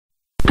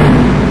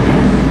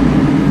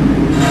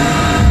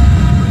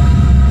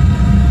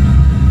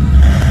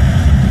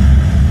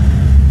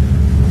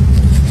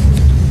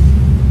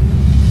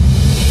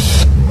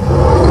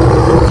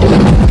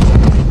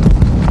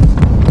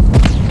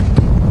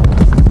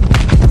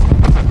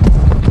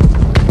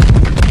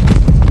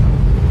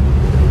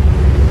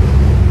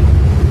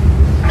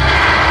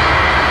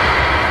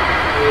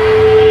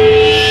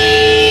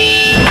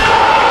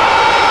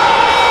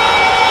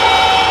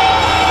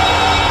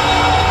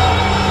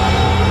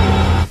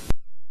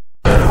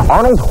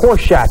Arnold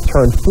Horshack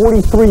turned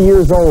 43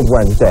 years old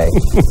Wednesday.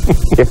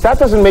 If that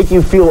doesn't make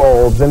you feel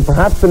old, then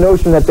perhaps the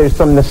notion that there's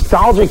some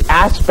nostalgic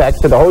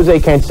aspect to the Jose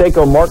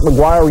Canseco-Mark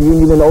McGwire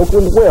reunion in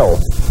Oakland will.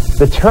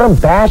 The term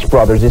Bash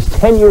Brothers is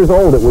 10 years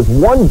old. It was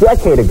 1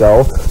 decade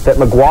ago that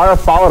McGwire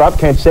followed up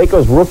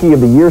Canseco's Rookie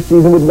of the Year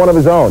season with one of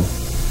his own.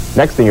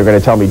 Next thing you're going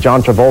to tell me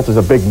John Travolta's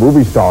a big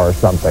movie star or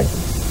something.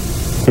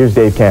 Here's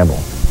Dave Campbell.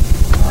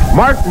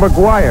 Mark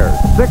McGwire,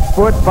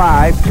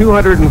 6'5",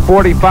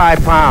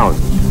 245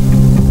 pounds.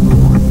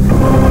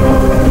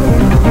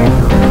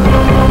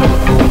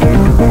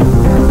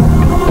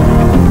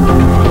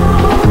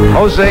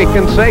 Jose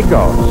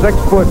Canseco,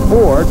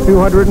 6'4",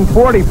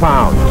 240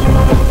 pounds.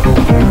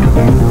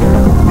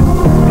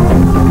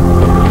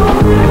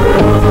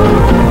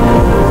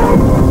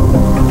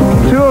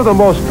 Two of the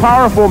most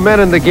powerful men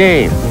in the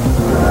game.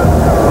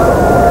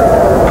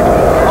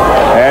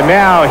 And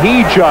now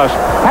he just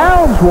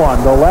pounds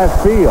one to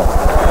left field.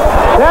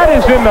 That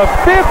is in the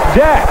 5th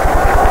deck.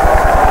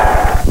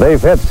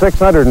 They've hit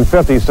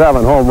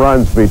 657 home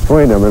runs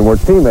between them and were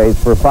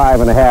teammates for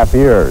 5.5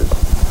 years.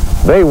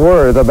 They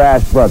were the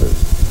Bash Brothers.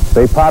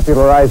 They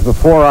popularized the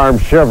forearm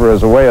shiver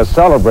as a way of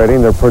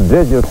celebrating their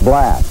prodigious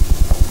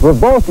blast. But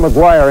both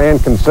McGwire and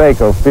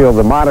Canseco feel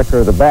the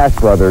moniker the Bash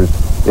Brothers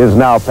is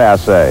now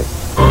passé.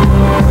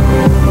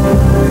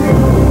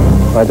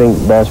 I think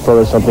Bash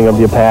Brothers is something of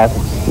the past.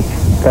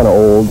 It's kind of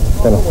old,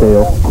 kind of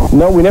stale.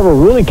 No, we never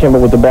really came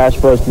up with the Bash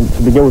Brothers to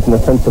begin with in the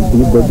sense of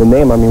the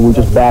name. I mean, we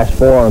just bashed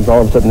forearms.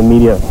 All of a sudden the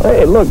media,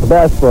 hey, look, the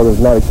Bash Brothers,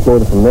 not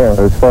exploded from there.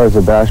 As far as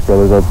the Bash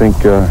Brothers, I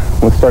think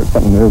let's start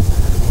something new.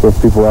 If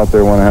people out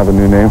there want to have a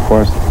new name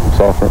for us,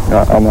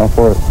 I'm all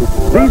for it.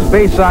 These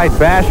Bayside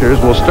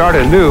Bashers will start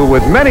anew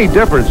with many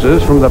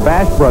differences from the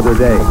Bash Brother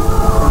days.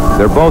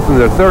 They're both in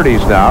their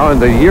 30s now,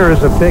 and the years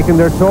have taken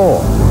their toll.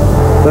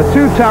 The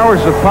two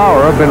towers of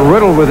power have been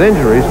riddled with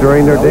injuries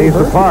during their days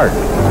apart.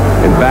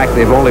 In fact,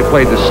 they've only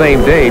played the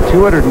same day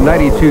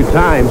 292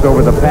 times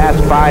over the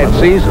past 5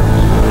 seasons.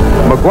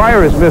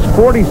 McGwire has missed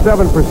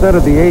 47%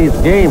 of the A's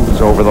games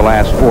over the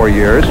last 4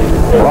 years,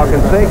 while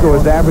Canseco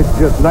has averaged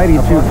just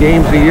 92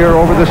 games a year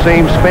over the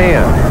same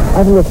span.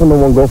 I think that's the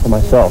number one goal for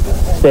myself,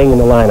 staying in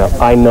the lineup.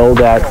 I know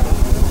that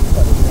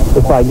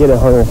if I get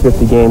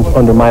 150 games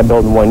under my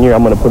belt in 1 year,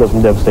 I'm going to put up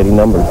some devastating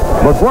numbers.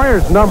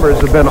 McGwire's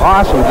numbers have been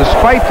awesome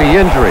despite the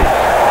injury.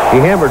 He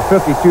hammered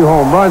 52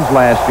 home runs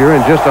last year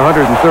in just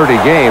 130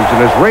 games,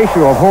 and his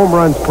ratio of home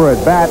runs per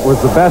at-bat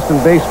was the best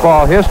in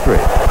baseball history.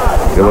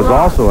 It was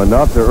also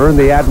enough to earn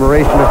the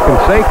admiration of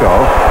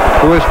Canseco,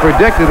 who has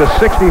predicted a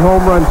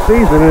 60-home-run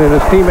season in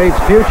his teammates'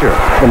 future.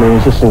 I mean,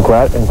 it's just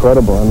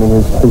incredible. I mean,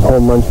 his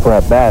home runs per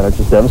at-bat are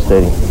just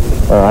devastating.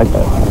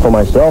 For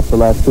myself, the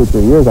last 2 or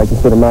 3 years, I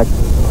consider Mac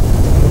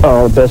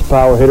the best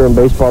power hitter in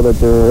baseball that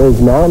there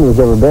is now and there's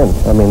ever been.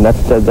 I mean, that's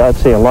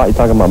saying a lot. You're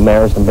talking about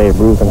Maris and Babe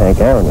Ruth and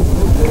Hank Aaron. And,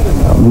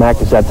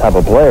 Mac is that type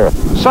of player.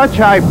 Such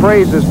high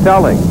praise is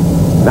telling,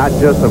 not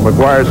just of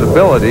McGwire's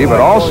ability, but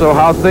also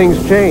how things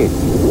change.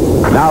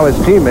 Now his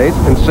teammates,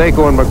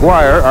 Canseco and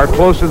McGwire, are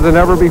closer than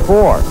ever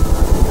before.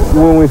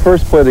 When we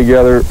first played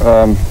together,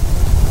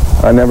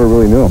 I never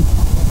really knew him.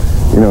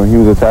 You know, he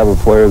was the type of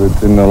player that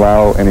didn't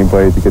allow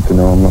anybody to get to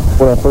know him.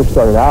 When I first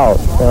started out,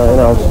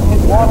 I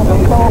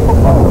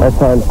was at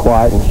times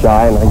quiet and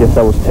shy, and I guess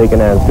I was taken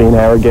as being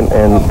arrogant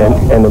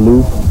and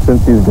aloof.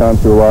 Since he's gone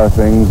through a lot of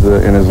things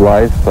in his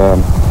life,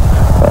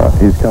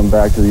 he's come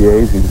back to the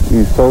A's.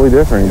 He's totally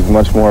different. He's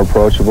much more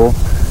approachable.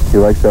 He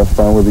likes to have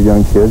fun with the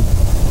young kids.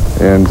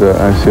 And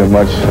I see a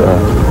much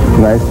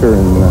nicer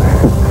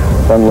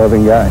and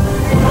fun-loving guy.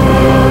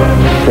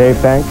 Dave,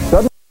 thanks.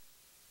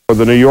 For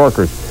the New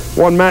Yorkers.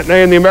 One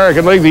matinee in the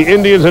American League, the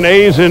Indians and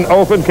A's in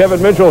Oakland.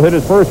 Kevin Mitchell hit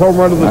his first home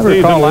run of the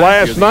season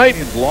last night.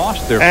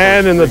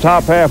 And in the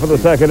top half of the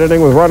second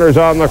inning with runners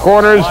on the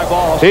corners,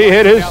 he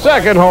hit his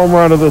second home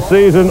run of the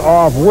season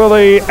off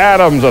Willie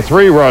Adams, a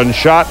 3-run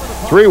shot,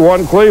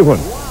 3-1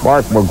 Cleveland.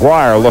 Mark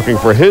McGwire looking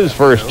for his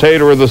first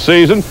tater of the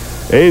season.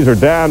 A's are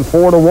down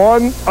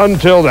 4-1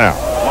 until now.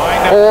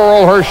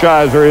 Oral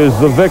Hershiser is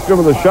the victim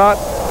of the shot.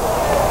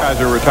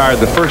 Hershiser retired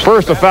the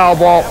first a foul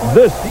ball.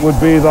 This would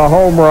be the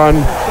home run.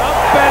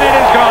 And it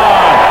is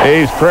gone.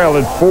 A's trail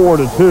at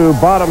 4-2.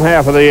 Bottom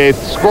half of the 8th.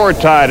 Score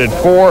tied at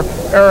 4.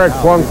 Eric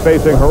Plunk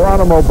facing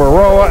Geronimo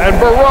Baroa, and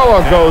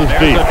Baroa goes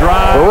deep.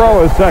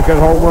 Baroa's second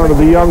home run of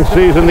the young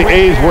season. The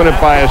A's win it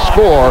by a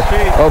score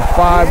of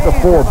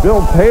 5-4.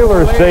 Bill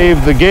Taylor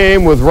saved the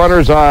game with a runner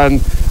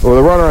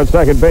on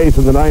second base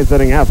in the 9th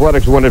inning.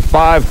 Athletics win it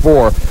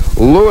 5-4.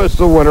 Lewis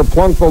the winner,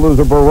 Plunk the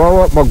loser.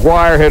 Baroa,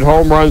 McGwire hit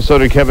home runs, so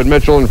did Kevin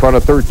Mitchell in front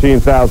of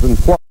 13,000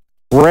 plus.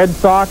 Red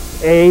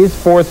Sox, A's,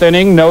 4th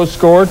inning, no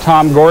score.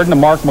 Tom Gordon to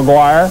Mark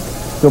McGwire.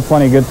 Still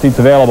plenty of good seats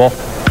available.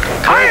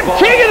 I am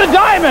king of the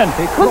diamond!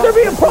 Let there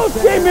be a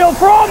post-game meal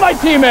for all my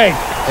teammates.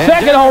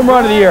 Second home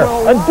run of the year.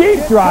 A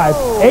deep drive.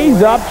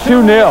 A's up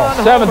 2-0.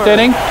 7th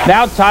inning,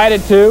 now tied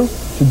at 2.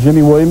 So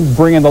Jimmy Williams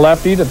bringing the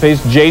lefty to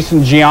face Jason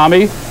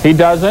Giambi. He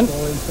doesn't.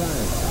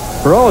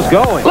 Baroa's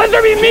going. Let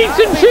there be meats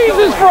and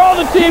cheeses for all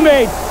the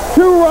teammates.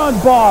 Two-run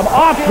bomb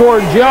off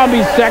Gordon.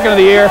 Giambi's second of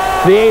the year.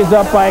 The A's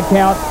up by a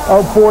count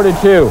of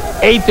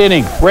 4-2. Eighth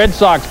inning. Red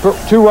Sox,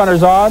 two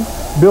runners on.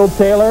 Bill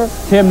Taylor,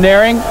 Tim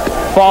Naring.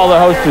 Follow the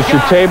hostess.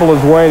 Your table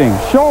is waiting.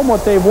 Show them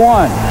what they've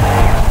won.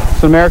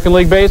 It's an American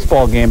League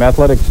Baseball game.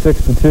 Athletics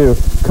 6-2.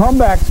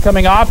 Comebacks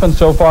coming often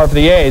so far for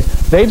the A's.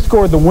 They've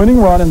scored the winning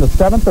run in the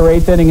 7th or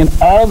 8th inning in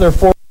all their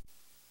 4.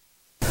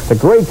 The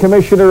great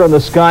commissioner in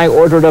the sky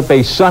ordered up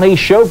a sunny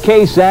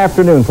showcase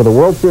afternoon for the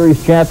World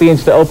Series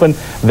champions to open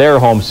their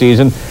home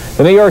season.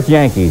 The New York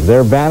Yankees,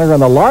 their banner on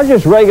the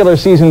largest regular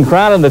season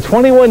crowd in the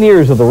 21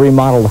 years of the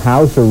remodeled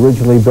house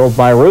originally built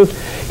by Ruth.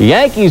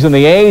 Yankees and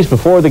the A's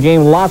before the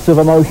game, lots of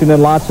emotion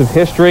and lots of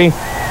history.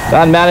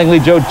 Don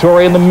Mattingly, Joe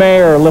Torre, and the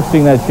mayor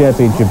lifting that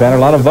championship banner. A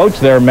lot of votes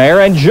there, Mayor.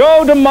 And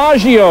Joe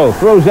DiMaggio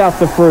throws out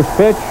the first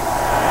pitch.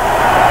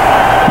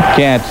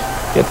 Can't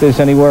get this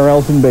anywhere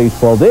else in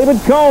baseball.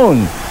 David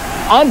Cone,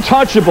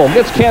 untouchable,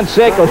 gets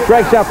Canseco,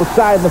 strikes out the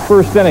side in the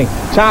first inning.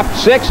 Top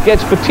 6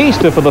 gets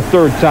Batista for the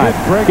 3rd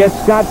time. Gets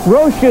Scott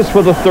Brocious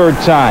for the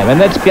 3rd time. And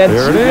that gets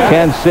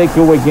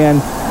Canseco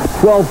again.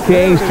 12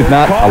 Ks, did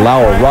not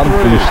allow a run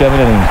through 7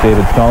 innings,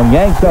 David Cone.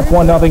 Yanks up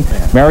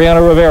 1-0.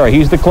 Mariano Rivera,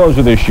 he's the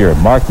closer this year.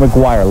 Mark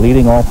McGwire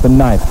leading off the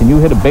 9th. Can you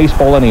hit a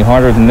baseball any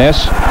harder than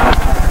this?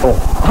 Oh,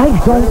 I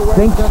don't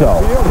think so.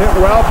 Hit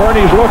well.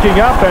 Bernie's looking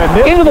up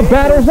and into the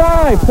batter's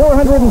eye,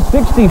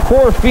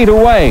 464 feet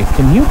away.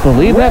 Can you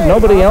believe that?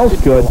 Nobody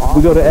else could.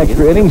 We go to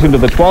extra innings into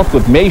the 12th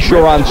with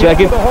Mayshore on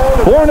second.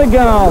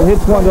 Fornigal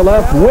hits one to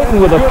left.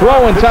 Witten with a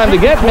throw in time to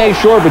get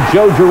Mayshore, but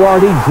Joe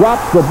Girardi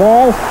drops the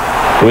ball.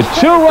 With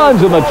 2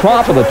 runs in the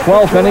top of the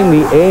 12th inning,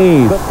 the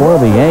A's for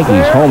the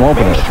Yankees home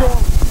opener.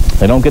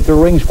 They don't get their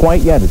rings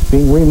quite yet. It's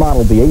being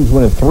remodeled. The A's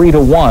win at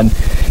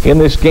 3-1. In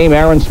this game,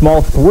 Aaron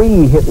Small,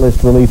 3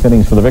 hitless relief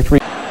innings for the victory.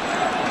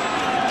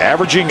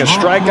 Averaging a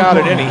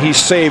strikeout an inning. He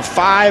saved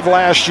 5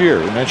 last year.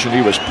 We mentioned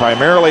he was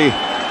primarily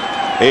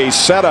a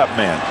setup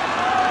man.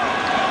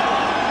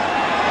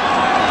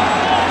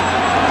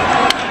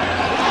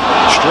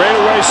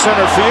 Straightaway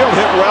center field,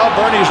 hit well.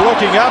 Bernie's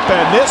looking up,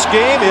 and this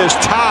game is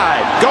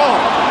tied. Gone.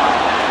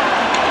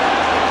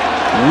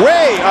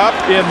 Way up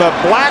in the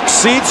black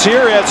seats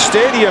here at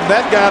Stadium.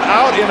 That got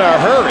out in a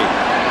hurry.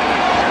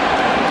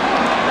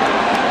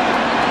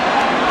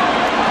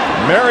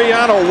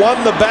 Mariano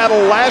won the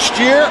battle last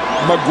year.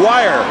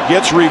 McGwire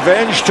gets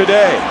revenge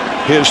today.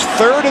 His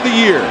 3rd of the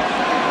year.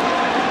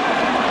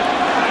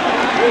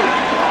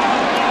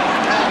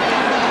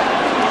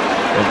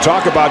 And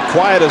talk about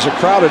quiet as a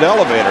crowded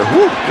elevator.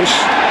 Whew, this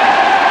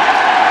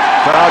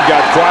crowd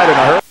got quiet in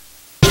a hurry.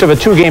 Of a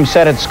 2-game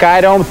set at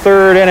Skydome,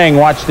 3rd inning.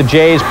 Watch the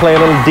Jays play a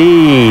little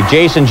D.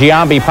 Jason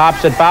Giambi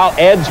pops it foul.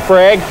 Ed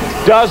Sprague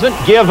doesn't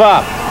give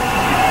up.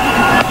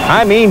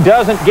 I mean,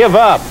 doesn't give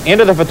up.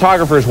 Into the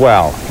photographer's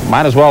well.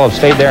 Might as well have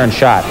stayed there and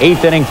shot.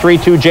 8th inning,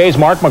 3-2 Jays.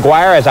 Mark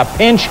McGwire as a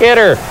pinch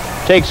hitter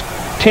takes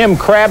Tim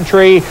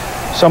Crabtree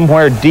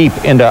somewhere deep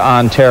into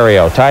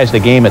Ontario. Ties the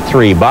game at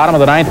 3. Bottom of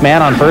the 9th,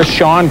 man on first.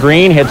 Sean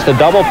Green hits the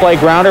double play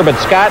grounder, but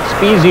Scott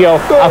Spezio,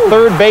 a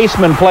 3rd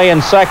baseman playing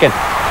second,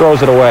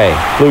 throws it away.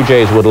 Blue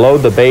Jays would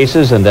load the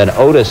bases, and then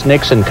Otis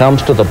Nixon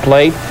comes to the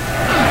plate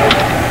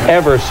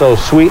ever so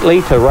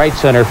sweetly to right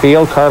center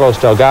field. Carlos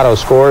Delgado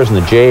scores, and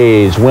the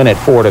Jays win it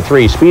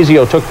 4-3.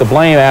 Spezio took the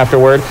blame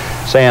afterward,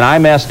 saying, I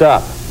messed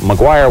up.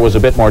 McGwire was a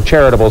bit more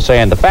charitable,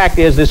 saying, the fact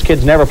is this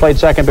kid's never played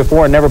second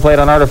before and never played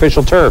on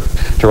artificial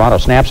turf. Toronto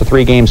snaps a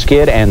 3-game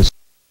skid and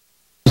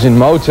in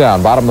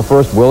Motown. Bottom of the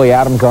 1st, Willie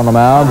Adams on the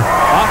mound.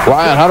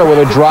 Ryan Hunter with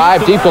a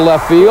drive deep to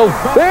left field.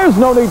 There's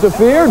no need to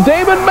fear.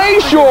 David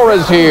Mayshore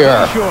is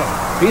here.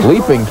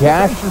 Leaping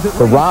catch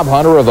to Rob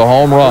Hunter of the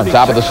home run.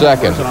 Top of the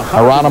 2nd,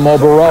 Geronimo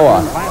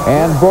Baroa.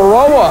 And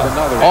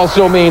Baroa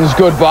also means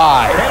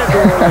goodbye.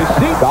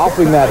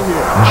 Golfing that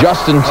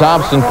Justin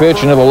Thompson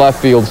pitch into the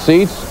left field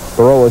seats.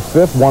 Baroa's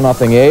 5th,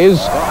 1-0 A's.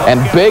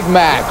 And Big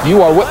Mac,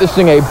 you are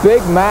witnessing a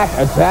Big Mac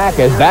attack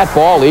as that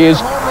ball is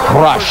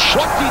crushed.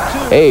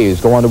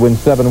 A's go on to win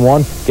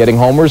 7-1, getting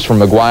homers from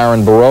McGwire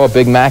and Baroa.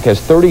 Big Mac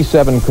has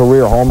 37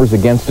 career homers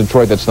against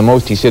Detroit. That's the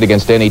most he's hit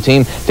against any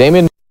team.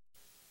 Damien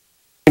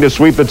to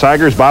sweep the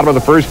Tigers. Bottom of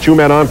the 1st, 2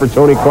 men on for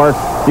Tony Clark.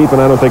 Deep,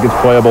 and I don't think it's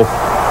playable,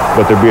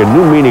 but there'd be a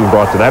new meaning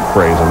brought to that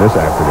phrase on this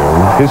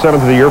afternoon. His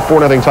 7th of the year,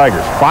 4-0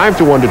 Tigers.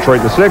 5-1 Detroit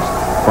in the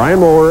 6th. Brian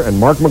Moeller and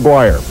Mark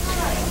McGwire.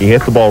 He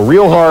hit the ball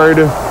real hard.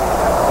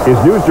 His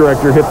news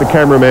director hit the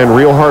cameraman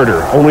real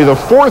harder. Only the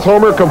 4th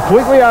homer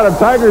completely out of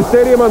Tiger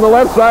Stadium on the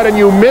left side, and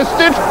you missed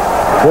it.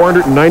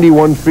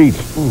 491 feet.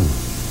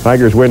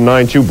 Tigers win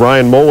 9-2.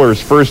 Brian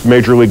Moeller's first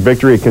Major League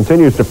victory. It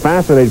continues to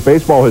fascinate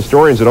baseball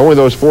historians that only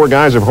those 4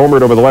 guys have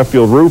homered over the left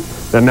field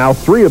roof. And now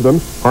 3 of them,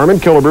 Harmon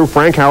Killebrew,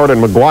 Frank Howard,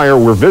 and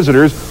McGwire, were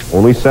visitors.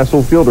 Only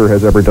Cecil Fielder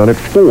has ever done it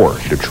for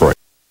Detroit.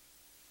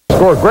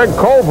 Score Greg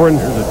Colburn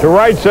to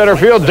right center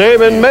field.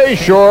 Damon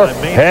Mayshore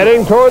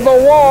heading toward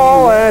the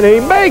wall, and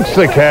he makes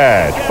the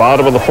catch.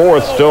 Bottom of the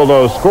 4th, still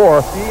no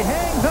score.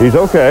 He's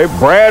okay.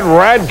 Brad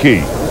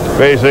Radke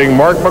facing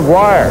Mark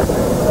McGwire.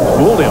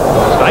 Fooled him.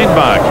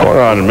 Steinbach.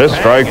 On and missed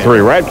strike three.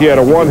 Radke had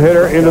a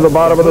one-hitter into the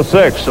bottom of the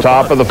sixth.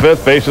 Top of the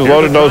fifth, bases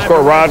loaded, no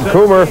score. Rod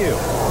Coomer,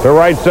 the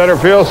right center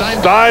field.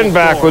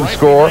 Steinbach would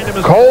score.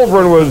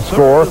 Colburn would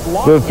score.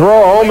 The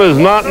throw home is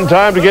not in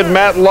time to get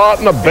Matt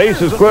Lawton a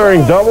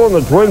bases-clearing double, and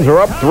the Twins are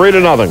up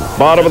 3-0.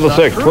 Bottom of the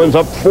sixth. Twins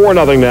up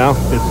 4-0 now.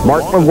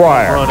 Mark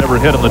McGwire. Run ever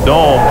hit in the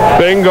dome.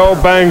 Bingo,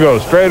 bango.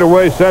 Straight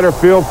away center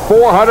field.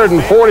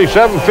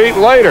 447 feet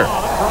later.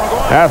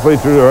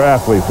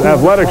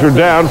 Athletics are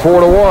down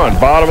 4-1.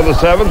 Bottom of the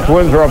seventh.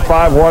 Twins are up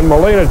 5-1.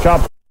 Molina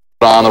chopped.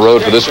 On the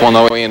road for this one,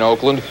 though, in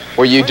Oakland,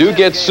 where you do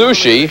get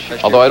sushi,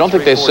 although I don't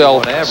think they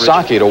sell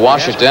sake to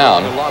wash it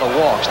down. A lot of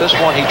walks. This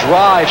one he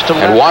drives to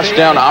And wash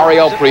down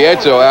Ariel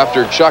Prieto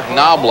after Chuck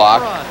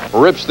Knobloch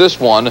rips this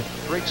one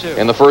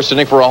in the first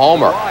inning for a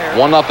homer.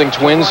 1-0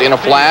 Twins in a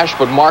flash,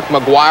 but Mark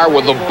McGwire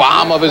with the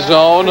bomb of his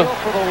own.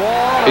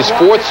 His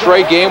fourth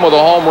straight game with a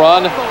home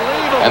run,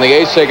 and the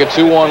A's take a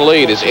 2-1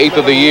 lead, his 8th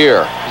of the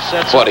year.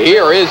 But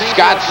here is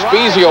Scott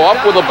Spezio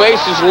up with the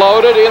bases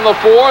loaded in the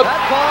fourth,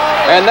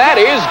 and that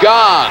is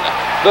gone.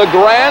 The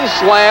grand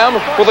slam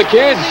for the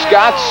kid,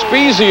 Scott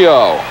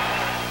Spezio.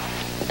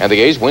 And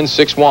the A's win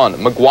 6-1.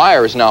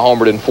 McGwire is now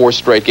homered in 4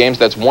 straight games.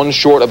 That's one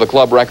short of the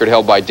club record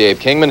held by Dave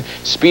Kingman.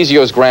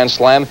 Spezio's grand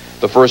slam,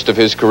 the first of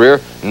his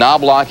career.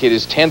 Knobloch hit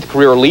his 10th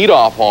career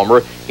leadoff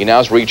homer. He now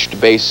has reached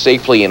base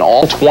safely in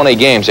all 20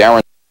 games.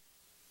 Aaron.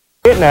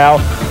 Hit now,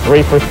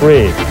 3 for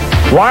 3.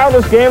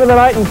 Wildest game of the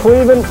night in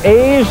Cleveland,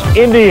 A's,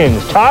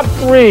 Indians. Top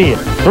 3.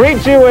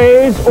 3-2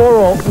 A's,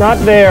 Oral, not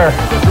there.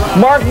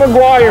 Mark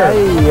McGwire.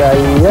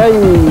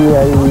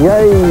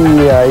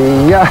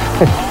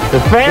 The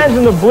fans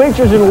in the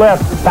bleachers in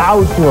left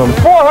bowed to him.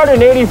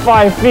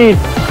 485 feet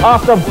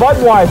off the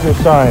Budweiser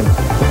sign.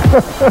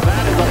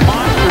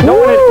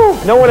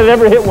 No one had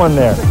ever hit one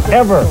there,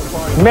 ever.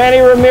 Manny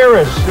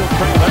Ramirez.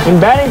 In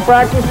batting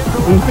practice,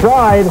 he's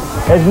tried,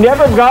 has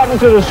never gotten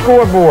to the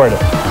scoreboard.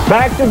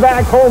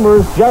 Back-to-back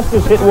homers.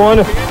 Justice hit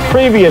one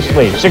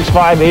previously.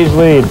 6-5 A's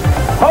lead.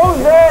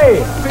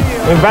 Jose!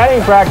 In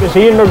batting practice,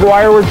 he and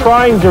McGwire were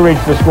trying to reach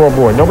the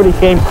scoreboard. Nobody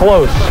came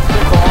close.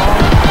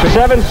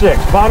 7-6,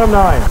 bottom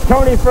 9.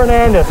 Tony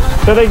Fernandez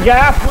to the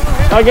gap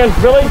against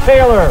Billy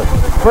Taylor.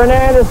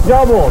 Fernandez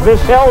double.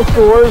 Vissel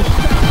scores.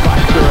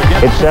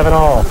 It's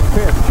 7-all.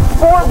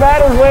 4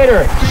 batters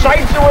later,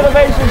 Seitzer with the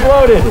bases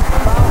loaded.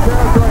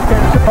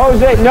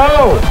 Jose,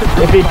 no!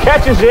 If he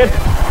catches it,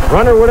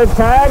 runner would have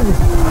tagged.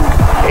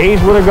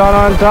 A's would have gone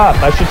on top.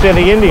 I should say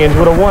the Indians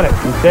would have won it.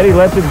 Instead, he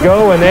lets it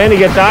go, and then he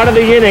gets out of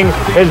the inning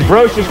as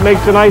Brocious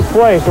makes a nice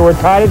play, so we're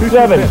tied at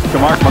 7.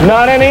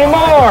 Not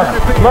anymore.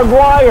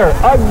 McGwire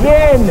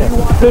again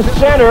to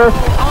center.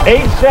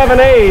 8-7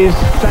 A's.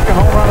 Second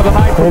home run of the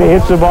night. And he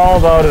hits the ball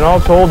about an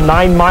all-told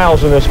 9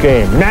 miles in this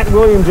game. Matt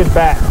Williams at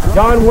bat.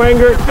 Don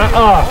Wenger,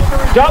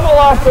 double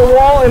off the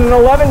wall in an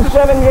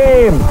 11-7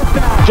 game.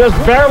 Just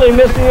barely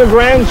missing a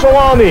grand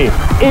salami.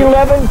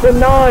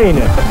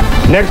 11-9.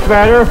 Next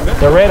batter,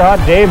 the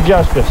red-hot Dave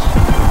Justice.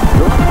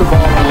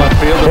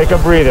 Take a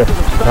breather.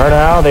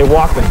 Now they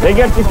walk him. They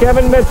get to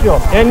Kevin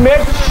Mitchell. And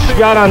Mitch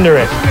got under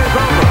it.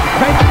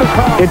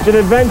 It's an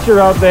adventure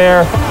out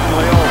there.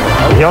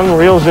 Young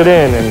reels it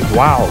in, and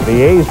wow,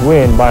 the A's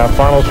win by a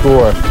final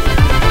score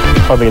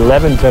of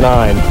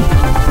 11-9.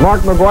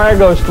 Mark McGwire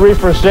goes 3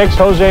 for 6.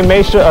 Jose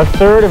Mesa, a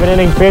third of an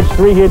inning pitch,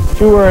 3 hits,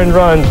 2 earned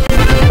runs.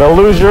 The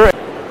loser.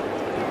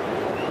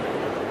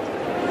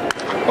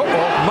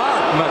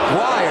 Mark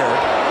McGwire.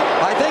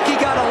 I think he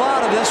got a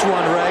lot of this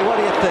one, Ray. What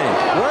do you think?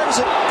 Where is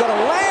it going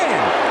to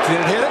land?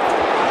 Did it hit it?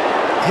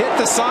 Hit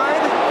the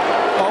sign?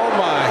 Oh,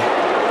 my.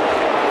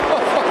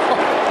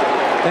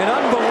 An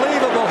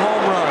unbelievable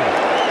home run.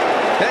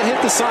 That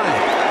hit the sign.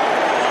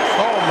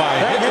 Oh, my.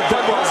 That hit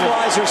the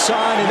Budweiser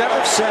sign in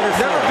never center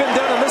field. Never been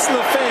done, and listen to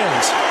the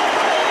fans.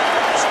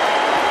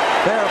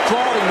 They're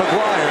applauding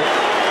McGwire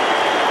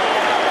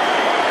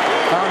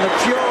on the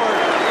pure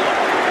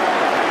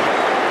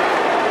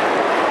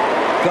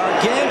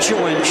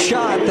gargantuan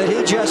shot that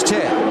he just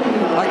hit.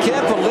 I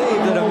can't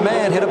believe that a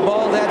man hit a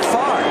ball that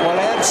far. Well,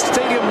 that's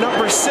stadium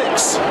number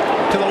 6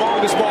 to the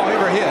longest ball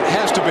ever hit.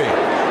 Has to be.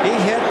 He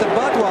hit the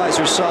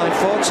Budweiser sign,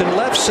 folks, in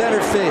left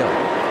center field.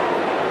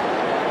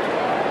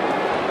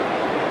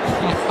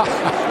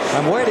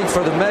 I'm waiting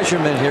for the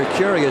measurement here,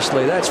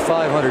 curiously. That's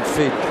 500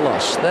 feet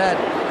plus. That,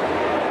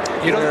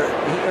 you know,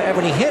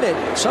 when he hit it,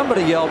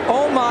 somebody yelled,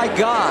 "Oh, my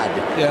God."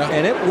 Yeah.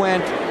 And it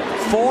went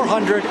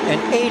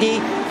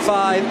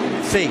 485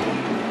 feet.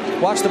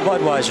 Watch the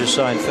Budweiser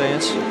sign,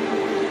 fans.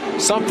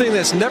 Something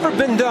that's never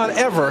been done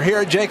ever here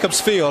at Jacobs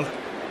Field.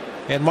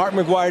 And Mark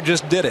McGwire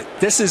just did it.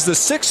 This is the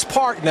 6th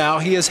park now.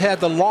 He has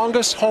had the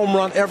longest home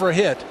run ever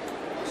hit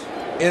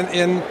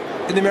in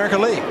the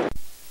American League.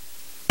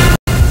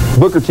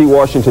 Booker T.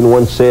 Washington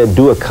once said,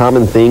 "Do a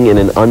common thing in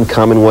an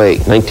uncommon way."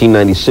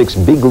 1996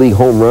 big league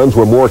home runs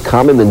were more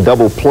common than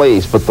double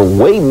plays, but the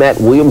way Matt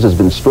Williams has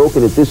been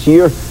stroking it this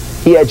year,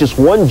 he had just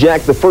 1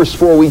 jack the first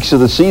 4 weeks of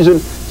the season,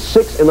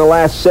 6 in the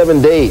last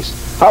 7 days.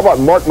 How about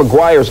Mark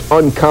McGwire's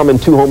uncommon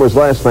 2 homers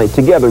last night?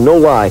 Together, no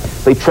lie,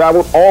 they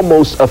traveled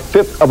almost a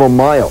 1/5 of a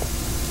mile.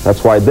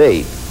 That's why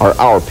they are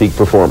our peak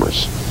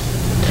performers.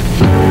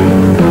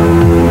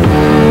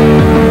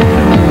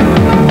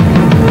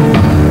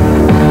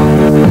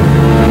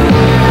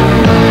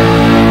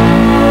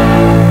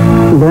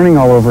 Learning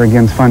all over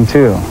again is fun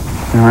too.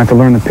 I have to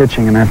learn the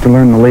pitching and I have to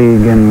learn the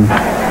league, and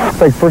it's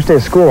like first day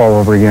of school all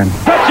over again.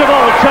 Touch of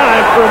all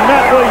time for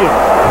Matt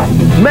Williams.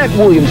 Matt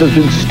Williams has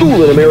been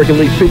stooling American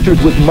League pitchers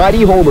with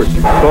mighty homers.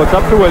 So it's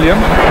up to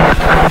Williams.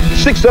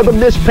 6 of them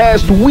this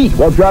past week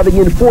while driving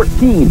in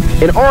 14,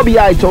 an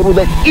RBI total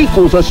that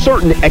equals a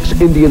certain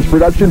ex-Indians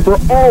production for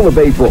all of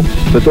April.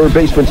 The third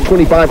baseman's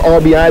 25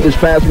 RBI this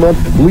past month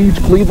leads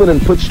Cleveland and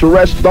puts to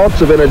rest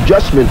thoughts of an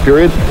adjustment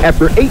period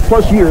after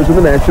 8+ years in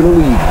the National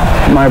League.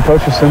 My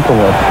approach is simple.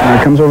 When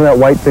it comes over that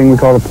white thing we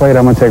call the plate,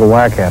 I'm going to take a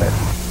whack at it.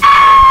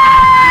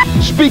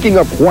 Speaking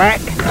of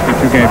whack,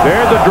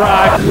 There's the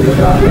drive.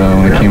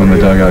 When I came in the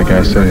dugout,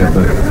 guys said hit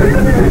the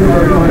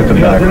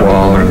back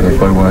wall or the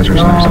Budweiser or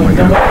something like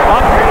that.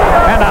 Up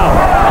and out.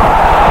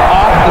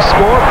 off the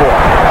scoreboard.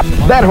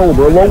 That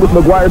homer, along with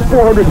McGwire's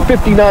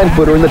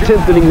 459-footer in the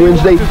 10th inning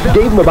Wednesday,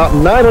 gave him about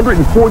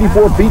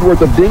 944 feet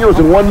worth of dingers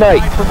in one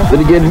night.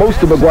 Then again,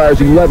 most of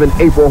McGwire's 11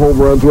 April home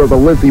runs were of a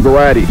lengthy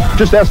variety.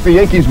 Just ask the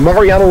Yankees'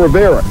 Mariano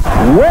Rivera.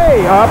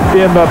 Way up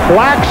in the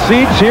black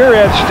seats here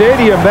at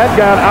Stadium. That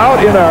got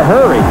out in a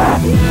hurry.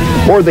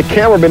 Or the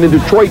cameraman in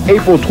Detroit,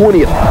 April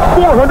 20th.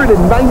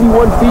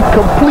 491 feet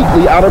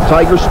completely out of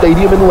Tiger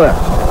Stadium and left.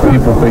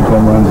 People think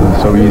home runs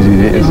is so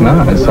easy. It's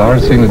not. It's the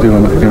hardest thing to do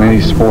in any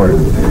sport.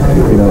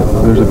 You know,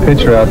 there's a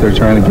pitcher out there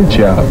trying to get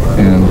you out.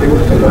 And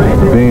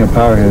being a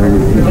power hitter,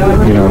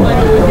 you know,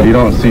 you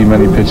don't see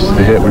many pitches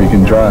to hit where you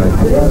can drive.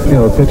 You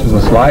know, the pitch is a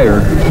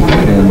slider,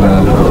 and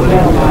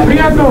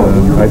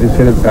I just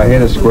hit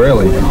it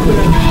squarely.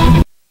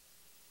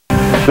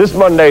 This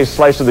Monday's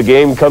slice of the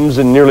game comes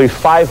in nearly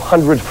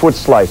 500-foot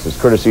slices,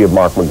 courtesy of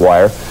Mark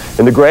McGwire.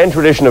 In the grand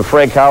tradition of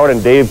Frank Howard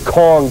and Dave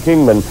Kong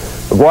Kingman,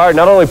 McGwire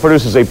not only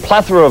produces a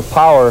plethora of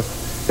power,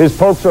 his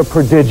pokes are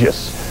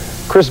prodigious.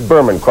 Chris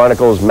Berman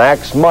chronicles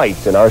Mac's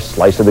might in our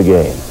slice of the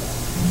game.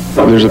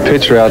 There's a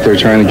pitcher out there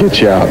trying to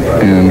get you out,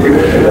 and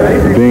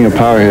being a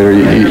power hitter,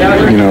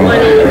 you know,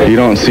 you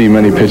don't see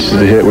many pitches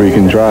to hit where you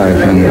can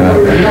drive, and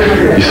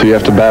so you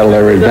have to battle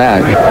every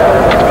bat.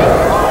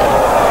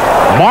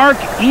 Mark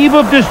Eve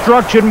of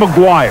Destruction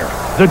McGwire,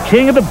 the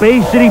king of the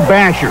Bay City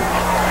Bashers.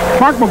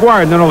 Mark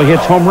McGwire not only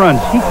hits home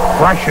runs, he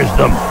crushes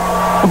them.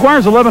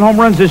 McGwire's 11 home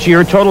runs this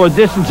year total a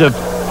distance of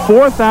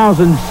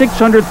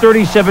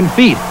 4,637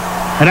 feet,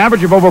 an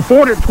average of over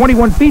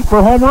 421 feet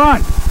per home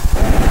run.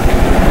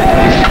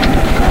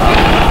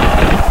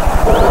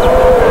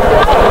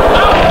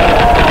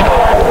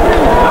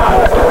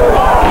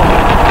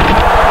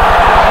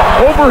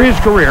 Over his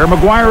career,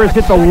 McGwire has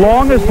hit the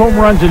longest home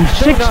runs in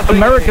 6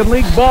 American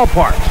League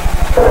ballparks.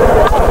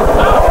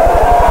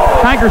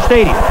 Tiger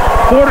Stadium,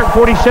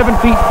 447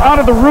 feet out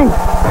of the roof.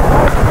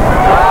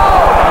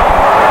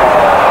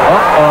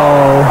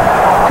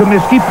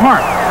 Comiskey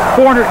Park,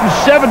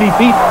 470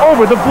 feet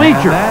over the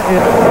bleachers.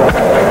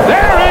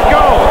 There it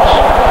goes.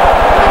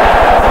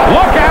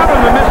 Look out in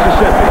the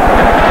Mississippi.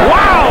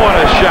 Wow, what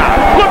a shot.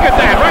 Look at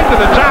that, right to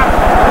the top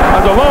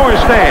of the lower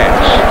stands.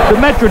 The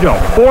Metrodome,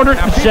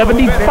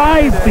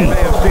 475 feet.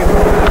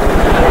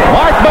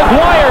 Mark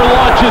McGwire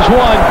launches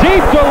one deep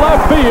to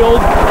left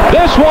field.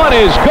 This one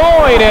is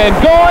going and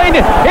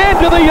going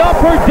into the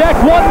upper deck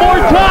one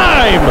more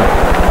time.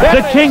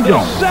 The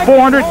Kingdom,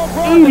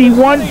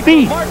 481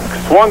 feet.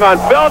 Swung on,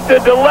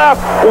 belted to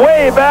left,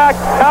 way back.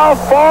 How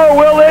far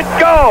will it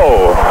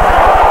go?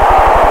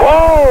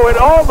 Whoa, it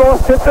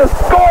almost hit the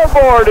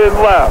scoreboard and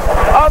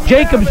left.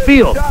 Jacobs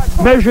Field,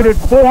 measured at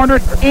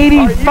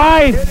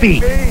 485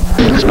 feet.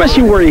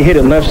 Especially where he hit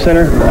it left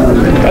center,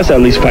 that's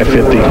at least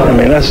 550. I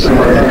mean, that's,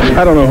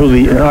 I don't know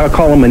who I'll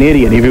call him an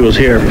idiot if he was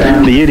here.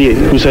 The idiot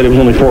who said it was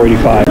only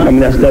 485. I mean,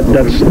 that's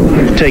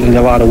taking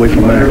a lot away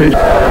from there.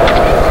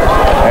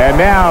 And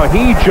now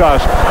he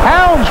just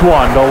pounds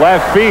one to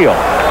left field.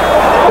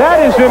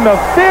 That is in the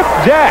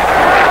 5th deck.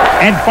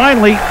 And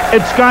finally,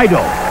 at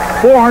Skydome,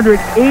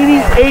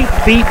 488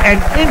 feet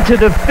and into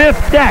the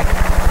 5th deck.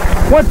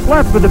 What's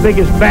left for the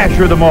biggest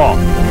basher of them all?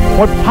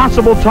 What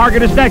possible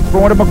target is next for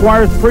one of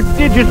McGwire's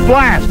prodigious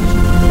blasts?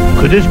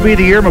 Could this be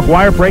the year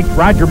McGwire breaks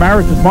Roger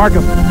Maris's mark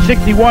of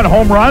 61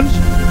 home runs?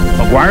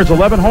 McGwire's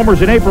 11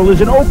 homers in April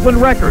is an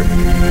Oakland record,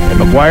 and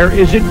McGwire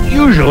isn't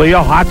usually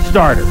a hot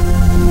starter.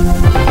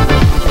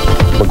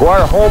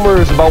 McGwire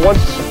homers about once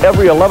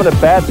every 11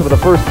 at-bats over the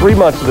first 3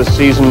 months of the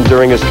season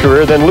during his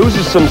career, then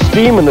loses some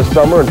steam in the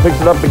summer and picks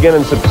it up again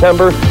in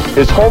September.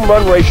 His home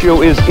run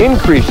ratio is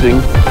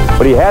increasing,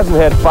 but he hasn't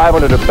had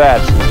 500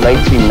 at-bats since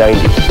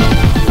 1990.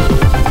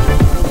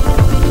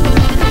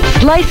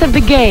 Slice of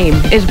the Game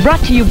is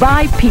brought to you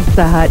by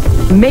Pizza Hut,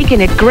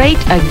 making it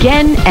great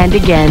again and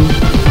again.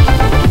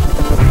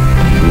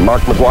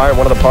 Mark McGwire,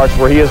 one of the parts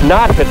where he has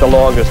not hit the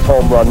longest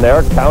home run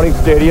there, County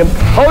Stadium.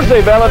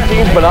 Jose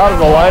Valentin's been out of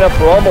the lineup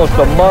for almost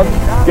a month.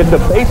 gets a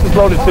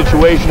bases-loaded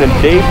situation, and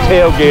Dave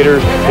Tailgater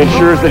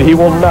ensures that he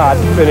will not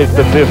finish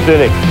the 5th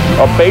inning.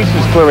 A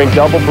bases-clearing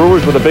double.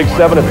 Brewers with a big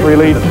 7-3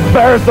 lead.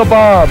 There's the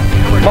bomb.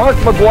 Mark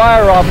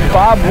McGwire off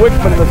Bob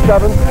Wickman in the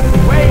 7th.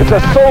 It's a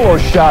solo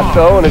shot,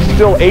 though, and it's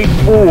still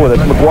 8-4.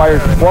 That's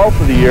McGwire's 12th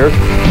of the year,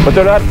 but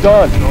they're not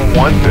done.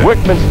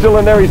 Wickman's still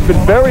in there. He's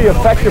been very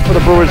effective for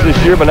the Brewers this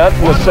year, but not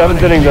in the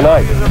 7th inning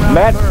tonight.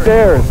 Matt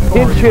Stairs,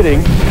 pinch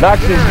hitting,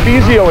 knocks his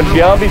Fizio and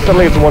Giambi.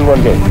 Suddenly it's a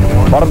 1-run game.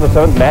 Bottom of the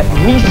 7th, Matt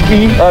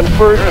Niesky on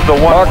first.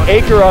 Mark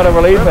Aker on a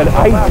relief, and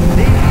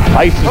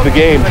ices the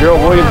game.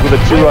 Gerald Williams with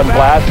a 2-run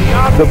blast.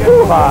 The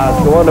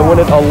Bujas go on to win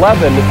it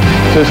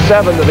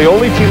 11-7. They're the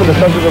only team in the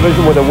Central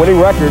Division with a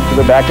winning record, so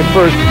they're back at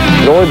first.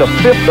 And only the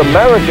 5th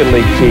American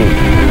League team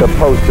to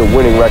post a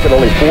winning record.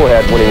 Only 4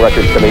 had winning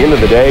records coming into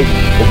the day.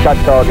 And Scott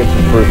Carr gets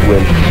his first win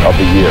of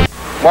the year.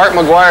 Mark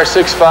McGwire,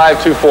 6'5",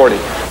 240.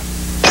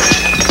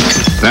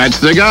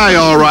 That's the guy,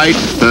 all right,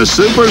 the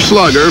super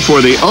slugger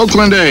for the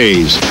Oakland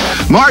A's.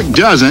 Mark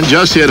doesn't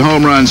just hit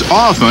home runs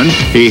often,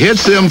 he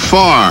hits them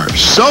far.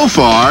 So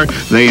far,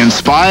 they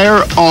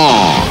inspire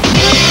awe.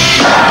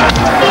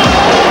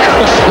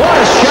 What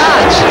a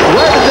shot!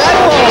 Where did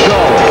that ball go?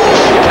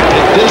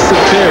 It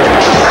disappeared.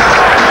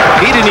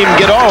 He didn't even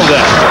get all of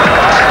that.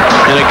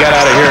 And it got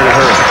out of here in a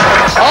hurry.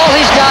 All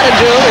he's got to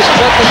do is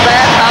put the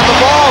bat on the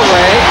ball,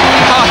 Ray,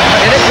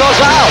 and it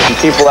goes out.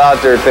 People out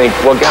there think,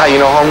 well, God, you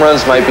know, home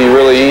runs might be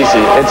really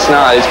easy. It's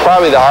not. It's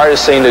probably the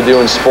hardest thing to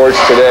do in sports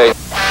today.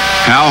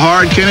 How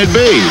hard can it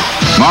be?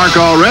 Mark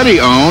already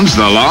owns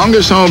the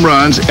longest home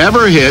runs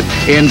ever hit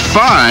in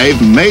 5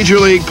 Major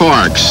League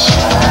parks.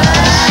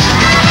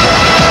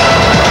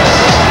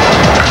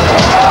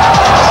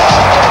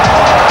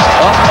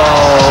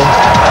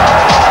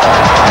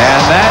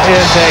 And that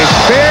is a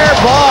fair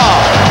ball.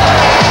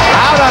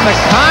 Out on the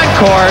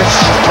concourse.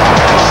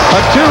 A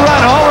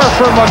 2-run homer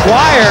for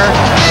McGwire.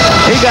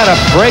 He got a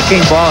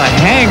breaking ball, a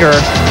hanger.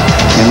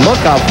 And look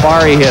how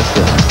far he hits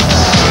it.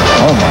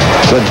 Oh, my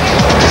goodness.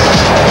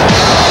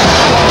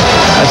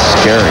 That's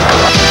scary.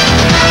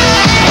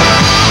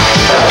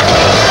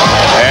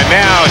 And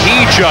now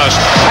he just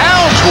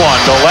pounds one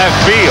to left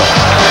field.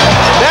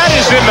 That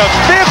is in the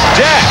 5th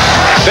deck.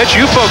 Bet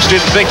you folks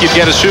didn't think you'd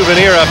get a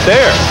souvenir up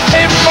there.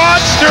 A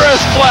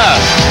monstrous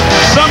blast.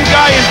 Some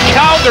guy in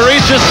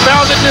Calgary just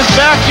found it in his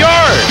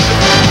backyard.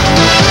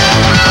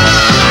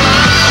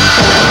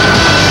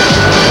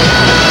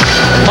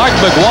 Mark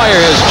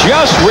McGwire has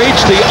just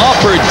reached the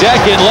upper deck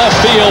in left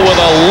field with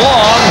a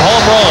long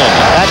home run.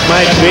 That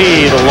might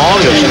be the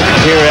longest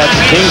here at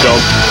the Kingdom.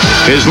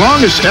 His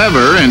longest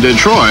ever in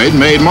Detroit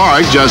made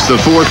Mark just the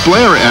 4th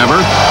player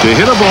ever to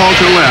hit a ball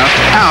to left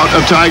out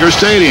of Tiger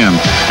Stadium.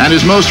 And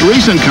his most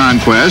recent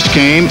conquest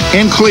came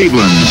in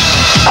Cleveland.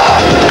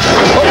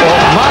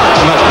 Mark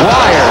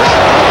McGwire.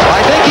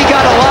 I think he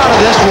got a lot of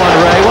this one,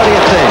 Ray. What do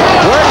you think?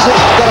 Where's it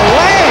going to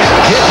land?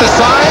 Hit the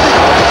sign?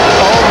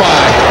 Oh,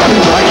 my.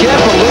 I can't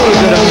believe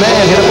that a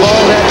man hit a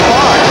ball that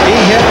far. He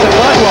hit the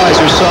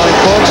Budweiser sign,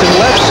 folks, in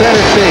left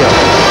center field.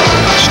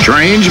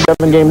 Strange.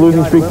 7-game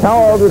losing streak.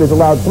 Cal Eldred has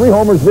allowed 3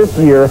 homers this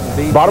year.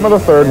 Bottom of the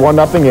 3rd,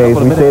 1-0 A's.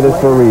 We say this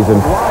for a reason.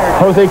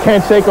 Jose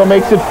Canseco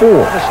makes it 4.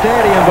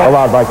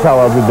 Allowed by Cal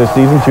Eldred this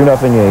season, 2-0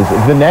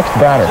 A's. The next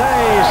batter,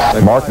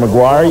 Mark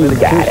McGwire, you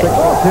got it.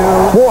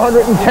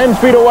 410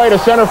 feet away to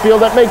center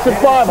field. That makes it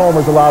 5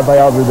 homers allowed by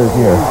Eldred this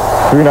year.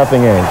 3-0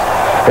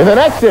 A's. In the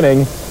next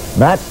inning,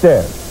 Matt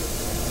Stairs.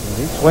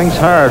 He swings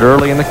hard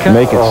early in the count.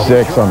 Make it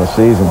 6 on the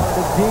season.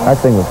 That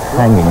thing was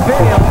hanging.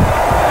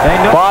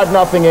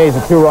 5-0 A's, a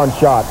 2-run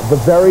shot. The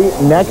very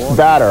next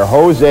batter,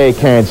 Jose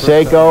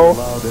Canseco.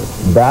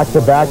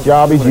 Back-to-back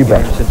jobbies, you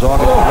bet.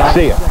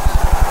 See ya.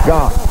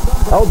 Gone.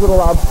 Eldred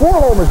allowed 4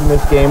 homers in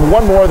this game,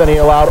 1 more than he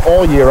allowed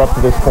all year up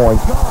to this point.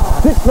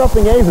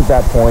 6-0 A's at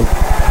that point.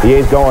 The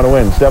A's go on to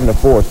win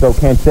 7-4. So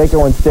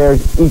Canseco and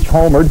Stairs each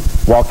homered,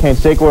 while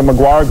Canseco and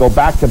McGwire go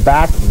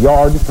back-to-back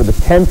yard for the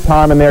 10th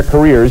time in their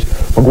careers.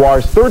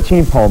 McGwire's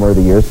 13th homer of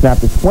the year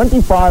snapped a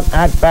 25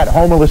 at-bat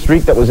homerless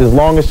streak that was his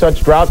longest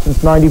such drought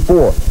since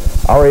 '94.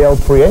 Ariel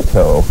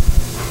Prieto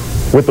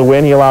with the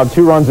win. He allowed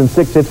 2 runs and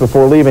 6 hits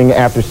before leaving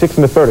after 6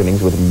 1/3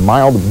 innings with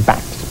mild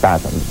back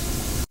spasms.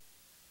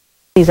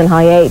 Season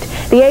high 8.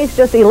 The A's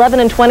just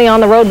 11-20 on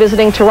the road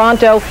visiting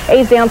Toronto.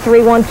 A's down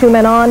 3-1, 2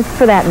 men on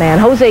for that man.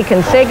 Jose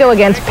Canseco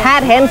against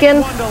Pat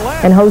Henkin,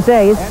 and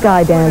Jose is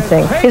sky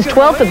dancing. His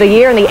 12th of the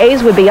year, and the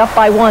A's would be up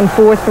by 1,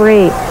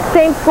 4-3.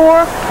 Same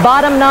score,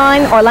 bottom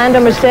 9, Orlando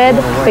Merced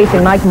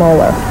facing Mike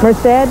Moeller.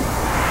 Merced,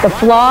 the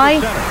fly,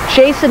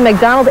 Jason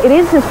McDonald. It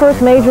is his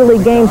first major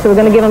league game, so we're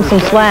going to give him some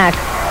slack.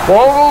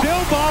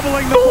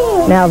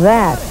 Now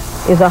that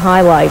is a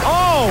highlight.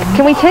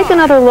 Can we take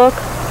another look?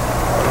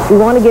 We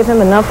want to give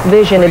him enough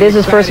vision. It is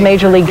his first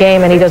major league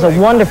game, and he does a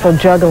wonderful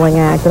juggling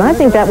act. And I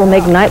think that will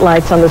make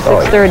Nightlights on the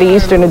 6:30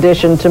 Eastern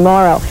edition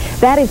tomorrow.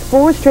 That is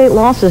 4 straight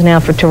losses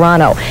now for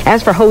Toronto.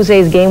 As for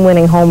Jose's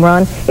game-winning home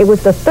run, it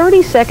was the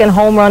 32nd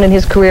home run in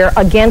his career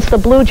against the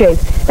Blue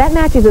Jays. That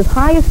matches his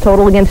highest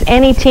total against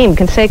any team.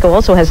 Canseco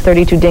also has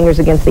 32 dingers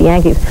against the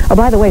Yankees. Oh,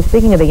 by the way,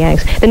 speaking of the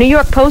Yanks, the New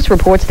York Post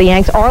reports the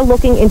Yanks are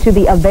looking into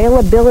the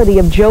availability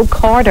of Joe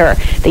Carter.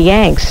 The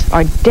Yanks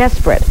are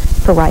desperate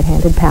for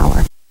right-handed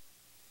power.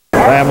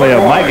 Family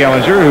of Mike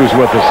Ellinger, who's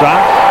with the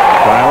Sox.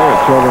 Tyler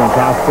at Children's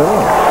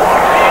Hospital.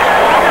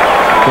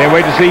 Can't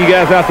wait to see you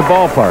guys out the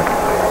ballpark.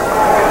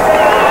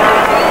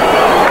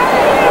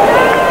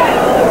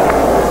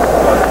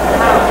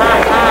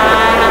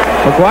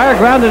 McGwire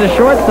grounded a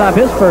shortstop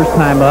his first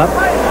time up.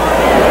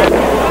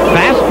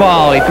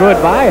 Fastball, he threw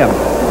it by him.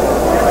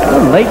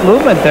 Late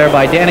movement there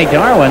by Danny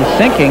Darwin,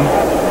 sinking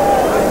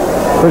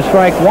for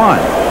strike 1.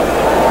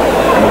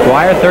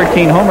 McGwire,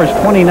 13 homers,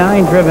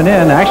 29 driven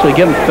in. Actually,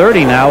 give him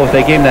 30 now if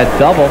they gave him that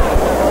double. And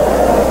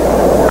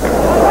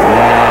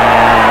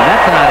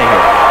that's out of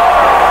here.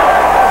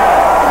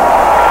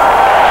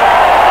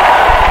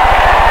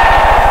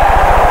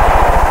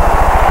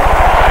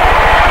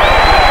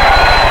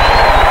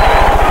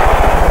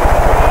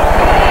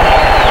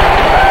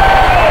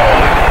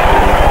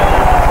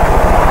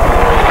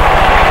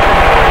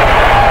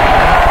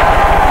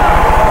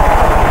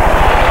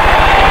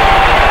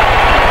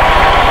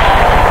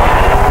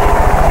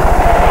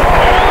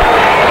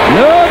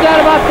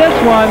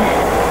 One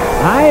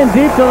high and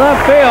deep to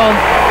left field.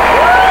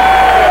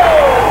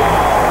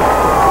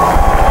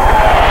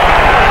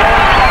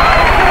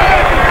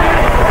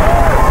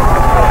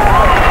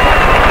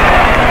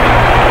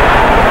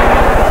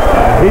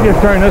 He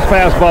just turned this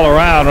fastball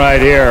around right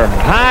here.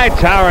 High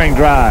towering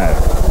drive.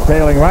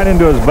 Tailing right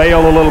into his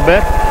veil a little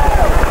bit.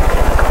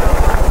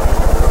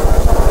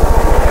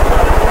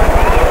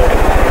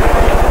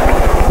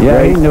 Yeah,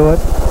 great. He knew it.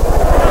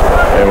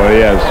 Yeah, well, he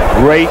has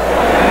great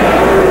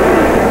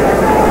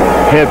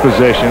head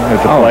position at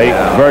the plate.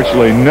 Yeah.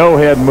 Virtually no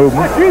head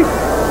movement. He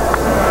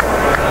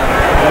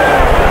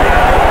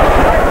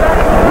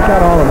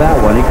got all of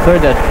that one. He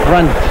cleared that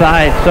front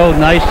side so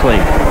nicely.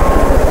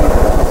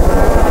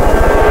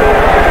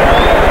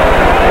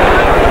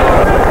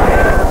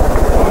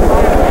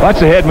 Watch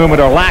the head movement,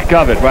 or lack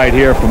of it, right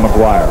here from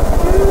McGwire.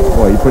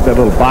 Boy, you put that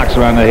little box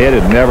around the head,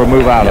 it'd never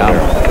move out of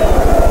there.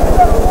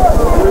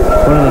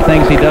 One of the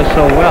things he does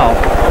so well.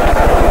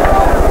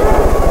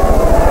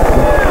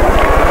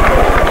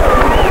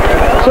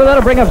 So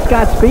that'll bring up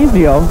Scott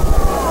Spezio.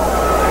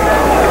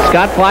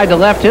 Scott flied to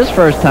left his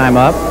first time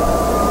up.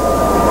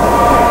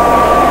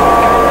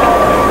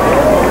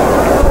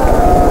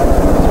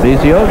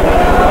 Spezio,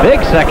 big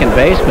second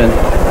baseman,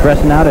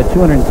 pressing out at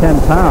 210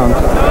 pounds.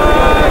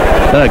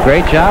 Done a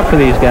great job for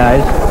these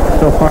guys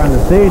so far in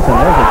the season.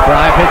 There's a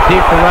drive hit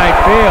deep to right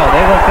field.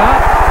 They look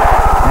up,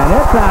 and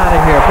it's out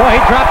of here. Boy,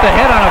 he dropped the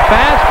head on a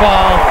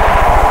fastball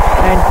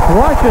and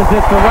crushes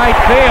it to right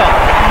field.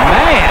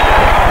 Man!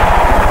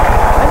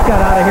 Got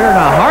out of here in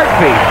a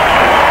heartbeat.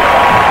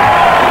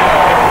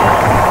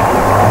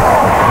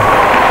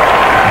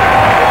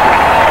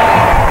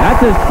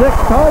 That's his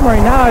 6th homer.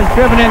 He now has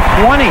driven in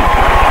 20.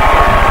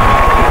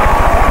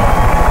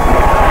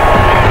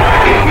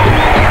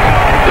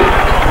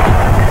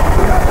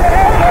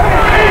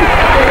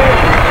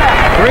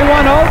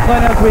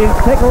 Oakland as we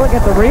take a look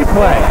at the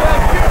replay.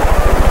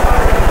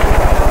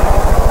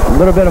 A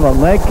little bit of a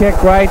leg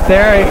kick right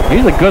there.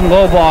 He's a good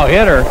low ball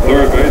hitter.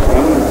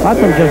 Watch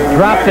him just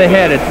drop the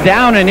head. It's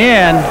down and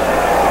in.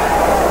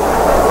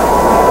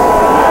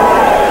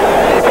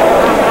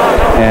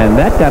 And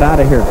that got out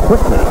of here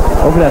quickly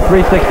over that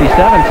 367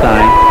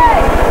 sign.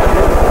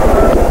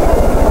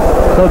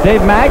 So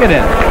Dave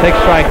Magadan takes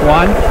strike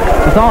 1.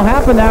 This all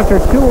happened after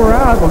 2 were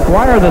out.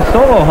 McGwire the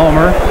solo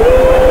homer.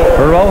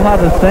 Baroja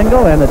the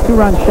single, and the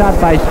 2-run shot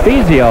by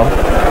Spezio.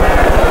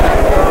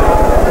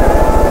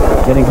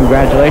 Getting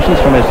congratulations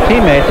from his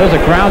teammates. There's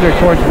a grounder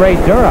towards Ray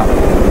Durham.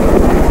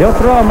 He'll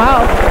throw him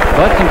out,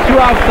 but some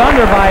 2-out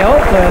thunder by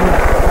Oakland.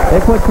 They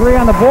put 3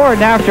 on the board,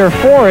 and after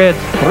 4, it's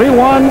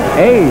 3-1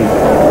 A's.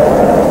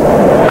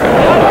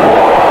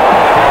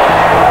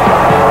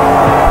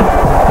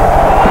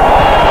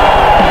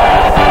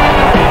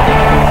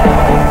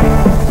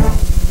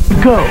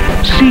 Go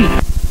see.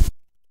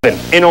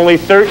 In only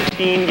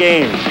 13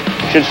 games,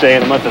 should say,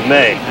 in the month of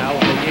May.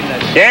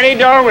 Danny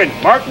Darwin,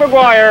 Mark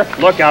McGwire,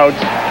 look out.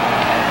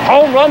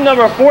 Home run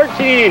number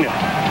 14.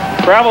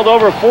 Traveled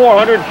over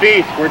 400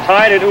 feet. We're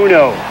tied at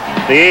uno.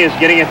 The A's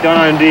getting it done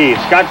on D.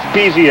 Scott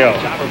Spezio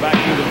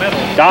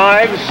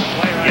dives,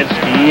 gets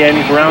the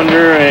end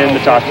grounder, and the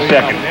toss to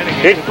second.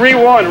 It's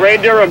 3-1. Ray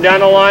Durham down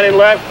the line and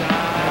left.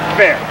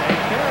 Fair.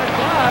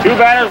 2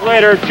 batters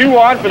later, 2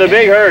 on for the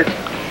Big Hurt.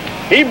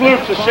 He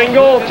bloops a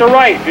single to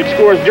right. It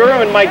scores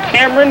Durham and Mike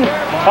Cameron.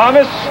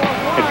 Thomas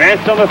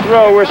advanced on the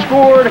throw. We're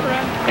scored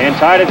and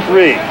tied at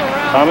 3.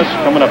 Thomas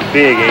coming up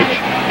big, H.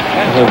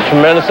 It was a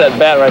tremendous at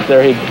bat right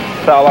there. He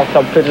fouled off a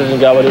couple pitches and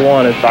got what he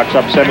wanted. Sox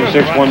up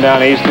 7-6, 1 down,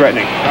 A's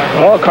threatening.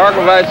 Well,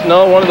 Karkovic's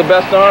one of the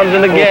best arms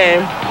in the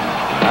game.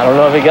 I don't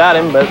know if he got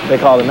him, but they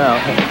called him out.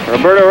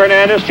 Roberto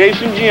Hernandez,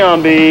 Jason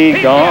Giambi,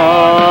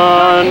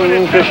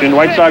 gone fishing.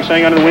 White Sox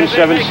hang on to win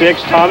 7-6.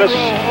 Thomas,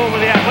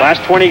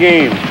 last 20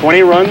 games,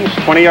 20 runs,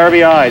 20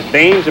 RBIs.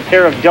 Baines, a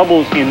pair of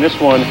doubles in this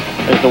one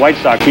as the White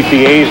Sox beat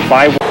the A's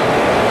by 1.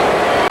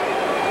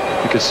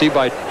 You can see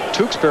by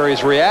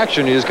Tewksbury's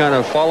reaction, he's kind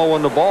of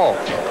following the ball.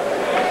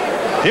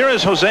 Here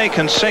is Jose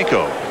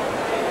Canseco.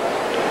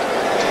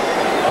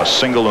 A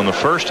single in the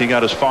first. He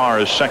got as far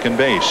as second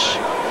base.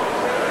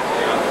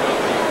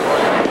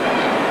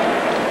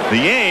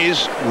 The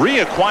A's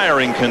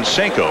reacquiring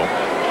Canseco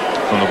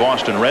from the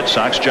Boston Red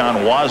Sox.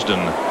 John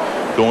Wasden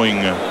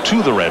going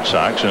to the Red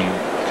Sox, and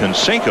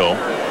Canseco,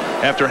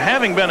 after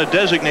having been a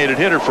designated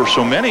hitter for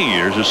so many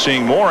years, is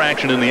seeing more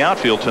action in the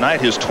outfield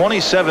tonight. His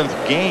 27th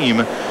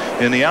game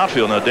in the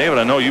outfield. Now, David,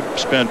 I know you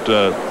spent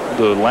the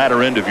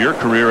latter end of your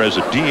career as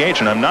a DH,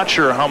 and I'm not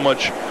sure how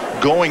much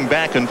going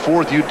back and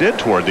forth you did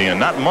toward the end.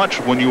 Not much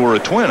when you were a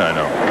Twin, I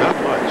know. Not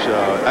much.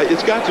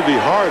 It's got to be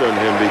hard on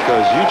him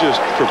because you just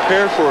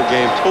prepare for a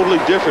game totally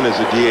different as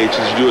a DH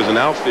as you do as an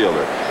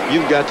outfielder.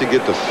 You've got to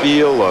get the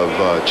feel of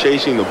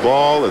chasing the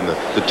ball and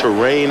the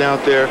terrain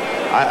out there.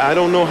 I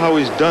don't know how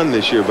he's done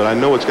this year, but I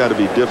know it's got to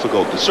be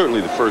difficult,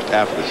 certainly the first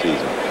half of the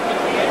season.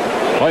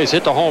 Well, he's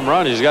hit the home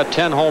run. He's got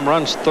 10 home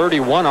runs,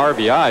 31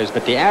 RBIs,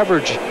 but the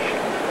average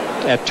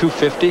at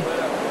 250.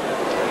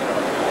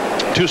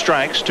 2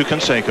 strikes to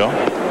Canseco.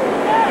 And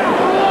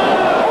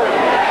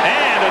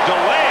a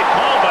delay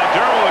called by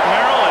Dermot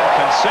Merrill, and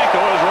Canseco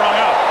is rung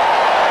up.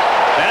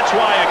 That's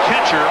why a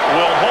catcher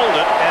will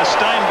hold it, as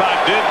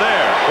Steinbach did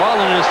there.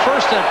 Well, in his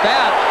first at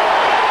bat,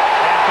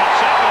 and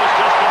Canseco's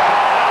just been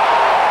thrown out.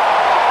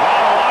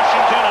 Ron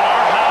Washington and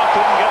Art Howe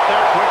couldn't get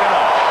there quick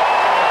enough.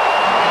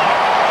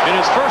 in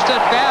his first at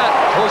bat,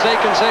 Jose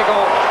Canseco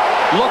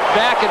looked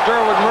back at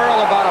Dermot Merrill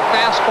about a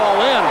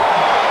fastball in.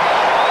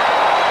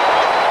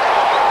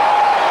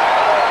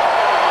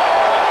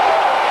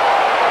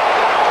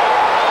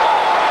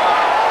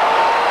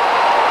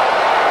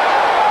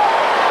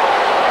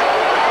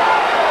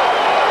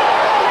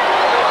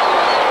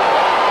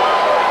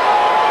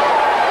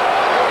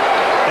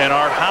 And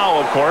Art Howe,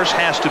 of course,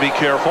 has to be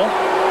careful,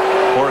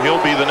 or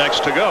he'll be the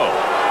next to go.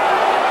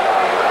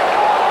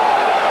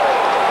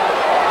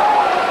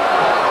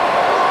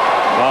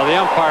 Well, the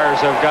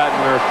umpires have gotten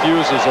their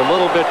fuses a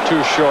little bit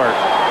too short.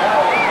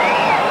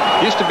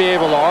 Used to be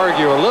able to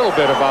argue a little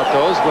bit about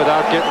those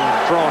without getting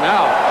thrown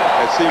out.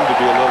 It seemed to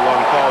be a little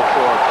uncalled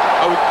for.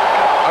 I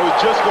was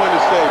just going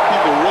to say,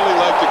 people really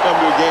like to come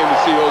to a game to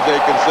see Jose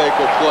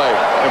Canseco play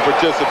and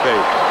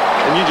participate.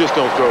 And you just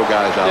don't throw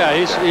guys out. Yeah,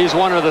 he's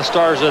one of the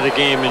stars of the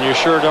game, and you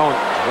sure don't.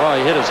 Well,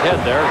 he hit his head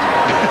there.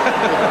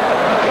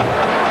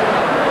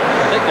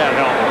 Take that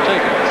helmet.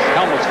 Take it.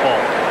 Helmet's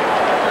fault.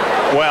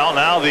 Well,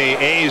 now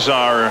the A's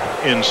are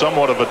in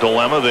somewhat of a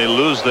dilemma. They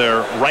lose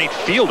their right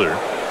fielder.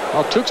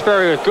 Well,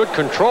 Tewksbury with good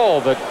control,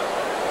 but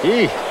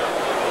I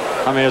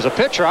mean, as a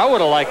pitcher, I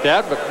would have liked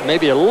that, but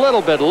maybe a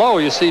little bit low.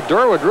 You see,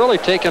 Durwood really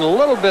taking a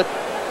little bit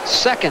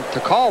second to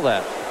call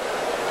that.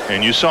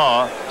 And you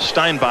saw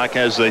Steinbach,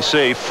 as they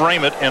say,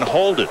 frame it and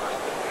hold it.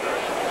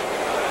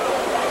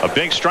 A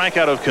big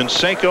strikeout of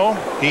Canseco.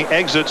 He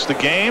exits the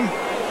game.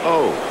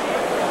 Oh.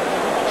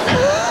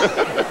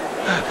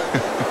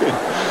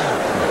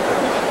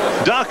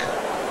 Duck.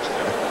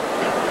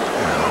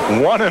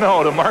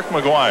 1-0 to Mark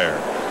McGwire.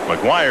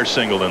 McGwire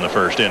singled in the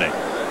first inning. A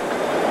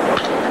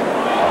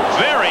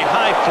very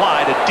high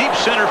fly to deep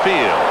center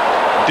field.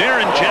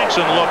 Darren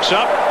Jackson looks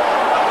up,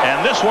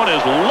 and this one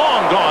is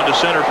long gone to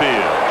center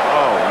field.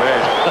 Oh,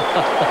 man.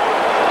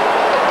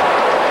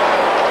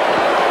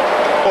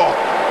 Oh.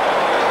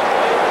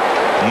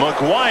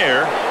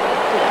 McGwire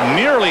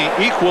nearly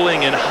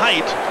equaling in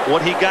height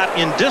what he got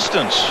in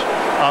distance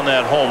on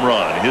that home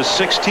run. His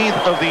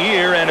 16th of the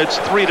year, and it's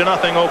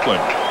 3-0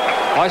 Oakland.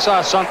 I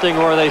saw something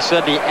where they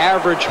said the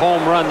average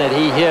home run that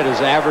he hit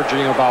is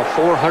averaging about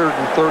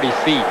 430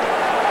 feet.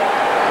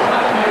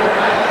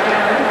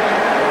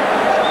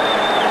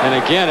 And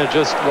again,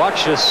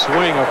 watch this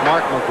swing of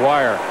Mark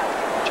McGwire.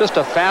 Just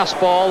a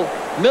fastball,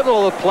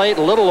 middle of the plate,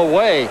 a little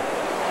away,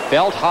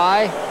 belt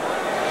high.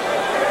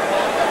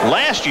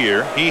 Last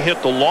year, he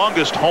hit the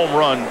longest home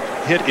run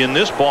hit in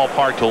this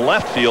ballpark to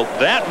left field.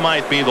 That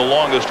might be the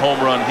longest home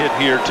run hit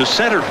here to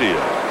center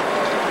field.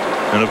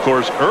 And of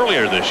course,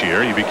 earlier this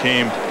year, he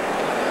became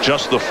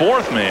just the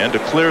fourth man to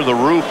clear the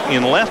roof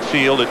in left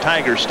field at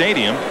Tiger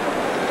Stadium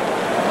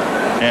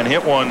and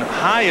hit one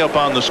high up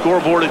on the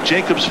scoreboard at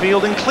Jacobs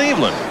Field in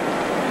Cleveland.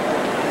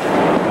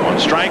 One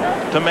strike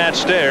to Matt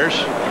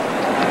Stairs,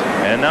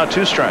 and now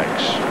 2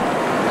 strikes.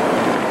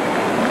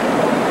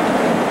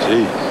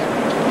 Jeez.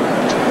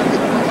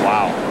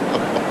 Wow.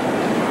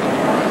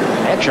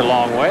 That's a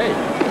long way.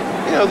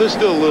 You know, there's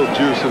still a little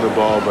juice in the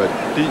ball, but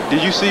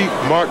did you see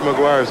Mark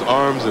McGwire's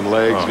arms and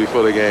legs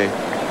before the game?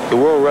 The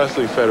World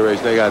Wrestling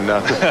Federation, they got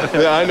nothing.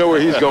 I know where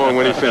he's going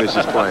when he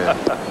finishes playing.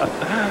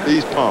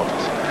 He's pumped.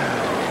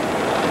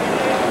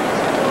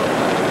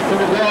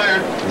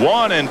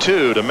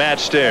 1-2 to Matt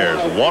Stairs.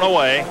 One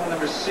away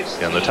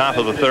in the top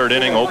of the third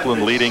inning.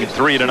 Oakland leading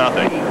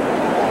 3-0.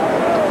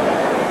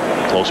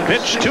 Close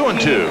pitch,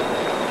 2-2.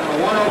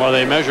 Well,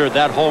 they measured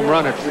that home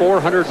run at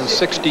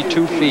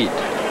 462 feet.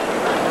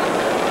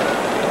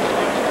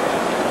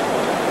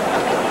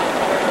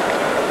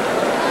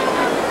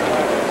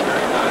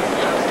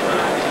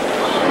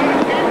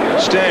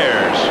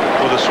 Stairs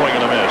with a swing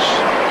and a miss.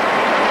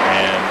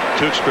 And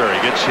Tewksbury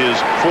gets his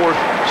 4th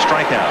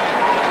strikeout.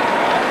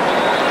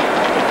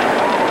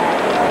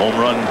 Home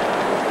run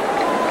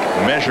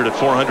measured at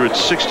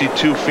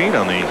 462 feet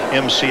on the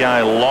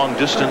MCI long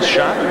distance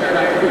shot.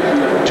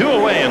 2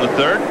 away in the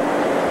third.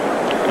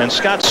 And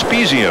Scott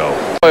Spezio.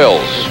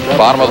 Royals,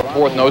 bottom of the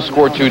 4th, no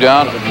score, 2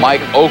 down.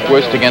 Mike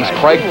Oquist against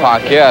Craig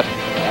Paquette.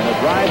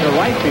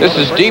 This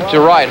is deep to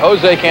right.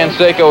 Jose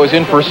Canseco is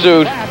in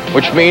pursuit,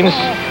 which means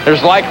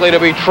there's likely to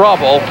be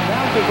trouble.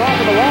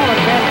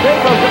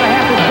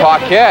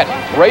 Paquette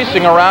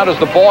racing around as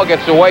the ball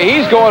gets away.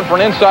 He's going for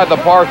an inside the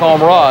park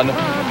home run.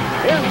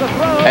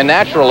 And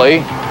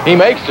naturally, he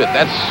makes it.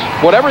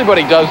 That's what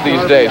everybody does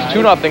these days.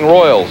 2-0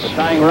 Royals.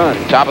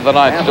 Top of the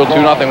 9th, still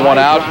 2-0, 1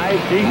 out.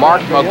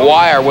 Mark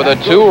McGwire with a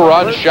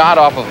 2-run shot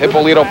off of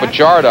Hippolito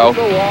Pichardo,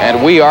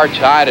 and we are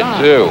tied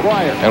at 2.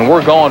 And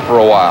we're going for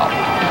a while.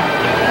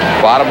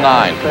 Bottom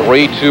 9,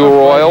 3-2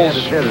 Royals.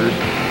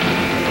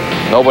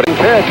 Nobody.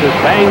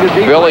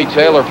 Billy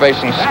Taylor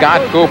facing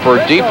Scott Cooper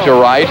deep to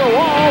right.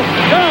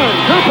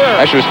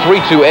 Actually, it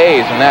was 3-2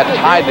 A's, and that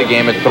tied the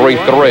game at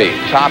 3-3.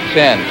 Top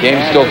 10.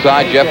 Game still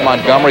tied. Jeff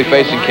Montgomery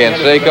facing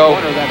Canseco.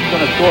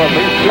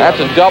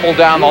 That's a double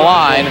down the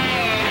line.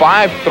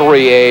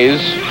 5-3 A's.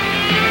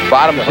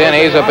 Bottom 10,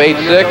 A's up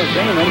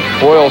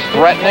 8-6. Royals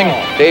threatening.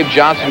 Dave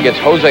Johnson gets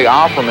Jose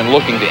Offerman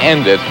looking to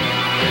end it.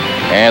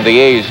 And the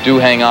A's do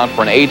hang on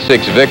for an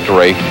 8-6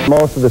 victory.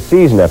 Most of the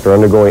season after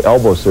undergoing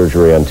elbow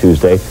surgery on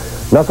Tuesday,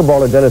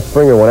 knuckleballer Dennis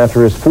Springer went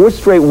after his 4th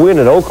straight win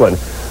at Oakland,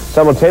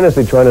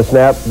 simultaneously trying to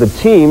snap the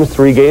team's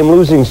 3-game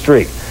losing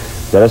streak.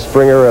 Dennis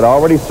Springer had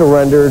already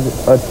surrendered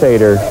a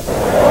tater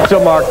to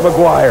Mark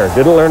McGwire.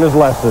 Didn't learn his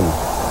lesson.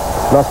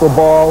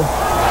 Knuckleball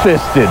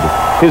fisted.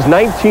 His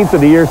 19th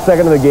of the year,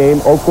 2nd of the game.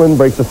 Oakland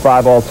breaks a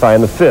 5-all tie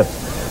in the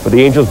 5th, but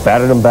the Angels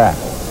batted him back.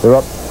 They're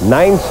up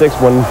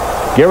 9-6 when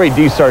Gary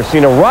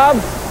DiSarcina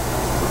robbed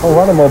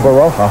Geronimo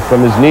Baroja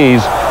from his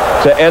knees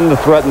to end the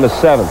threat in the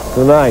 7th.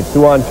 The 9th,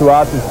 2 on 2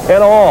 outs, it's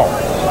 10-all.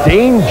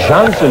 Dane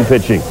Johnson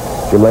pitching.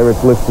 Jim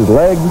Leyritz lifts his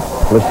leg,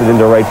 lifted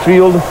into right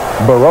field.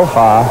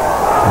 Baroja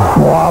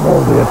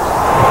bobbled it.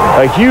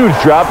 A huge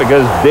drop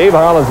because Dave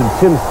Hollins and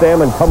Tim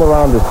Stammen come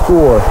around to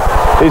score.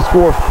 They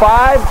score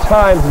 5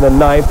 times in the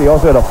 9th. They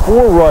also had a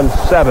 4-run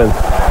 7th.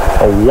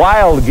 A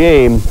wild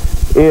game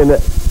in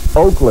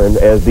Oakland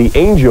as the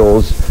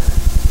Angels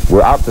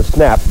were out to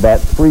snap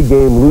that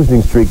 3-game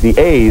losing streak. The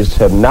A's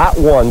have not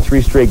won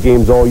 3 straight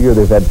games all year.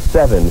 They've had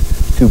 7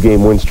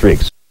 2-game win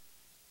streaks.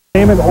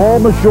 Name it all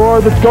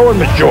mature that's going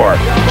mature.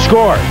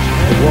 Scores.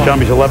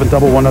 Jumbie's 11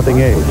 double, 1-0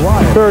 A's.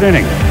 3rd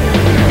inning.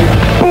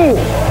 Boom!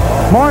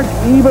 Mark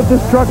eve of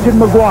destruction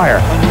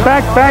McGwire.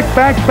 Back.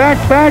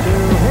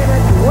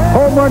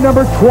 Home run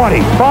number 20.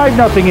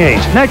 5-0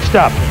 A's. Next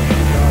up.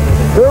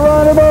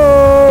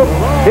 Geronimo.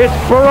 It's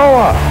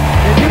Baroa.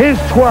 His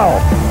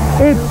 12.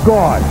 It's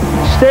gone.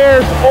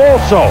 Stairs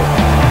also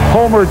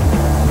homered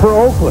for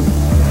Oakland.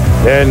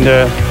 And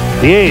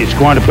the A's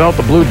going to belt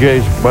the Blue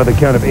Jays by the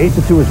count of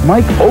 8-2 as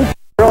Mike Oakland.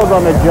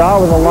 On the jaw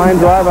with a line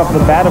drive off the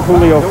bat of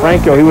Julio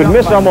Franco. He would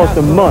miss almost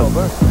a month.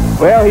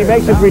 Well, he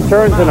makes his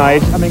return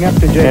tonight,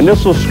 and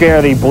this will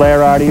scare the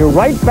Blair out of you.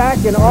 Right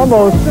back and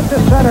almost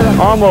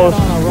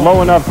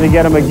low enough to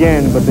get him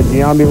again, but the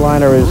Giambi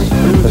liner is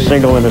a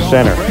single in the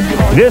center.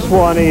 This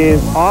one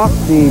is off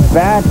the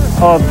bat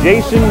of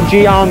Jason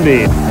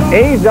Giambi.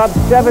 A's up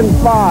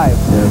 7-5.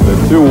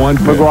 The 2-1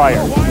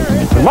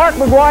 McGwire. Mark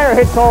McGwire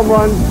hits home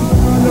runs.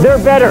 They're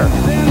better.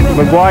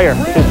 McGwire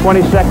is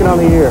 22nd on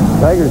the year.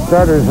 Tigers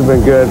starters have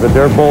been good, but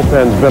their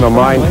bullpen's been a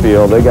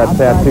minefield. They got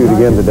tattooed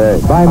again today.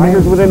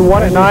 Tigers within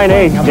 1 at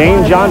 9-8.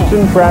 Dane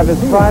Johnson, Travis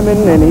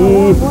Fryman, and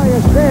he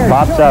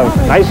pops out.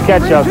 Nice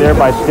catch out there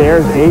by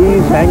Stairs.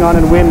 A's hang on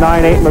and win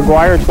 9-8.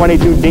 McGwire,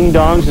 22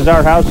 ding-dongs is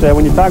our house.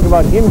 When you talk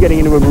about him getting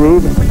into a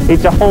groove,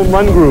 it's a home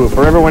run groove.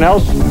 For everyone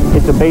else,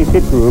 it's a base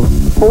hit groove.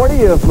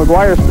 40 of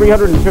McGwire's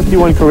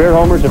 351 career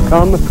homers have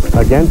come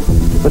against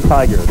the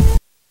Tigers.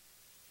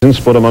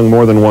 Split among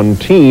more than one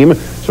team,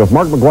 so if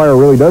Mark McGwire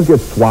really does get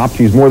swapped,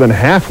 he's more than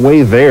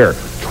halfway there.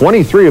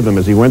 23 of them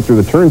as he went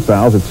through the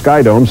turnstiles at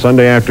Skydome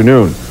Sunday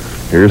afternoon.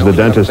 Here's the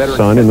dentist's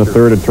son in the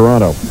 3rd at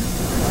Toronto.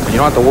 You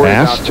don't have to worry.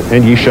 Asked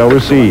and ye shall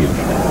receive.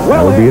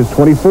 That would be his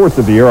 24th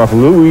of the year off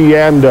Louis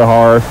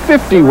Andahar.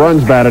 50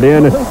 runs batted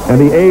in,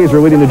 and the A's are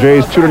leading the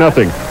Jays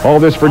 2-0. All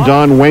this for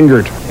Don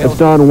Wengert. It's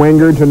Don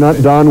Wengert to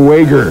not Don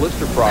Wager.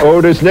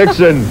 Otis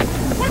Nixon.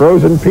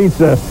 Frozen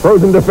pizza.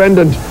 Frozen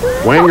defendant.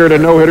 Wengert a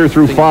no-hitter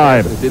through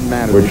 5,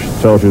 which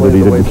tells you that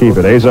he didn't keep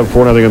it. A's up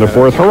 4-0 in the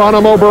 4th.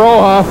 Geronimo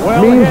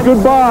Baroja means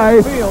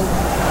goodbye.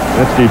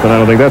 That's deep, and I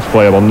don't think that's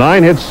playable.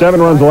 9 hits,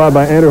 7 runs allowed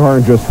by Andujar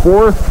in just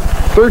 4.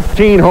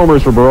 13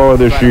 homers for Baroa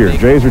this year.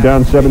 Jays are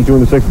down 7-2 in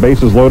the 6th.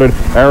 Bases loaded.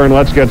 Aaron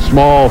Letts gets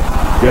small.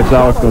 Gets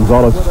Alex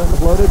Gonzalez.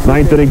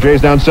 9th inning.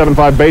 Jays down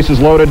 7-5. Bases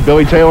loaded.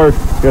 Billy Taylor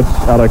gets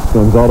Alex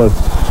Gonzalez.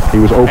 He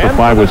was 0 for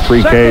 5 with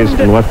 3 Ks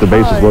and left the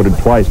bases loaded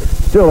twice.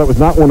 Still, that was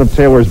not one of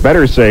Taylor's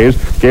better saves.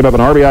 Gave up an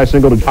RBI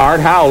single to Art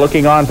Howe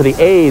looking on for the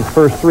A's'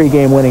 first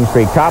 3-game winning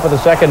streak. Top of the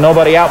 2nd,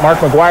 nobody out. Mark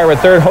McGwire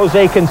at 3rd.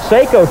 Jose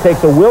Canseco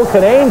takes a Will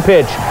Canane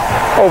pitch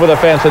over the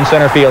fence in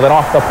center field and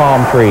off the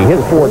palm tree. His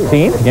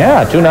 14th.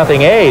 Yeah, 2-0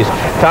 A's.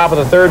 Top of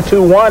the 3rd,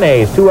 2-1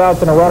 A's. 2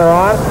 outs and a runner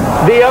on.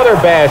 The other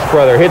Bash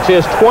brother hits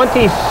his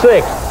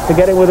 26th to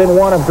getting within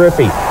 1 of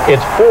Griffey.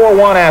 It's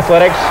 4-1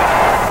 Athletics,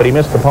 but he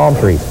missed the palm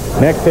tree.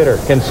 Next hitter,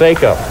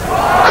 Canseco.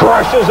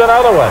 Crushes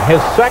another one.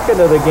 His 2nd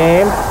of the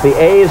game. The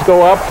A's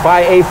go up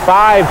by a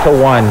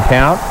 5-1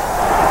 count.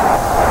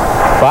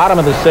 Bottom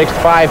of the 6th,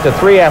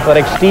 5-3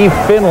 Athletics. Steve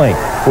Finley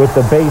with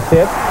the base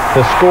hit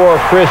to score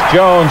Chris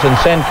Jones and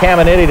send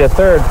Caminiti to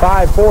 3rd.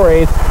 5-4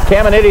 A's.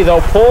 Caminiti,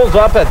 though, pulls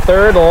up at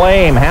 3rd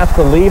lame. Has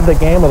to leave the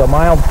game with a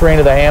mild strain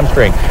of the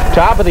hamstring.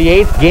 Top of the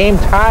 8th, game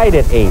tied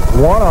at 8.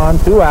 1 on,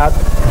 2 out.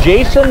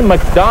 Jason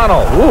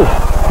McDonald. Ooh.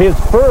 His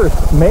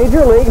first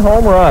Major League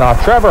home run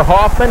off Trevor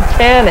Hoffman,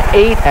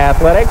 10-8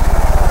 Athletics.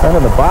 And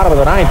in the bottom of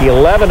the 9th,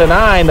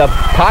 11-9, the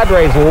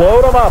Padres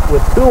load him up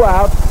with 2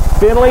 outs.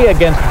 Finley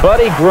against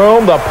Buddy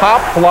Groom. The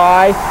pop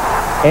fly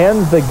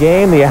ends the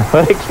game. The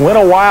Athletics win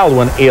a wild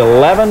one,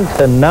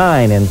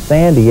 11-9 in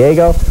San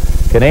Diego.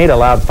 Kinane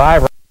allowed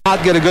 5 runs.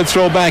 Not get a good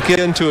throw back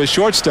into a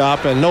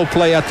shortstop and no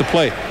play at the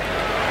plate.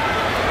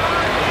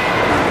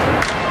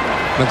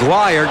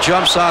 McGwire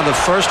jumps on the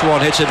first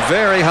one, hits it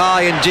very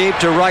high and deep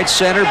to right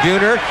center.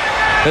 Buhner,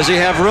 does he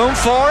have room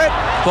for it?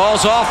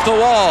 Ball's off the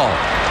wall.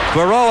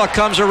 Baroa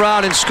comes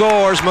around and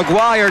scores.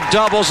 McGwire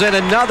doubles in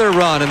another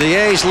run, and the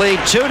A's lead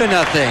 2-0.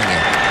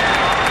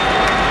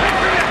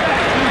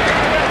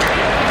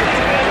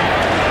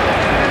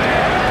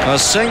 A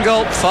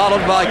single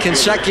followed by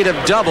consecutive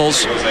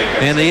doubles,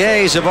 and the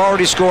A's have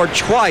already scored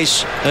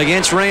twice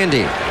against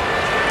Randy.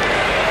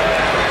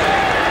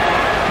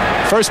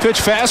 First pitch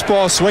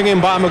fastball swinging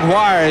by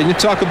McGwire, and you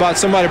talk about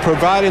somebody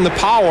providing the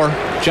power.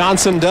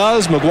 Johnson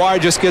does.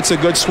 McGwire just gets a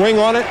good swing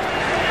on it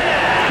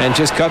and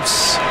just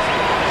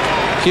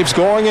keeps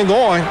going and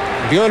going.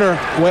 Buhner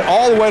went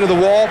all the way to the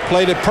wall,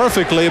 played it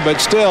perfectly,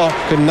 but still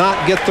could not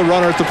get the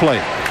runner at the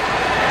plate.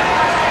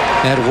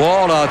 That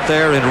wall out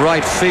there in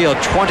right field,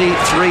 23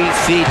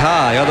 feet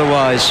high.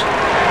 Otherwise,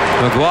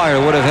 McGwire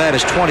would have had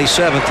his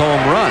 27th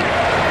home run.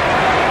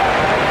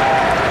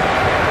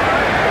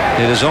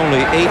 It is only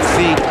 8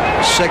 feet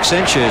 6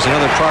 inches in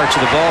other parts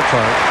of the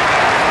ballpark.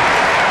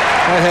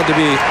 That had to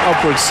be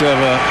upwards of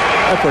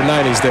upper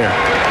 90s there.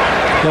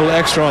 A little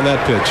extra on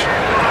that pitch.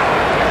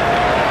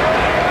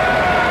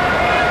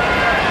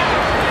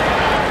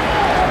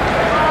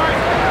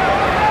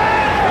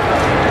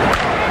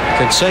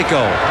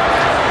 Canseco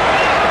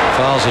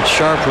fouls it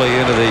sharply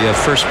into the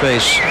first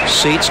base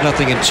seats.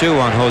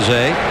 0-2 on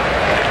Jose.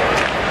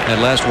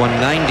 That last one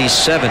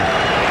 97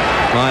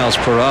 miles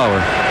per hour.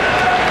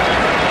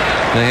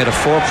 They had a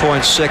 4.6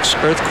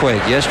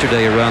 earthquake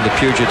yesterday around the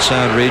Puget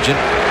Sound region.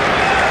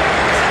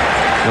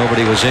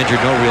 Nobody was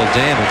injured, no real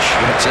damage.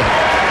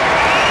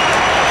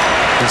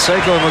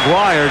 Canseco and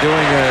McGwire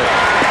doing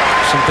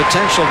some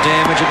potential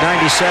damage at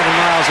 97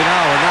 miles an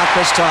hour. Not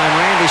this time.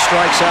 Randy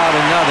strikes out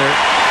another.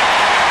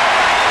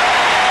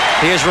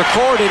 He has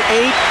recorded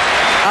 8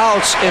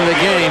 outs in the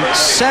game,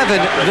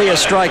 7 via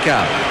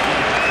strikeout.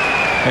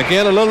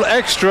 Again, a little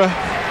extra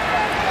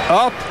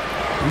up.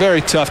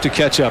 Very tough to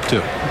catch up to.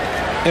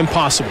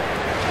 Impossible.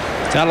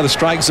 It's out of the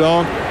strike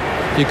zone.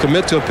 You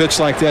commit to a pitch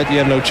like that, you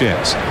have no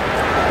chance.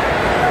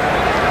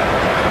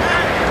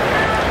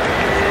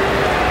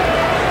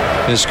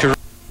 His career.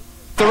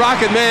 The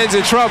Rocket Man's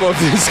in trouble if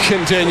this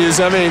continues.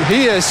 I mean,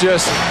 he is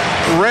just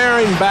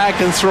raring back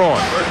and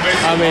throwing.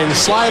 I mean,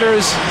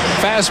 sliders,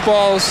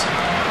 fastballs,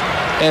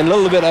 and a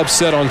little bit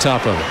upset on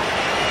top of it.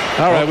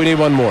 All right, we need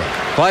one more.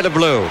 By the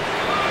blue.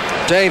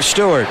 Dave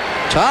Stewart.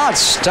 Todd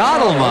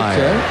Stottlemyre.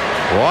 Okay.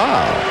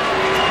 Wow.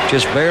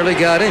 Just barely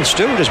got in.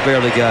 Stu just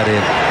barely got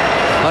in.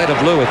 Light of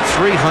blue at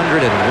 301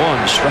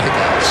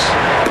 strikeouts.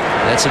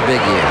 That's a big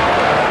year.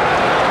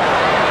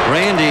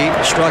 Randy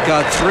struck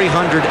out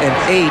 308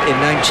 in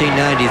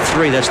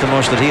 1993. That's the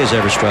most that he has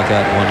ever struck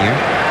out in 1 year.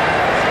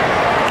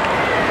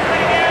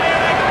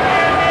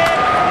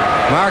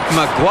 Mark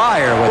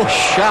McGwire with a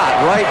shot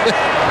right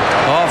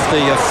off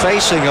the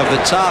facing of the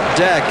top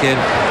deck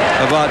and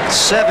about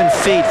 7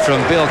 feet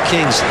from Bill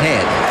King's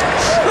head.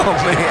 Oh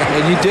man!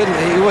 And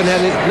you wouldn't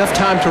have enough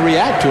time to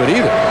react to it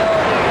either.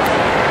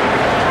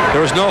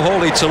 There was no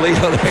Holy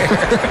Toledo there.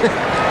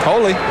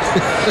 Holy,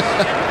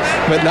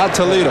 but not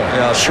Toledo.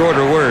 Yeah,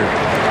 shorter word.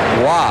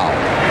 Wow.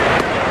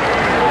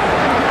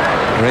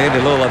 Randy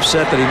a little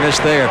upset that he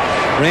missed there.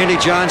 Randy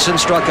Johnson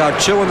struck out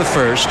 2 in the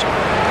first.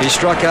 He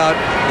struck out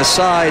the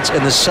sides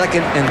in the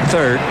second and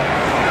third.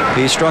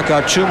 He struck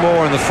out 2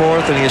 more in the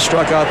fourth, and he has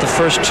struck out the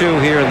first 2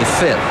 here in the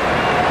fifth.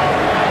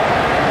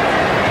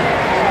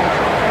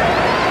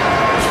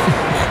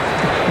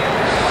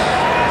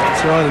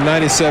 run at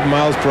 97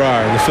 miles per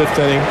hour in the 5th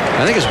inning.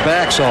 I think his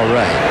back's all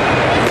right.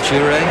 Don't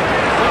you, Ray?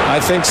 I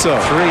think so.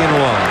 3-1.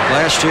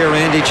 Last year,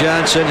 Randy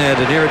Johnson had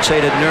an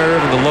irritated nerve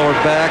in the lower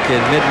back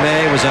in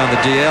mid-May, was on the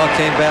DL,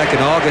 came back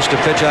in August to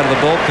pitch out of the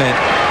bullpen,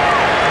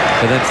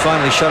 and then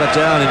finally shut it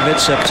down in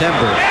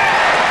mid-September.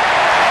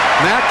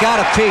 Matt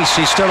got a piece.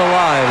 He's still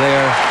alive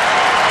there.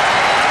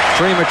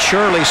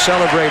 Prematurely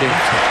celebrating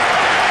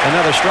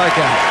another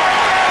strikeout.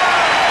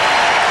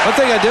 One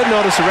thing I did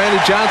notice of Randy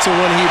Johnson,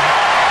 when he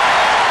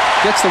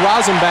gets the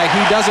rosin back,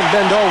 he doesn't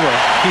bend over.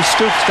 He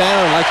stoops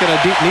down like in a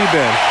deep knee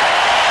bend.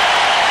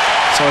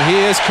 So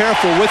he is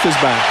careful with his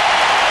back.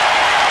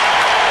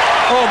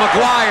 Oh,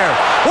 McGwire.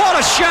 What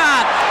a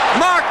shot.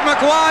 Mark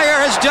McGwire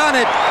has done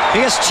it.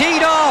 He has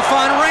teed off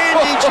on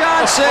Randy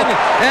Johnson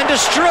and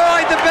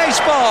destroyed the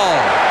baseball.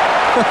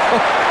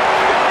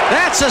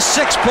 That's a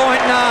 6.9.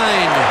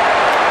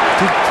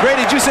 Ray,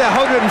 did you say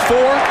 104?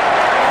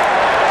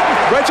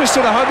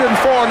 Registered 104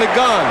 on the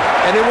gun,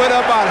 and it went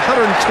up about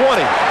 120.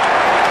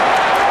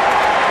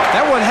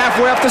 That went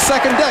halfway up the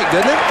second deck,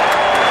 didn't it?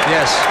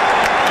 Yes.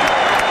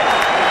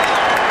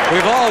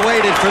 We've all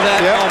waited for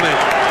that moment.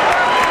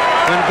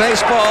 When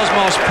baseball's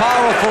most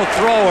powerful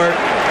thrower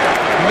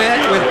met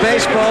with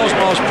baseball's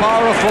most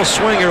powerful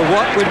swinger,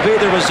 what would be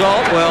the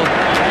result? Well,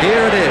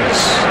 here it is.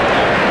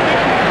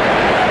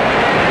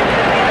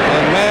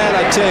 And man,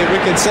 I tell you,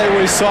 we can say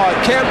we saw it.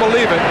 Can't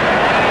believe it.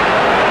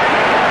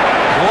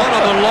 One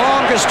of the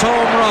longest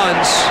home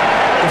runs.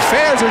 The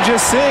fans are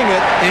just seeing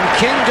it. In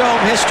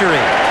Kingdome history.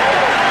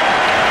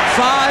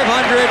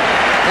 538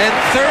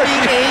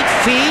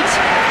 feet.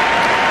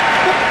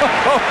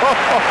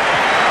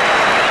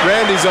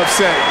 Randy's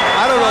upset.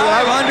 I don't know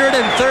that 538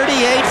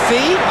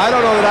 feet? I don't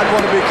know that I'd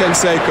want to be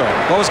Canseco.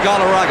 What was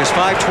Galarraga's?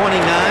 529?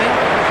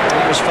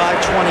 It was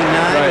 529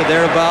 or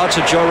thereabouts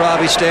at Joe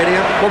Robbie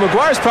Stadium. Well,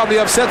 McGwire's probably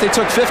upset they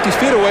took 50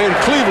 feet away in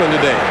Cleveland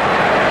today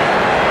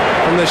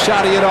from the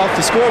shot he hit off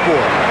the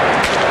scoreboard.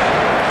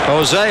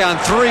 Jose on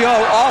 3-0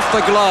 off the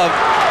glove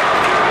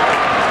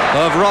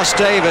of Russ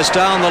Davis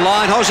down the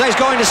line. Jose's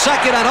going to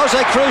second on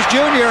Jose Cruz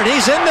Jr., and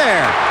he's in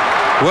there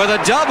with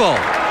a double.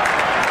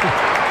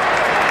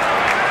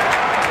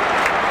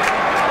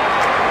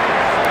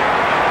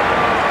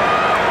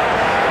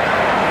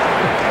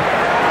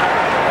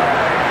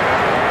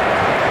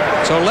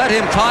 So let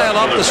him pile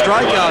up the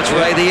strikeouts,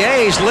 Ray. The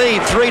A's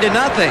lead 3-0.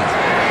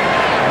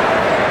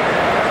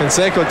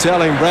 Canseco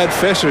telling Brad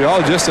Fisher,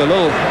 oh, just a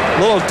little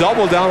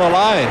double down the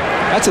line.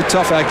 That's a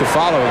tough act to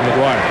follow with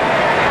McGwire.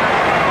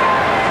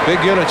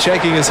 Big unit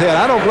shaking his head.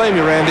 I don't blame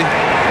you, Randy.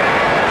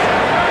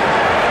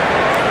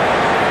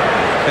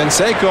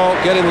 Canseco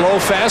getting low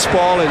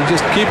fastball and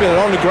just keeping it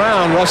on the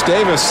ground. Russ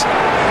Davis,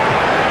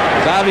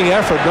 diving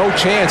effort, no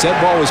chance. That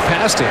ball was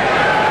past him.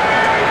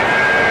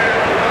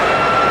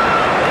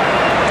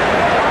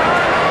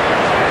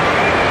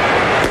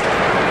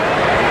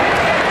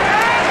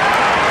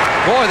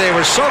 Boy, they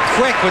were so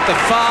quick with the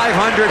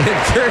 538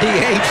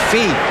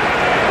 feet.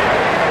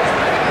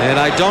 And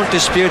I don't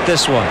dispute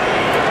this one.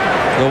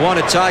 The one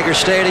at Tiger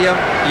Stadium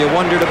you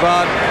wondered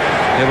about,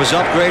 it was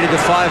upgraded to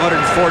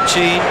 514.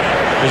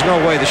 There's no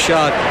way the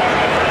shot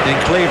in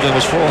Cleveland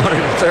was 434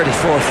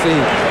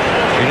 feet.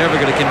 You're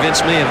never going to convince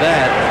me of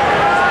that.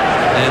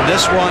 And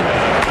this one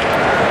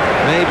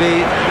may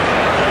be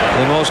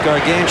the most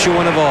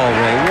gargantuan of all,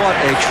 Ray. What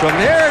a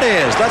there it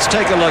is. Let's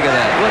take a look at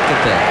that. Look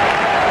at that.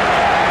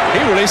 He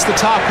released the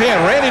top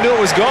hand. Randy knew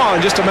it was gone,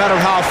 just a matter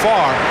of how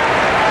far.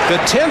 The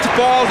 10th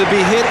ball to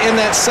be hit in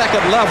that second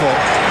level.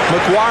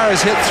 McGwire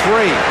has hit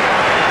 3,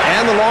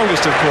 and the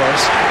longest, of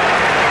course.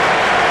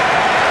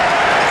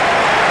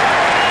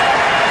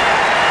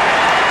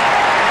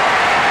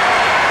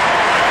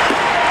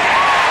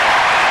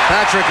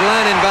 Patrick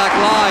Lennon back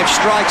live,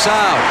 strikes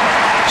out.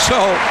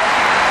 So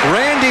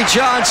Randy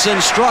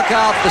Johnson struck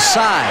out the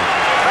side,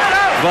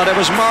 but it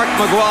was Mark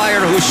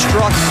McGwire who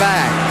struck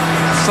back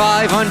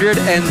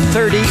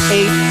 538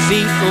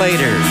 feet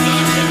later.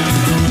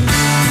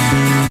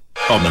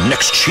 On the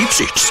next Cheap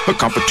Seats, the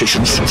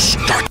competitions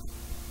start.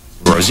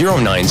 Or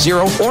 090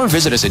 or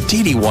visit us at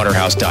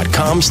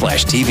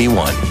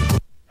tdwaterhouse.com/TV1.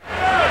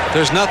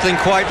 There's nothing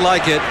quite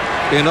like it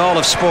in all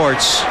of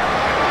sports.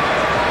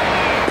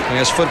 I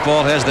guess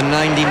football has the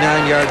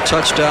 99-yard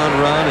touchdown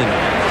run, and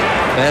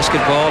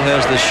basketball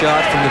has the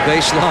shot from the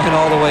baseline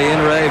all the way in,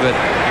 Ray, but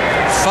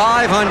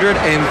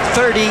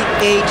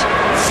 538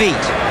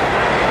 feet.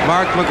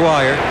 Mark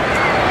McGwire,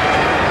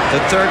 the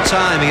third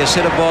time he has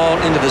hit a ball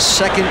into the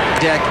second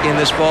deck in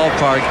this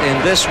ballpark,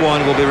 and this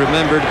one will be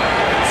remembered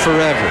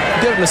forever.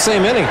 He did it in the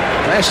same inning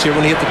last year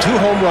when he hit the 2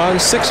 home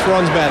runs, 6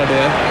 runs batted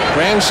in,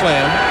 grand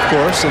slam, of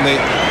course, in the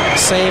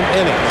same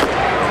inning.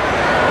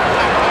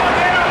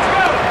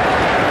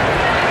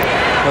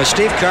 Well,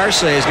 Steve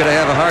Carsey is going to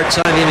have a hard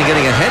time even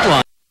getting a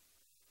headline.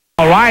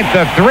 All right,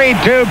 the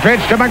 3-2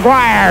 pitch to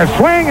McGwire.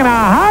 Swing and a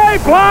high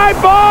fly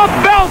ball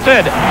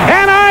belted.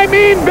 And I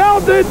mean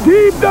belted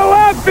deep to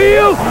left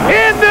field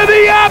into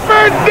the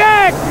upper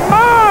deck.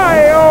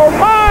 My, oh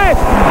my,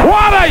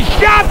 what a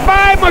shot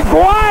by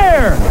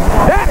McGwire.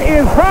 That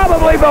is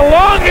probably the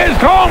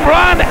longest home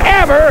run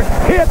ever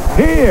hit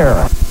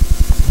here.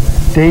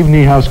 Dave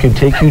Niehaus can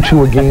take you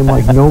to a game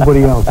like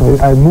nobody else.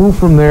 I moved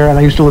from there, and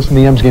I used to listen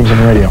to the M's games on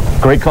the radio.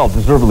 Great call,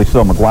 deservedly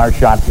so. McGwire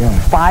shot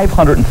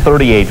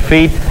 538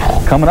 feet.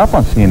 Coming up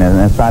on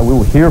CNN SI, we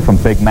will hear from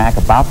Big Mac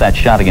about that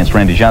shot against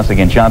Randy Johnson.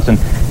 Again, Johnson,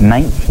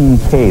 19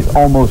 Ks,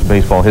 almost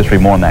baseball history.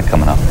 More on that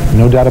coming up.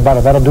 No doubt about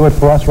it. That'll do it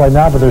for us right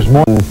now, but there's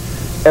more.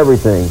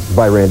 Everything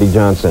by Randy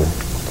Johnson.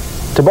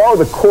 To borrow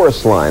the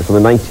chorus line from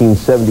the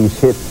 1970s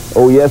hit,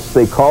 oh yes,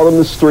 they call him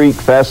the streak,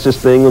 fastest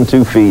thing on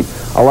 2 feet.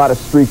 A lot of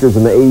streakers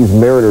in the A's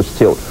Mariners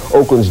tilt.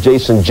 Oakland's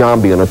Jason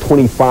Giambi on a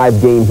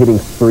 25-game hitting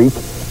streak.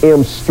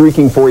 M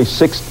streaking for a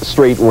 6th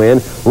straight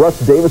win. Russ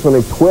Davis on a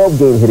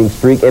 12-game hitting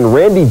streak. And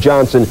Randy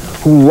Johnson,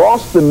 who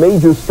lost the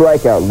major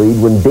strikeout lead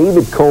when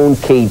David Cone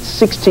K'd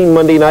 16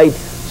 Monday night,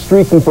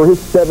 streaking for his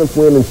 7th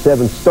win in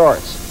 7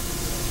 starts.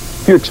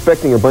 If you're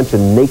expecting a bunch of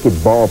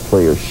naked ball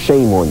players,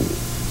 shame on you.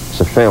 It's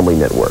a family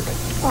network.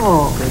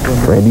 Oh.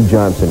 Randy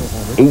Johnson,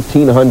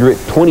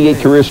 1,828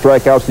 career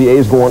strikeouts. The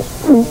A's going.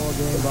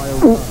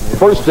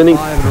 First inning,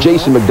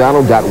 Jason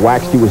McDonald got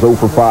waxed. He was 0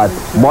 for 5.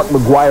 Mark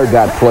McGwire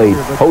got played.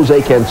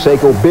 Jose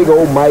Canseco, big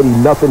old mighty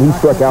nothing. He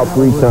struck out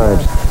 3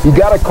 times. You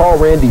got to call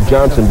Randy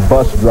Johnson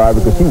bus driver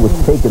because he was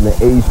taking the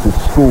A's to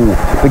school.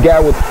 The guy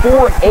with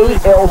 4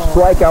 AL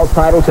strikeout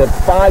titles had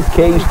 5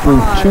 Ks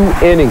through 2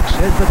 innings,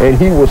 and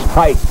he was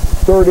tight.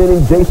 3rd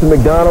inning, Jason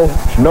McDonald,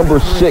 number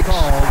 6.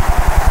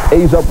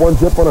 A's up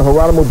 1-0 on a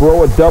Geronimo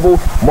Barroa double.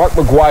 Mark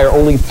McGwire,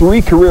 only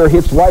 3 career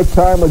hits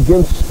lifetime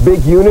against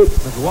Big Unit.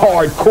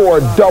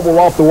 Hardcore double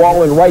off the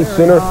wall in right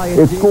center.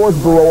 It scores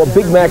Barroa.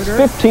 Big Mac's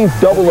 15th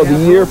double of the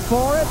year.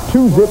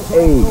 2-zip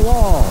A's.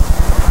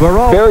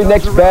 Very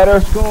next batter,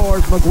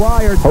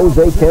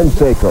 Jose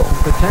Canseco.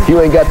 You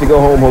ain't got to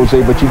go home,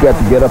 Jose, but you got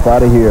to get up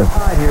out of here.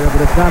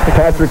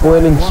 Patrick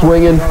Lennon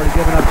swinging.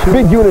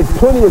 Big Unit,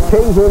 plenty of Ks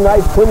on the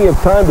night, plenty of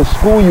time to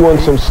school you on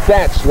some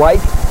stats like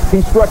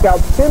he struck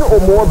out 10 or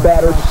more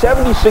batters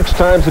 76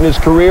 times in his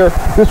career.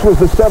 This was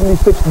the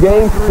 76th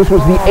game. This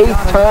was the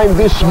 8th time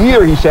this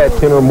year he's had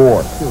 10 or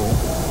more.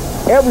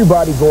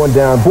 Everybody going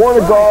down.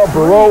 Bornegal,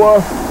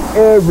 Barroa,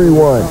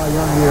 everyone.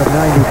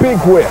 Big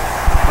whip.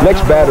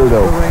 Next batter,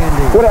 though.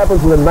 What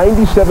happens when a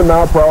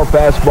 97-mile-per-hour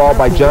fastball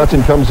by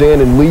Johnson comes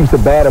in and leaves the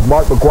bat of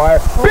Mark McGwire?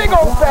 Big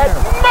old fat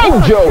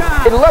mojo!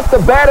 It left the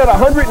bat at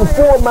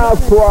 104 miles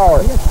per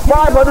hour.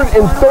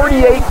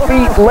 538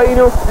 feet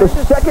later, the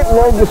second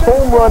longest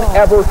home run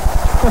ever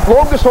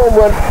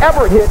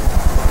hit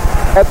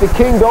at the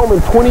Kingdome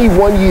in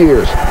 21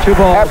 years.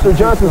 After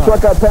Johnson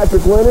struck out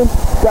Patrick Lennon,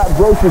 Scott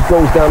Brocious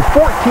goes down.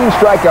 14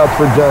 strikeouts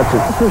for Johnson.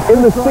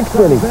 In the 6th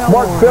inning,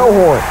 Mark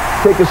Bellhorn,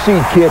 take a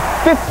seat, kid.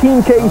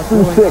 15 Ks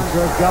through 6.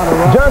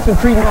 Johnson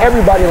treating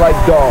everybody like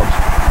dogs.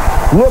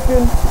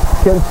 Looking,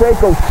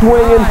 Canseco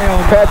swinging,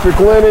 Patrick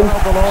Lennon,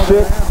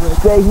 sit,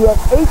 stay. He had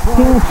 18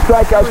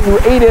 strikeouts through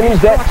 8 innings.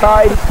 That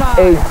tied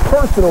a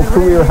personal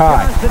career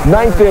high.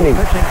 9th inning,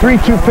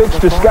 3-2 pitch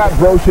to Scott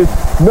Brocious.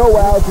 No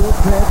outs.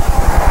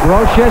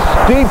 Brocious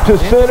deep to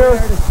center.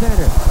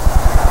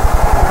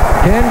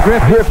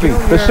 Griffey,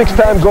 the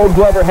 6-time Gold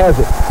Glover, has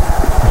it.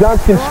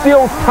 Johnson can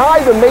still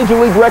tie the Major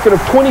League record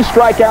of 20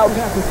 strikeouts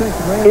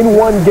in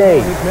one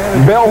game.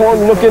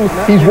 Bellhorn looking,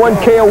 he's 1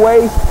 K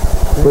away,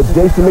 but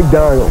Jason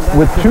McDonald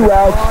with 2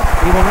 outs,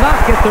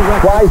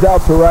 flies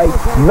out to right.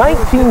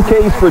 19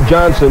 Ks for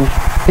Johnson,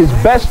 his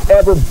best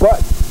ever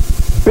butt.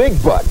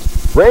 Big butt.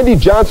 Randy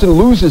Johnson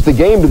loses the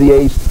game to the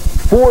A's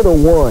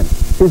 4-1.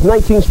 His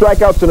 19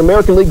 strikeouts, an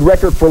American League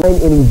record for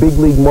 9-inning big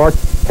league mark,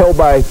 held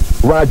by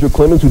Roger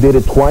Clemens, who did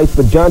it twice,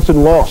 but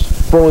Johnson lost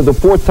for only the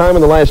 4th time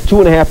in the last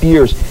 2.5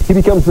 years. He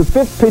becomes the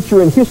 5th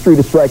pitcher in history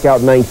to strike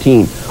out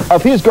 19.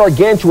 Of his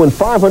gargantuan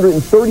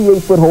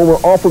 538-foot homer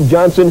off of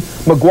Johnson,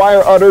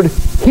 McGwire uttered,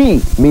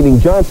 "He," meaning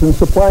Johnson,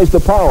 supplies the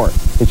power.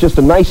 It's just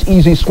a nice,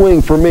 easy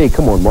swing for me.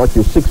 Come on, Mark,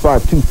 you're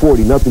 6'5",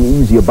 240, nothing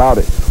easy about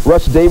it.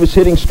 Russ Davis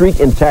hitting streak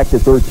intact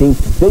at 13.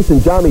 Jason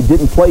Giambi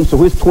didn't play, so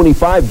his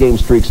 25-game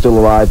streak's still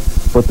alive.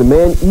 But the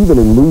man, even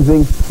in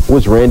losing,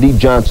 was Randy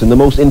Johnson. The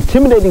most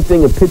intimidating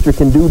thing a pitcher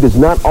can do does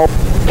not all.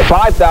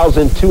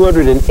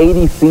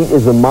 5,280 feet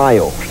is a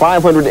mile.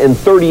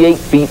 538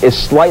 feet is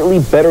slightly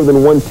better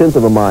than 1/10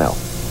 of a mile.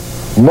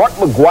 Mark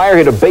McGwire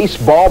hit a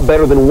baseball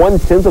better than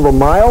 1/10 of a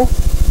mile.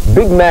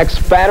 Big Mac's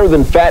fatter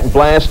than fat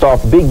blast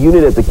off Big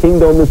Unit at the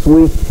Kingdome this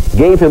week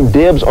gave him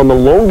dibs on the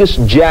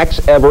longest jacks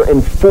ever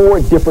in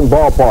 4 different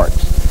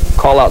ballparks.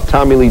 Call out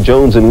Tommy Lee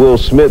Jones and Will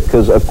Smith,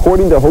 because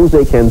according to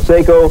Jose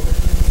Canseco,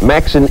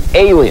 Mac's an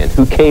alien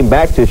who came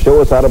back to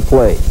show us how to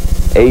play.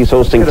 A's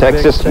hosting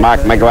Texas.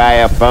 Mark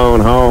McGwire phone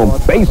home.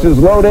 Bases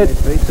loaded.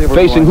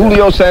 Facing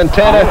Julio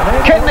Santana.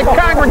 Can the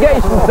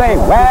congregation say,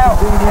 wow?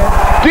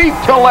 Deep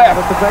to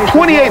left.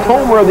 28th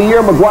homer of the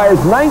year.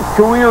 McGwire's 9th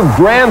career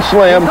grand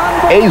slam.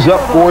 A's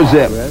up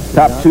 4-zip.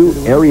 Top 2,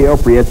 Ariel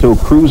Prieto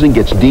cruising.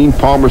 Gets Dean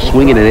Palmer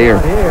swinging in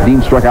air.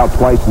 Dean struck out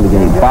twice in the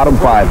game. Bottom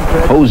 5,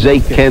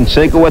 Jose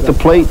Canseco at the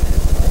plate.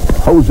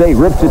 Jose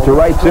rips it to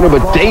right center,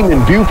 but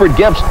Damon Buford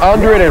gets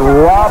under it and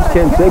robs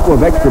Canseco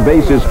of extra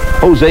bases.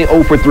 Jose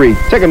 0 for 3.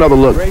 Take another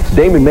look.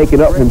 Damon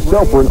making up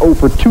himself for an 0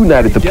 for 2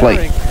 night at the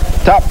plate.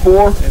 Top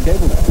 4,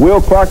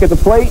 Will Clark at the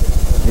plate.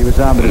 He was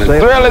on the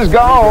thrill is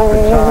gone.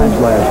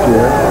 Last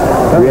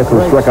year. Rios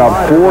struck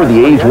out 4.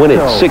 The A's win at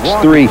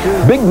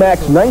 6-3. Big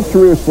Mac's 9th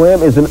career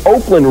slam is an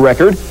Oakland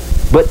record,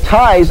 but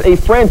ties a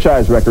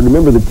franchise record.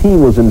 Remember, the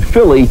team was in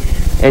Philly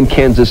and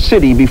Kansas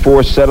City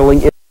before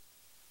settling in.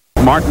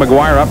 Mark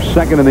McGwire up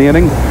second in the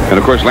inning. And,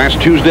 of course,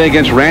 last Tuesday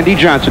against Randy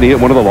Johnson, he hit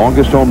one of the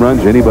longest home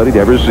runs anybody'd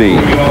ever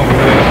seen.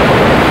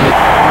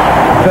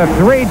 The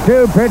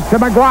 3-2 pitch to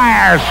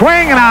McGwire.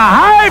 Swing and a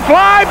high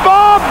fly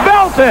ball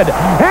belted.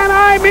 And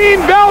I mean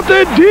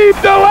belted deep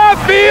to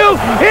left field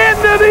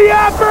into the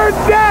upper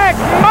deck.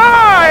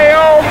 My,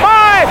 oh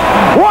my,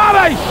 what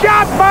a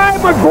shot by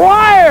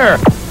McGwire.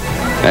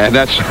 And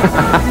that's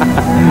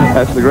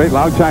that's the great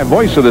longtime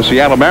voice of the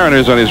Seattle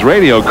Mariners on his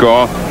radio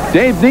call,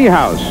 Dave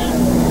Niehaus.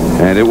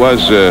 And it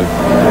was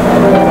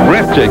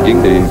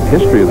breathtaking, the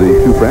history of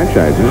the two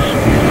franchises.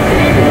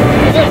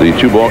 The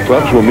two ball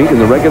clubs will meet in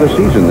the regular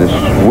season this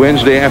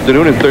Wednesday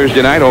afternoon and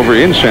Thursday night over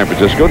in San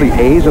Francisco. The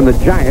A's and the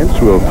Giants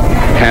will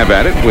have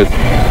at it with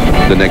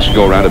the next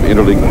go-round of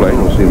interleague play.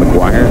 We'll see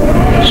McGwire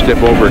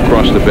step over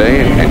across the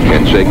bay and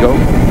Canseco.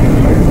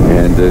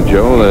 And,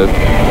 Joe,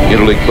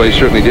 interleague play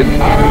certainly did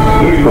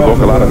provoke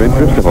a lot of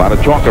interest and a lot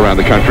of talk around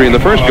the country in the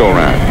first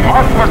go-round.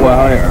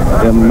 Well,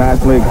 the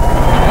National League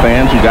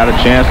fans who got a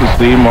chance to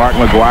see Mark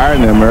McGwire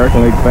and the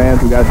American League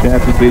fans who got a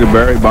chance to see the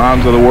Barry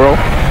Bonds of the world,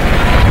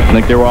 I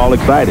think they were all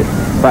excited.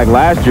 In fact,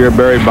 last year,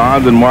 Barry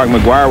Bonds and Mark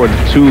McGwire were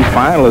the two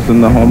finalists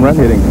in the home run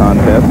hitting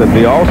contest at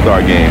the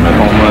All-Star game at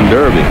Home Run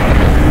Derby.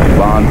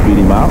 Bonds beat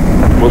him out.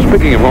 Well,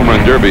 speaking of Home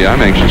Run Derby,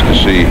 I'm anxious to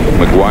see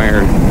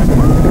McGwire and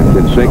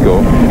Canseco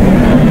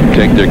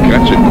take their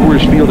cuts at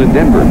Coors Field in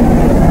Denver.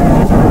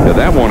 Now,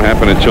 that won't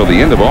happen until the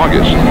end of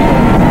August.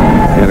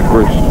 And, of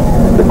course,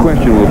 the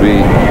question will be,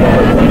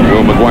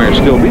 will McGwire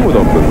still be with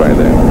Oakland by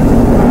then?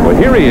 Well,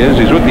 here he is.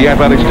 He's with the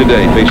Athletics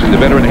today, facing the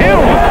veteran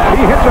Hill.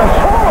 He hits a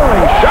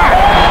soaring shot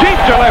deep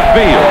to left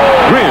field.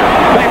 Greer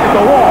back at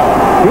the wall.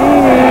 He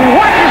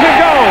watches it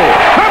go.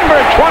 Number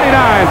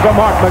 29 for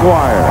Mark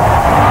McGwire.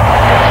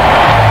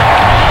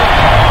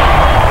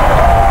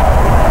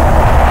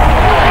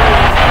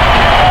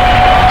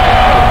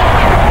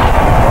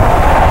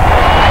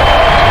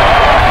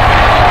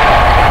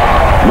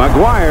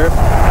 McGwire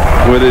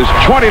with his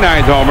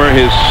 29th homer,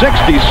 his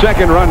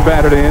 62nd run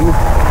batted in.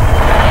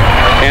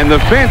 And the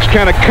fence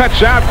kind of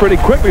cuts out pretty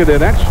quickly there.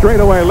 That's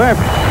straightaway left,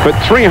 but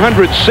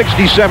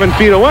 367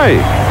 feet away.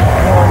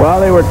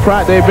 Well,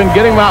 they've been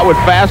getting him out with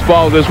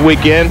fastballs this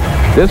weekend.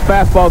 This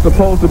fastball is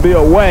supposed to be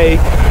away.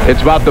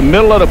 It's about the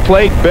middle of the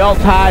plate, belt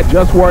high,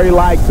 just where he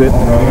likes it.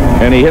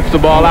 And he hits the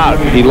ball out.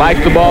 He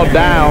likes the ball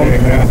down,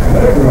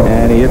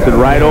 and he hits it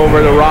right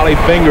over the Raleigh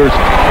Fingers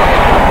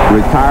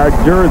retired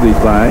jersey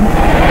sign.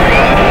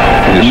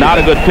 Not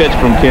a good pitch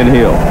from Ken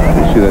Hill.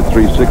 You see that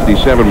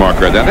 367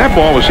 marker. That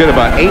ball was hit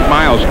about 8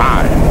 miles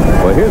high.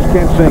 Well, here's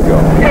Canseco.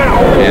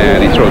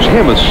 And he throws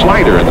him a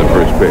slider in the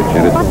first pitch.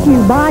 And it's Brought to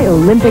you by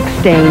Olympic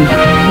Stains.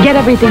 Get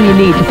everything you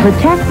need to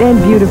protect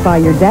and beautify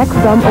your deck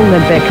from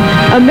Olympic,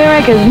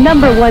 America's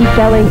 #1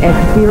 selling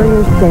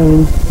exterior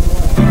stain.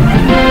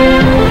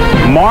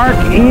 Mark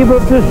Eve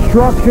of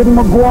Destruction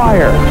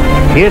McGwire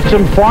hits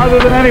him farther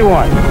than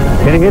anyone.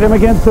 Going to hit him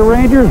against the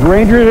Rangers.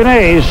 Rangers and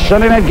A's,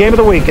 Sunday night game of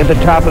the week at the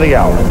top of the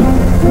hour.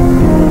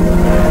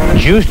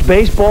 Juiced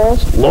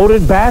baseballs,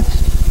 loaded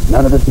bats.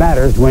 None of this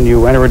matters when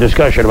you enter a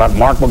discussion about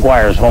Mark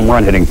McGwire's home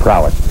run hitting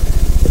prowess.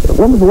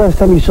 When was the last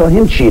time you saw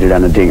him cheated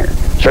on a dinger?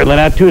 Certainly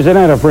not Tuesday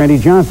night off Randy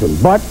Johnson.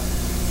 But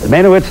the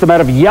man who hits them out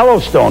of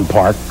Yellowstone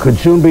Park could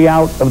soon be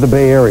out of the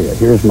Bay Area.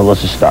 Here's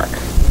Melissa Stark.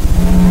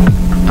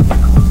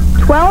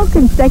 12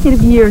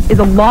 consecutive years is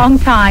a long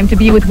time to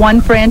be with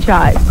one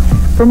franchise.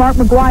 For Mark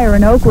McGwire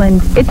in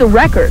Oakland, it's a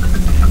record.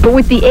 But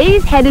with the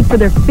A's headed for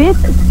their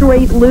 5th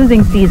straight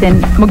losing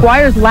season,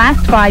 McGwire's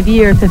last 5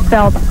 years have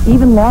felt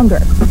even longer.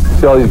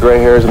 See all these gray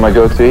hairs in my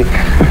goatee?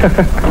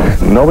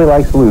 Nobody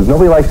likes to lose.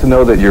 Nobody likes to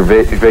know that your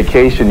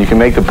vacation, you can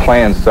make the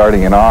plan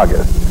starting in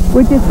August.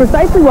 Which is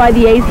precisely why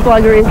the A's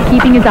slugger is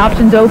keeping his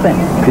options open.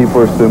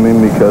 People are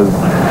assuming because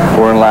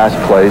we're in last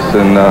place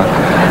and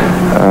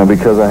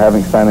because I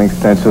haven't signed an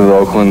extension with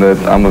Oakland that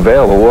I'm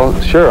available. Well,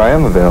 sure, I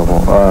am available.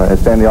 Has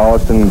Sandy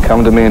Alliston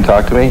come to me and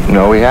talked to me?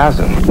 No, he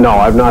hasn't. No,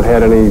 I've not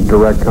had any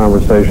direct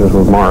conversations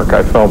with Mark.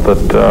 I felt that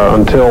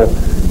until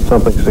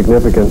something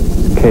significant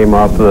came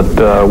up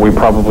that we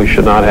probably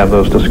should not have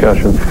those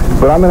discussions.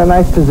 But I'm in a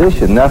nice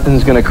position.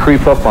 Nothing's going to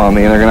creep up on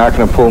me, and they're not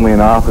going to pull me in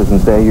office and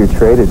say, you're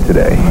traded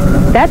today.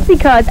 That's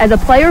because as a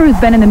player who's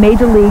been in the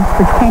major leagues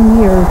for 10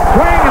 years...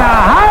 Swing and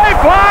a high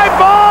fly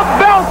ball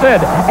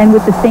belted! And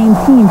with the same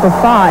team for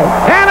 5.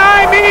 And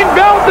I mean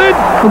belted!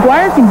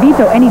 McGwire can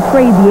veto any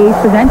trade the A's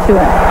present to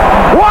him.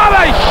 What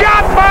a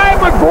shot by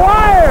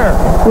McGwire!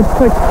 Which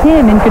puts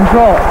him in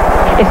control.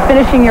 Is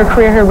finishing your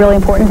career here really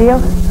important to you?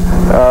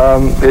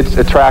 It's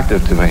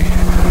attractive to me.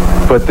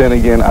 But then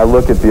again, I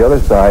look at the other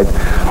side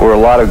where a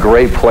lot of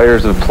great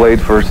players have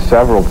played for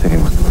several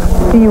teams.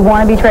 Do you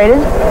want to be traded?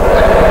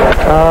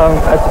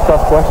 That's a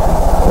tough question.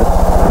 It's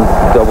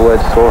a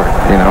double-edged sword,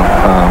 you know.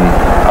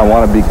 I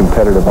want to be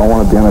competitive. I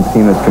want to be on a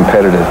team that's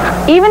competitive.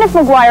 Even if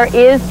McGwire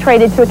is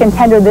traded to a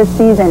contender this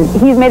season,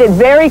 he's made it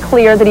very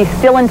clear that he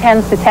still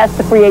intends to test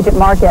the free agent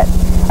market.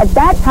 At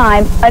that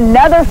time,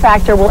 another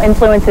factor will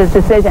influence his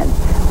decision.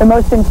 The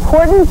most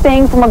important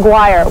thing for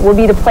McGwire will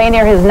be to play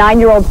near his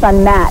 9-year-old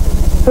son, Matt,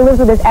 who lives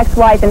with his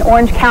ex-wife in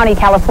Orange County,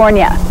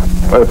 California.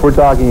 If we're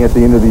talking at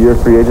the end of the year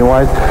free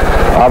agent-wise,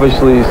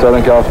 obviously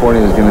Southern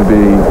California is going to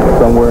be,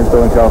 somewhere in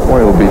Southern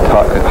California will be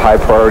high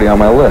priority on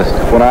my list.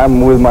 When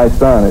I'm with my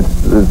son,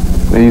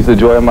 he's the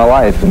joy of my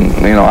life, and,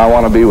 you know, I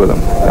want to be with him.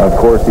 Of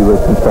course, he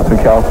lives in Southern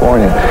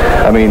California.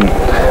 I mean,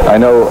 I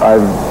know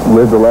I've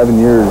lived 11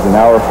 years, an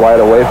hour flight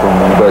away from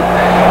him, but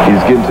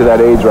he's getting to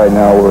that age right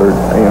now where,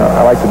 you know,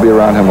 I like to be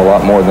around him a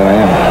lot more than I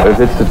am. If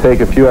it's to take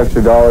a few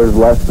extra dollars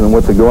less than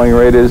what the going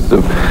rate is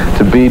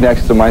to be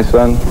next to my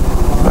son,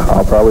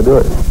 I'll probably do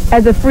it.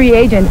 As a free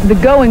agent, the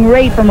going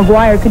rate for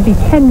McGwire could be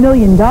 $10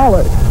 million,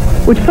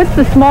 which puts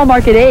the small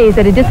market A's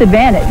at a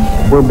disadvantage.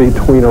 We're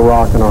between a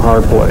rock and a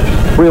hard place.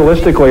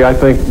 Realistically, I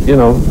think, you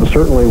know,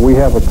 certainly we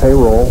have a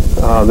payroll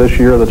this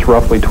year that's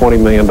roughly $20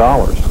 million.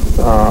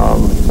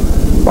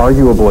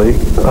 Arguably,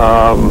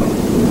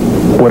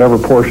 whatever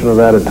portion of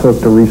that it took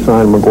to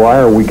re-sign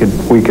McGwire,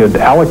 we could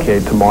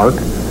allocate to Mark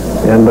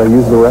and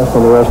use the rest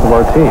on the rest of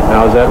our team.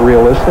 Now, is that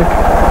realistic?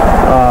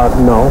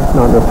 No,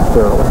 not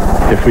necessarily.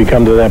 If we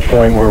come to that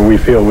point where we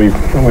feel we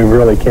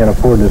really can't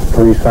afford to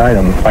re-sign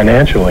him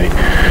financially,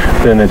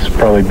 then it's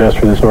probably best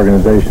for this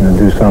organization to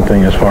do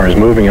something as far as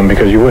moving him,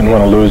 because you wouldn't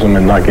want to lose him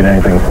and not get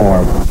anything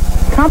for him.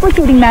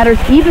 Complicating matters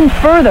even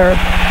further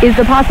is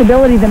the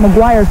possibility that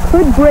McGwire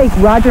could break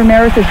Roger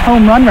Maris's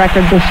home run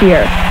record this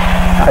year.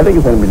 I think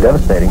it's going to be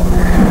devastating.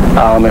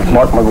 If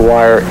Mark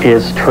McGwire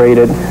is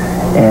traded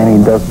and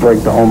he does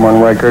break the home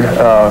run record,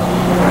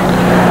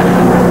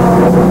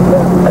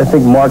 I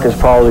think Mark is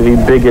probably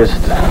the biggest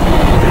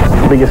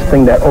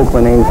thing that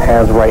Oakland A's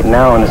has right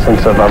now in the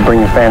sense of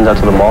bringing fans out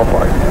to the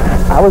ballpark.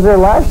 I was there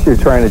last year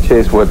trying to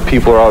chase what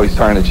people are always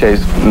trying to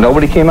chase.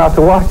 Nobody came out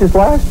to watch us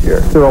last year.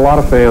 There are a lot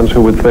of fans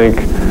who would think,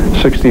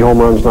 60 home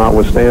runs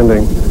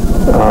notwithstanding,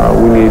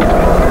 we need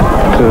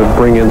to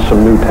bring in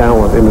some new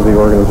talent into the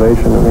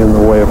organization in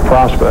the way of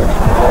prospects.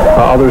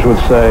 Others would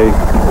say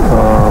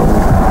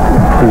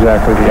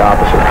exactly the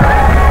opposite.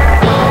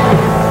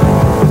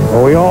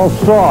 Well, we all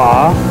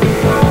saw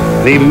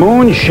the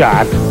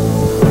moonshot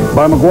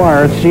by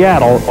McGwire at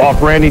Seattle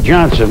off Randy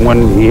Johnson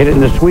when he hit it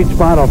in the sweet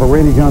spot off a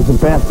Randy Johnson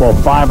fastball,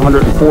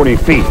 540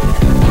 feet.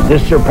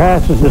 This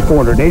surpasses his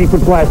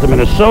 480-foot blast in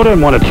Minnesota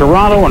and one at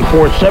Toronto and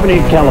 470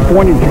 in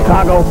California and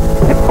Chicago,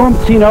 and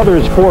umpteen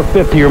others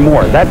 450 or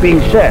more. That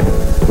being said,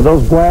 will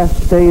those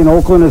blasts stay in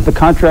Oakland as the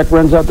contract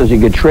runs out? Does he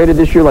get traded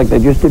this year like they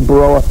just did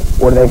Baroa,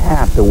 or do they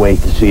have to wait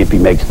to see if he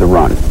makes the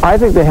run? I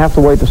think they have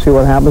to wait to see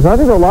what happens. I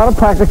think there are a lot of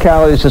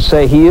practicalities to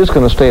say he is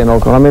going to stay in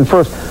Oakland. I mean,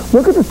 first,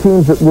 look at the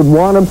teams that would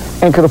want him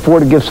and could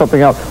afford to give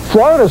something out.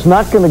 Florida's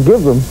not going to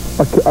give them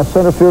a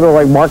center fielder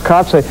like Mark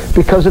Kotsay,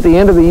 because at the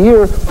end of the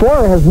year,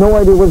 Florida has no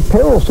idea what his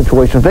payroll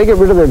situation is. If they get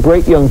rid of their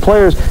great young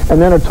players and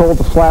then are told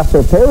to slash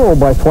their payroll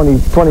by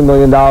 $20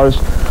 million,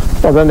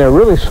 well, then they're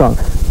really sunk.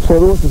 St.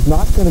 Louis is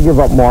not going to give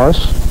up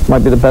Morris,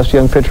 might be the best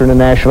young pitcher in the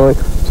National League.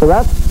 So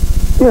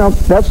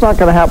that's not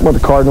going to happen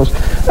with the Cardinals.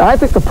 And I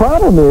think the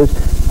problem is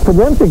for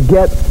them to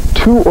get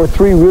 2 or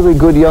 3 really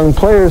good young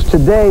players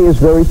today is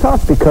very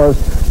tough, because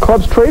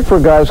clubs trade for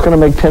a guy who's going to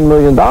make $10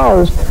 million.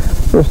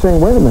 They're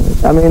saying, wait a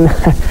minute. I mean,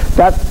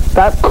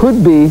 that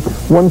could be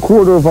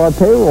 1/4 of our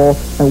payroll,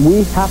 and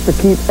we have to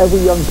keep every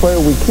young player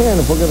we can.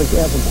 If we're going to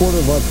have 1/4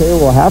 of our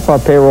payroll, half our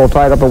payroll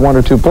tied up in 1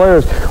 or 2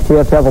 players, we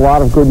have to have a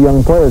lot of good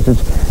young players.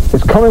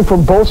 It's coming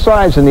from both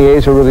sides, and the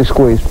A's are really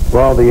squeezed.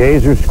 Well, the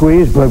A's are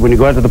squeezed, but when you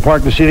go out to the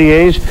park to see the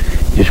A's,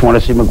 you just want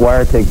to see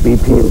McGwire take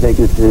BP and take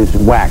his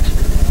wax.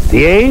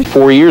 The A's?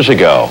 4 years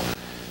ago.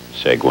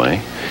 Segue.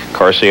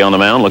 Carsey on the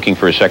mound, looking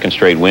for a second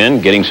straight win,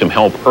 getting some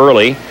help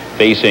early,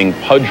 facing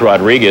Pudge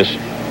Rodriguez.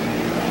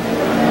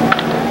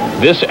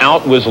 This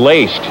out was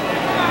laced.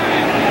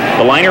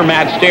 The liner,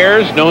 Matt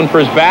Stairs, known for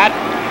his bat,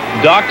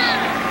 ducks,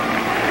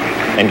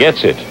 and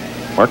gets it.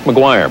 Mark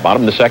McGwire,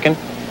 bottom of the second.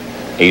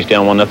 A's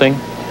down 1-0.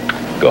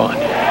 Gone.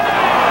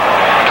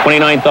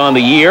 29th on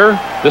the year.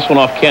 This one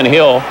off Ken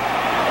Hill,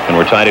 and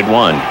we're tied at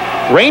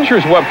 1.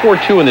 Rangers were up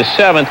 4-2 in the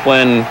 7th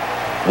when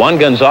Juan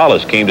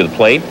Gonzalez came to the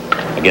plate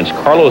against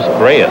Carlos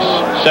Reyes.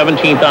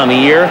 17th on the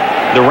year.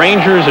 The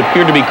Rangers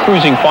appeared to be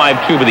cruising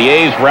 5-2, but the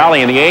A's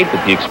rally in the 8th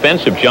at the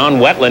expense of John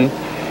Wetland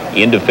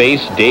in to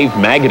face Dave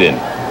Magadan.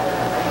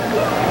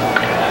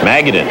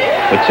 Magadan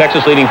with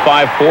Texas leading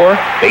 5-4.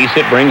 Base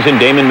hit brings in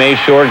Damon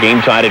Mayshore.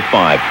 Game tied at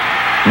 5.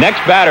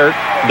 Next batter,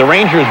 the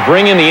Rangers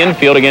bring in the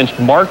infield against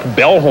Mark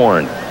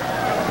Bellhorn.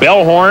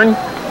 Bellhorn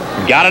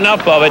got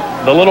enough of it.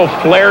 The little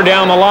flare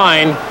down the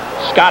line.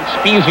 Scott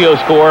Spezio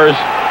scores,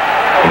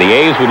 and the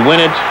A's would win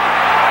it.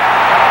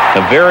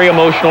 A very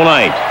emotional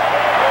night.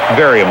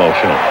 Very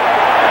emotional.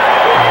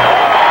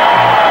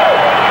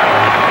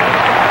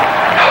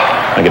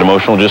 I get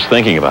emotional just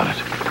thinking about it.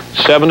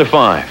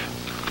 7-5.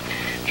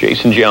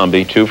 Jason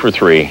Giambi, 2 for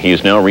 3. He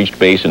has now reached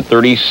base in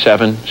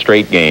 37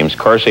 straight games.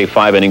 Carsey,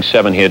 5 innings,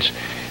 7 hits,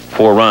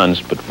 4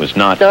 runs, but was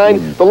not.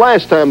 The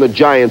last time the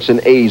Giants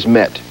and A's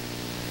met.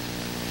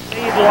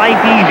 Made life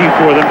easy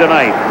for them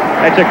tonight.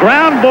 That's a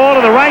ground ball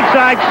to the right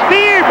side,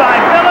 steered by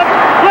Phillips.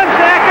 Flips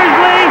to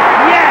Eckersley.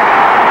 Yes,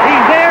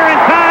 he's there in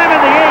time, and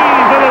the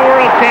A's are the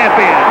world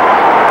champions.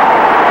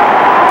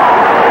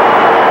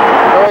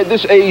 All right,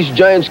 this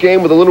A's-Giants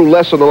game with a little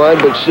less on the line,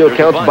 but still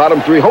counts bottom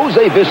 3.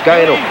 Jose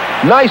Vizcaino.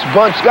 Nice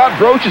bunt. Scott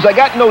Brocious, I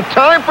got no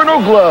time for no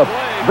glove.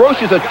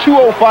 Brocious, a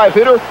 205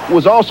 hitter,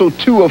 was also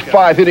 2 of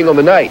 5 hitting on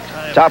the night.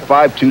 Top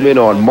 5, 2 men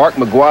on. Mark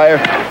McGwire,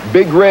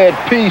 Big Red,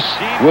 peace.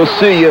 We'll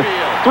see you.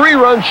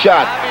 3-run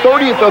shot,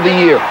 30th of the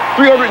year,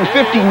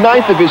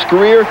 359th of his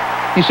career.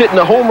 He's hitting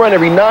a home run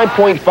every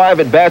 9.5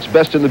 at bats,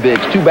 best in the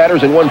bigs. 2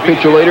 batters and 1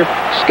 pitcher later.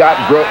 Scott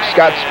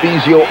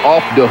Spiezio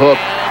off the hook.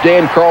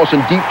 Dan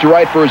Carlson deep to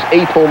right for his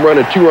 8th home run,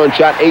 a 2-run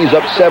shot. A's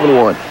up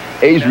 7-1.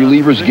 A's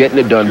relievers getting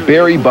it done.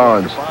 Barry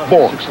Bonds,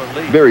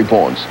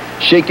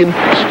 shaken,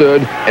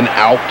 stood, and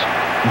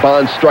out.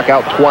 Bonds struck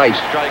out twice.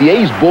 The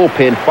A's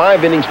bullpen,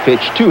 5 innings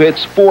pitched, 2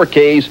 hits, 4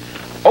 Ks.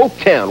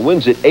 Oaktown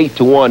wins it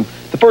 8-1.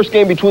 The first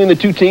game between the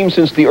two teams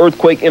since the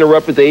earthquake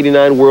interrupted the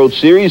 '89 World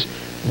Series.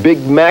 Big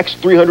Mac's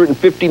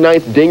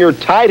 359th dinger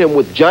tied him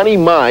with Johnny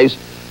Mize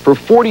for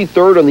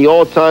 43rd on the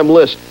all-time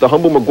list. The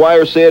humble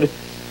McGwire said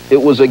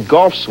it was a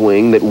golf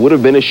swing that would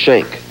have been a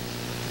shank.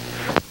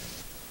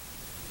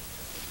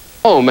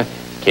 Home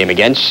came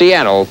against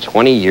Seattle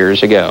 20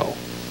 years ago.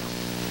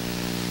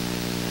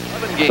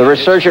 The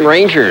resurgent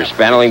Rangers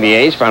battling the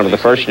A's, found with the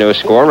first, no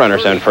score.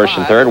 Runners on first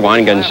and third.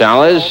 Juan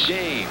Gonzalez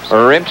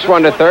rips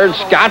one to third.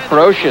 Scott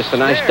Brocious, a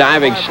nice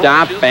diving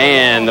stop,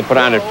 and the put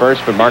on at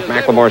first, but Mark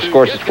McLemore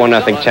scores. It's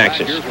 1-0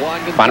 Texas.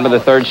 Bottom of the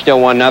third, still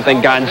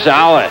 1-0.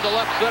 Gonzalez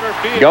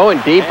going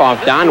deep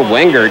off Don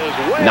Wengert.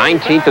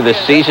 19th of the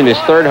season, his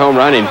 3rd home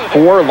run in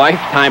 4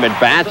 lifetime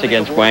at-bats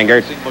against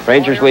Wengert.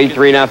 Rangers lead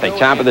 3-0.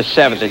 Top of the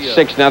 7th, it's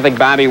 6-0.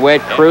 Bobby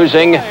Witt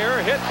cruising,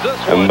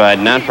 but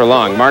not for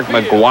long. Mark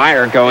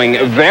McGwire going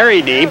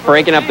very deep,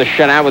 breaking up the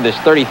shutout with his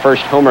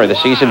 31st homer of the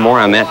season. More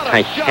on that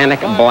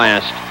Titanic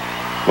blast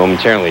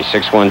momentarily.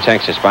 6-1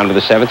 Texas. Bottom of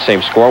the 7th,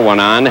 same score, 1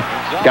 on.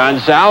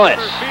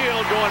 Gonzalez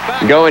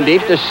going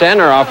deep to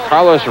center off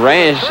Carlos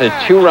Reyes. A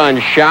 2-run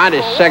shot,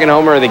 his 2nd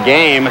homer of the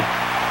game.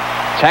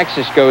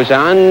 Texas goes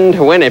on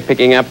to win it,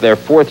 picking up their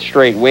 4th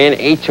straight win.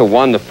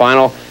 8-1 the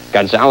final.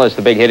 Gonzalez,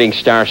 the big hitting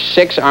star,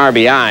 6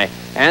 RBI.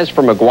 As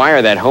for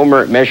McGwire, that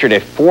homer measured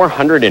at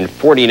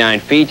 449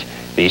 feet,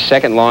 the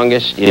 2nd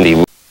longest in the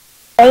league.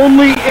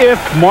 Only if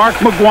Mark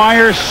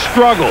McGwire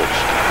struggles.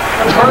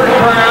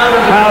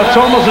 Now, it's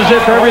almost as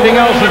if everything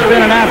else has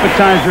been an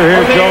appetizer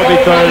here, Joe,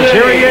 because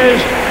here he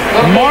is,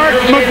 Mark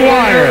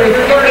McGwire.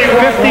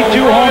 52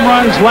 home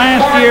runs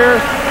last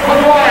year,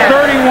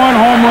 31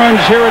 home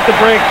runs here at the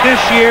break this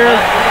year,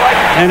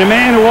 and a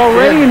man who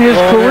already in his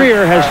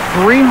career has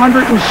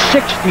 360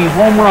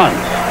 home runs.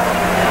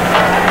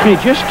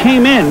 He just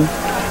came in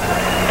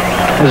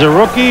as a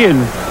rookie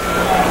in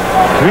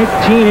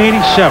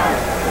 1987.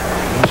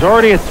 He's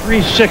already at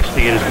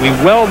 360, and as we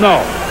well know,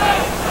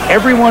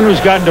 everyone who's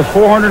gotten to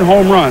 400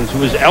 home runs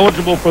who is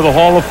eligible for the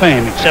Hall of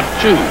Fame, except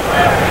 2,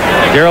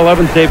 Darrell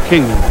Evans, Dave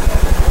Kingman,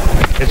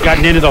 has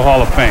gotten into the Hall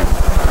of Fame.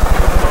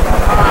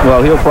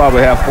 Well, he'll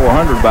probably have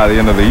 400 by the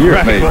end of the year,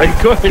 right, maybe. Well, he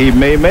could. He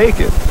may make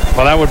it.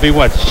 Well, that would be,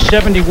 what,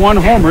 71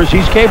 homers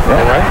he's capable,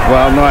 right?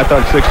 Well, no, I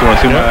thought 61.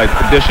 See, my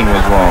addition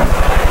was wrong.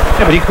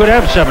 Yeah, but he could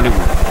have 71.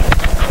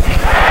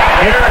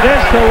 Hits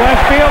this to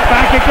left field.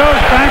 Back it goes.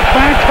 Back.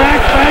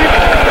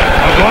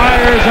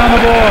 McGwire's on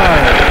the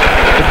board.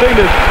 The thing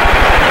that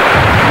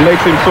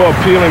makes him so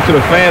appealing to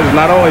the fans is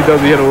not only does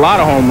he hit a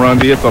lot of home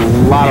runs, he hits a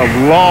lot of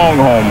long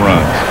home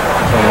runs.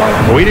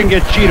 Well, he didn't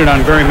get cheated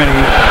on very many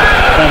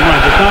home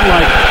runs. It's not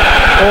like,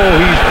 oh,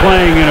 he's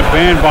playing in a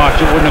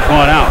bandbox. It wouldn't have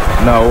gone out.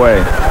 No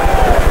way.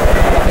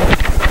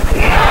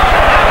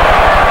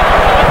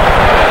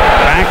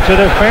 Back to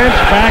the fence.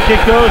 Back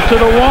it goes to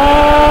the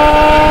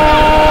wall.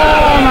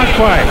 Not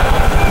quite.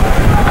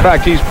 In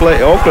fact,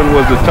 Oakland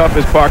was the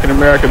toughest park in the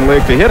American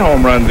League to hit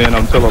home runs in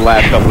until the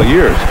last couple of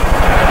years.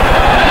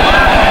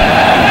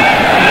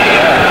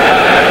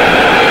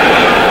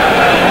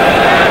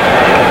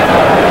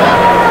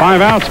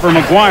 Five outs for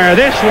McGwire.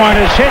 This one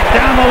is hit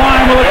down the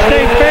line. Will it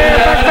stay fair?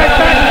 Back.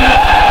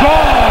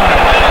 Gone.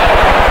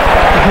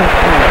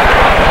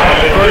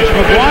 First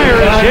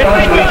McGwire is hit.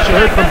 We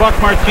heard from Buck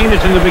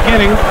Martinez in the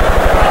beginning.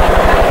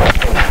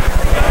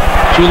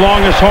 2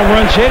 longest home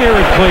runs hit here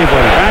at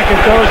Cleveland. Back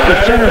it goes to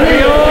center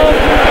field.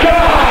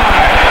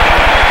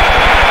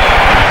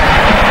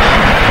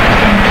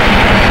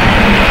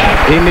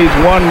 He needs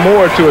one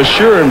more to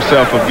assure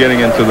himself of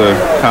getting into the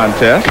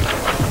contest.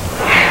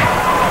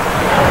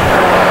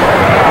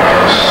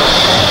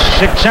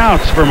 6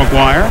 outs for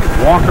McGwire.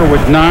 Walker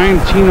with 9,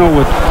 Tino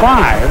with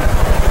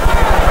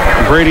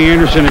 5. Brady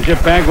Anderson and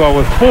Jeff Bagwell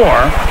with 4.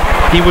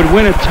 He would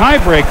win a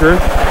tiebreaker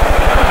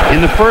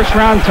in the first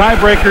round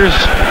tiebreakers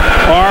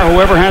or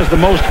whoever has the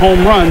most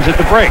home runs at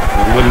the break.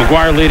 With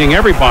McGwire leading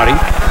everybody,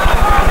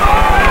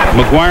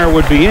 McGwire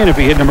would be in if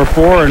he hit number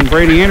 4, and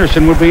Brady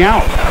Anderson would be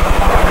out.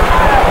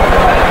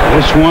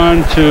 This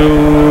one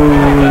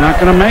not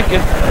going to make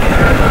it.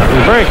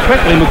 And very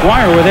quickly,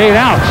 McGwire with 8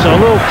 outs. So a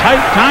little tight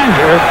time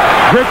here.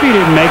 Griffey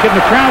didn't make it, and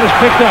the crowd has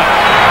picked up.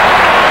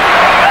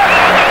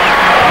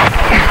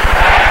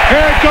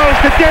 Here it goes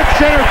to dead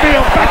center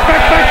field. Back.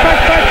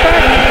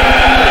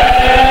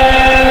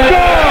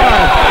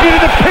 Gone! Into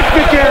the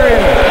picnic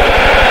area.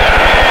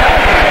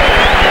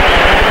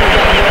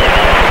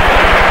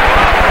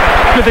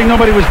 Good thing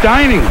nobody was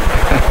dining.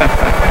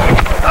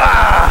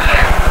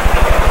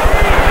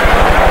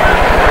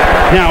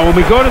 Now, when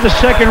we go to the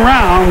second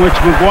round, which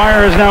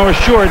McGwire is now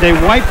assured, they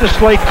wipe the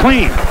slate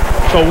clean.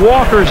 So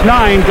Walker's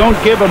 9 don't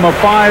give him a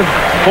 5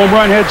 home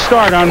run head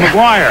start on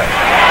McGwire.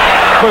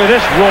 Look at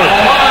this roll.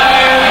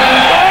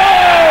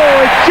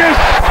 Oh, it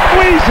just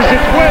squeezes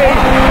its way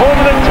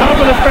over the top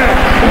of the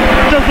fence.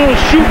 Does a little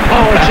shoe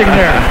polishing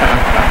there.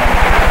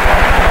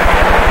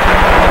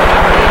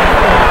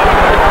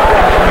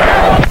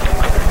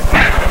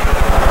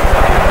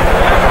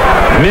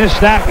 Missed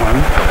that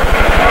one.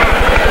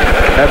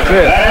 That's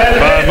it.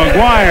 But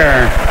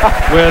McGwire,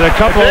 with a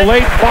couple of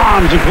late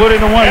bombs,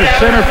 including the one to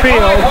center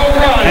field,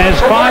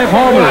 has 5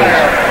 homers.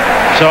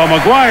 So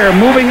McGwire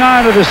moving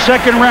on to the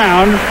second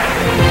round.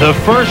 The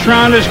first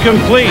round is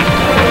complete.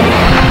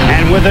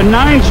 And with the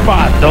 9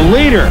 spot, the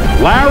leader,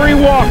 Larry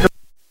Walker.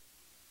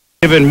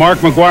 Giving Mark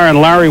McGwire and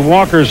Larry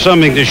Walker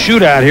something to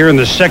shoot at here in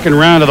the second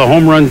round of the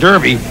Home Run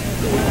Derby.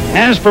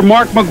 As for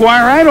Mark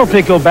McGwire, I don't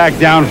think he'll back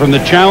down from the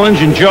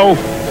challenge. And Joe,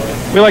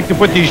 we like to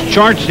put these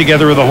charts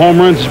together of the home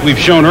runs as we've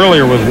shown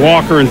earlier with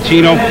Walker and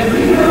Tino.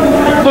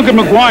 Look at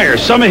McGwire.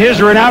 Some of his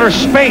are in outer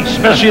space,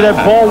 especially that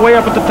ball way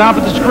up at the top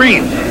of the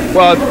screen.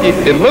 Well,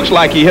 it looks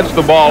like he hits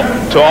the ball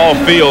to all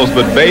fields,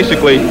 but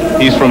basically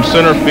he's from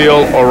center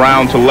field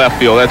around to left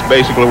field. That's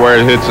basically where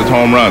it hits its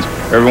home runs.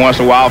 Every once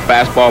in a while,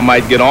 fastball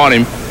might get on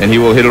him, and he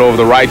will hit it over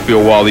the right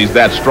field wall. He's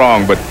that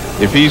strong. But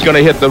if he's going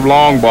to hit the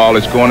long ball,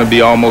 it's going to be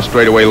almost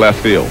straight away left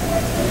field.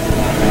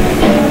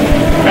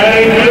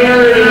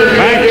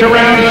 Back to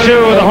round 2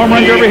 of the Home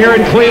Run Derby here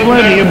in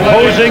Cleveland. The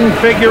imposing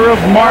figure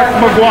of Mark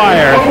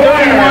McGwire.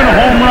 31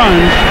 home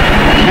runs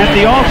at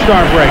the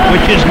All-Star break,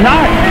 which is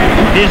not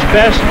his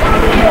best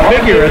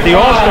figure at the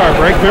All-Star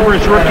break. Remember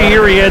his rookie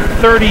year, he had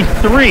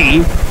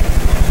 33.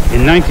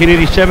 In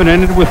 1987,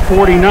 ended with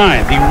 49.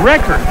 The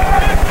record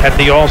at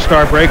the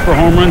All-Star break for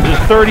home runs is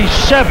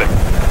 37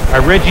 by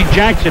Reggie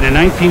Jackson in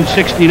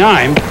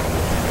 1969.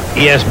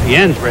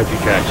 ESPN's Reggie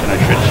Jackson, I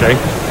should say.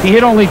 He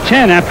hit only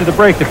 10 after the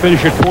break to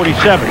finish at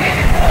 47.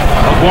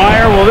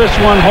 McGwire, will this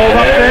one hold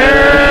up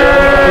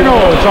there? No,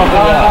 it's off the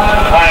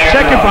wall.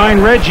 Second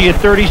behind Reggie at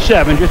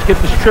 37. Just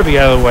get this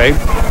trivia out of the way.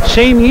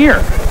 Same year,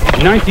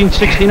 in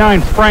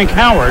 1969, Frank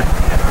Howard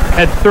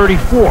had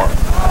 34.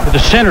 The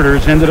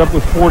Senators ended up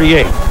with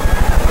 48.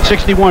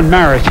 61,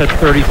 Maris at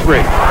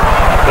 33.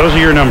 Those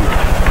are your numbers.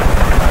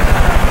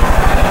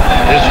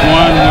 This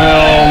one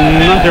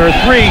will, there are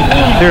 3,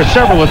 there are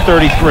several at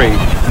 33.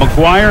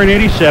 McGwire in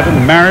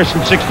 87, Maris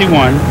in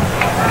 61,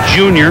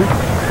 Junior,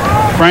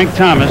 Frank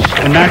Thomas,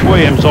 and Mac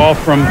Williams all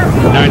from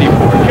 94.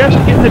 Just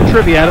getting the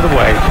trivia out of the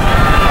way.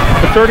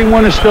 The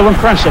 31 is still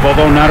impressive,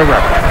 although not a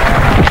record.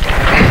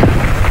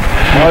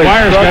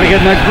 McGwire's got to get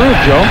in that groove,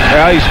 Joe.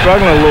 Yeah, he's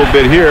struggling a little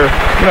bit here.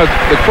 You know,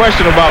 the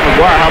question about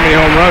McGwire, how many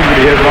home runs would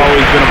he hit, has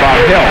always been about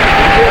health.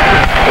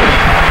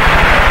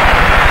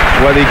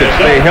 Whether he could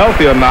stay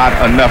healthy or not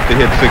enough to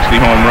hit 60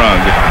 home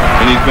runs.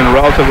 And he's been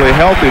relatively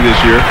healthy this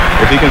year.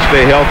 If he can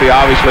stay healthy,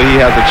 obviously he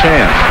has a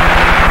chance.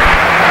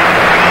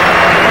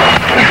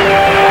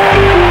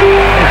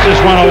 It's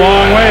just went a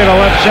long way to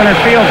left center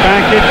field.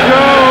 Back it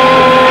goes.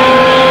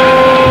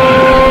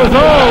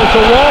 Oh, it's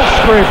a wall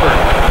scraper.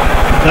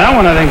 That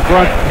one, I think,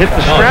 hit the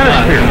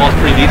stratosphere. That's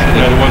pretty decent.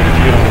 Yeah, the one that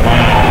you get on the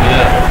line.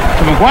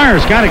 Yeah. So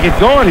McGwire's got to get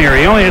going here.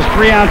 He only has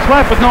 3 outs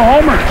left with no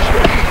homers.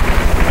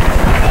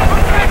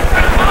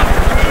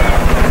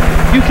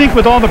 You think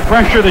with all the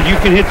pressure that you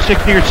can hit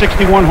 60 or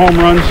 61 home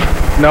runs?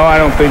 No, I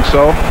don't think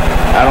so.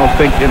 I don't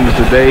think in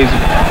today's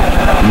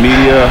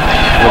media,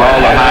 with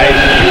all the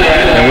hype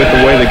and with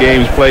the way the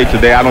game's played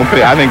today, I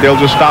think they'll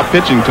just stop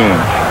pitching to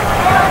him.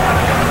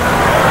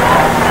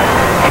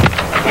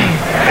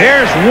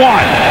 There's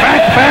one.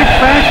 Back.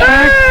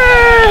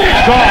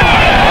 Gone.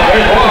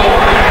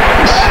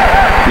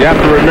 You have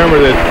to remember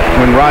that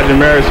when Roger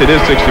Maris hit his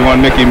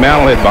 61, Mickey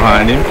Mantle hit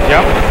behind him.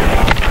 Yep.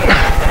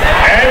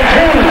 And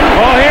 2.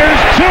 Well,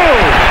 here's 2.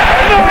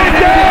 No, he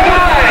did.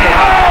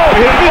 Oh,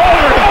 hit it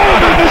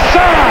over the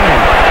sign.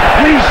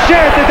 We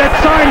said that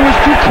sign was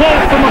too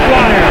close for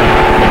McGwire.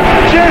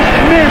 Just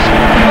missed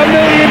 $1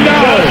 million.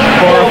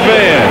 For a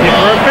fan. Yeah,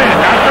 for a fan,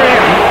 not for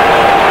him.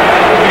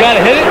 You got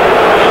to hit it?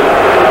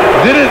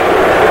 Did it?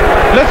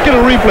 Let's get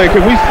a replay.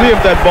 Can we see if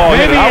that ball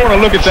hit it? I want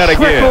to look at that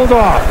again.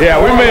 Off. Yeah,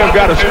 we may have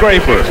got a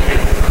scraper.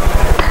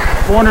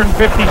 456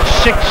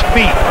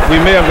 feet.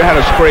 We may have had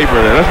a scraper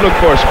there. Let's look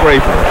for a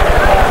scraper.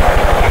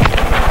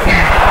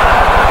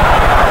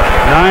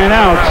 9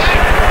 outs.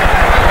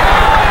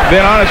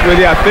 being honest with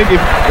you, I think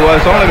it's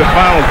only the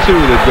final 2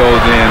 that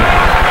goes in.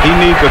 He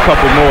needs a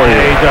couple more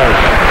here. Yeah, he does.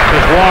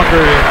 Because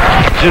Walker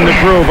is in the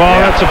groove. Oh,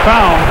 that's a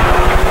foul.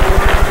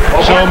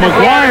 So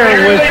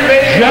McGwire with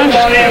just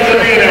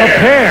a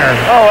pair.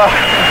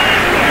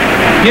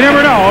 You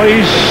never know. He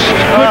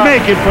could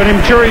make it, but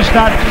I'm sure he's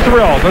not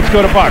thrilled. Let's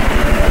go to Buck.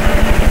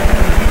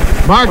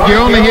 Mark, you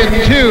only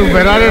hit 2,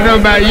 but I don't know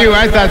about you.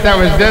 I thought that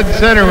was dead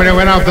center when it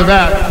went off the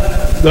bat.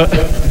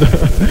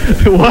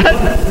 What?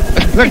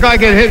 Looked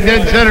like it hit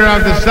dead center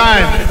off the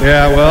side.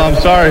 Yeah, well,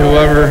 I'm sorry,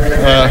 whoever.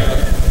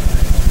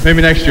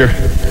 Maybe next year.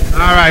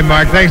 All right,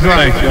 Mark. Thanks a lot.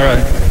 Thanks. All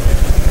right.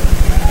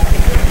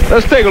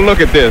 Let's take a look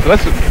at this.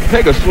 Let's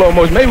take a slow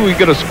motion. Maybe we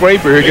get a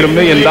scraper here, get $1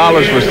 million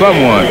for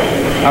someone.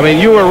 I mean,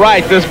 you were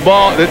right. This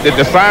ball,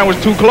 the sign was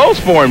too close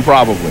for him,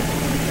 probably.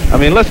 I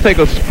mean, let's take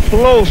a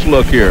close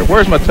look here.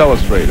 Where's my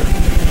telestrator?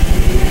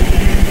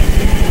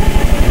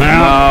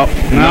 No.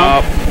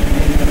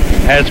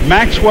 As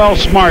Maxwell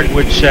Smart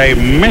would say,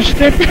 missed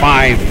it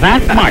by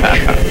that much.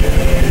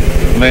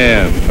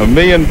 Man, $1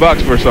 million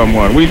for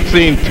someone. We've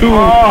seen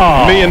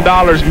 $2 million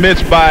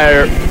missed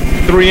by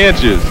 3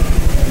 inches.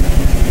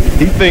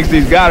 He thinks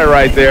he's got it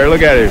right there.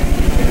 Look at it.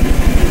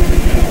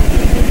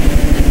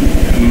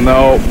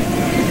 No.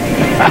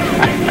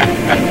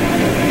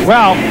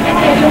 Well,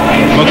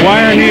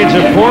 McGwire needs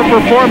a poor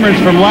performance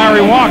from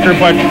Larry Walker,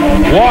 but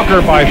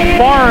Walker by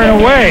far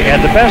and away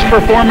had the best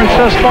performance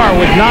thus far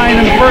with 9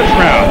 in the first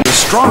round. The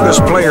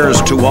strongest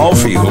players to all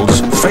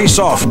fields face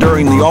off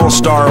during the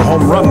All-Star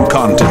Home Run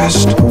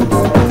Contest.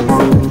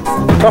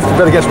 Tough to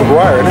bet against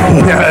McGwire.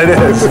 Yeah, it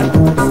is.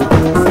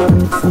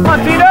 Come on,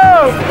 Tito!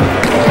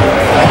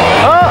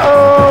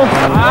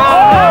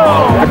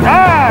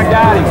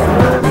 Got him.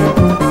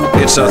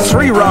 It's a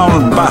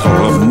 3-round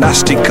battle of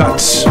nasty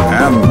cuts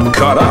and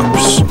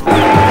cut-ups.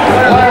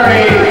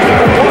 Larry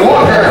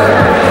Walker.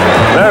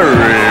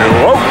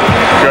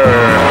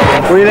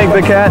 What do you think,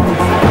 Big Cat?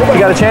 You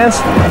got a chance?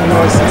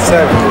 No, it's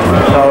 7.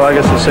 Oh, I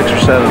guess it's 6 or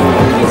 7.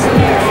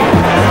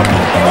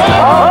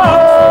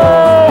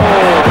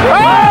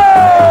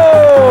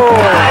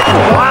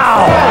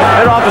 Wow!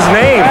 Hit off his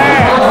name.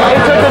 He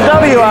took the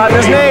W on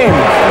his name.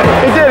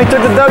 He did. He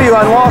took the W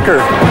on Walker.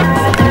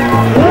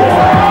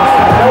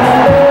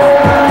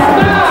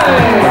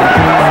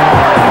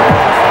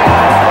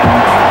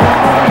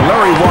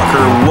 Larry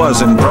Walker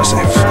was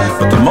impressive,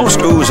 but the most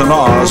oohs and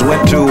ahs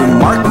went to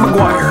Mark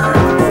McGwire.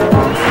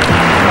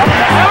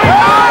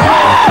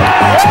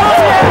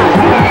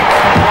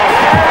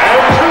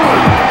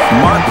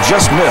 Mark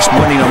just missed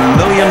winning $1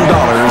 million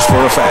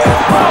for a fan.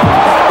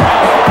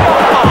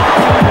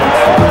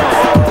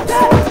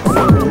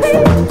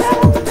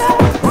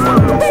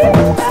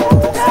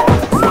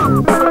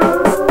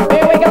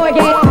 Here we go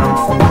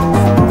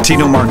again.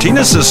 Tino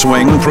Martinez's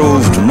swing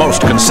proved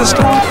most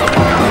consistent.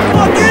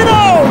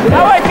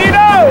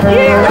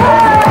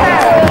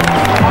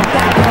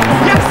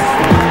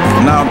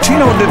 Now,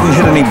 Tino didn't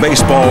hit any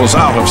baseballs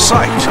out of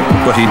sight,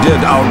 but he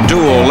did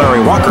outduel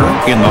Larry Walker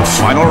in the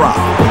final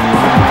round.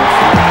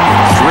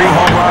 3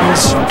 home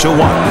runs to 1.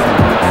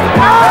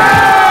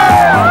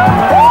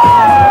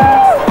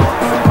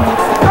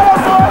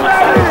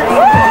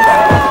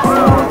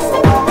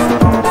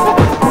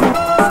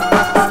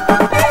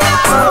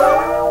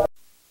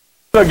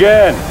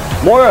 Again,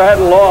 Moyer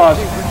hadn't lost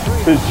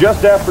since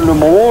just after the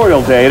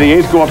Memorial Day. The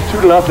A's go up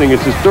 2-0.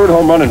 It's his 3rd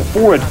home run and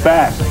 4 at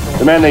bat.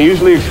 The man they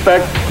usually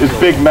expect is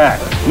Big Mac.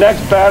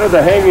 Next batter,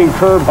 the hanging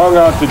curve hung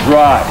out to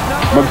dry.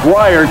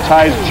 McGwire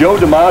ties Joe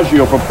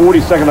DiMaggio for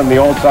 42nd on the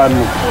all-time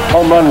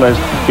home run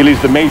list. He leads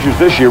the majors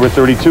this year with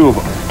 32 of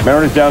them.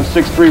 Mariners down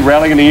 6-3,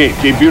 rallying in the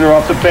 8th. Gabe Buhner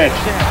off the bench.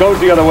 Goes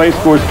the other way,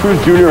 scores Cruz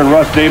Jr. and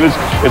Russ Davis.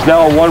 It's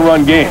now a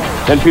 1-run game.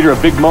 Then, Peter, a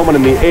big moment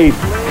in the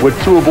 8th with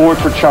 2 aboard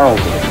for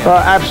Charlton.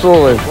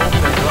 Absolutely.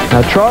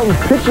 Now, Charlton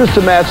pitches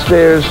to Matt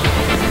Stairs,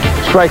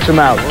 strikes him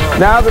out.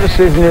 Now the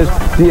decision is,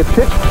 do you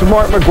pitch to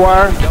Mark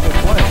McGwire?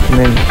 I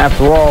mean,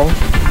 after all,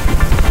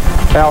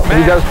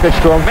 he does pitch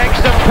to him. Makes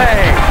them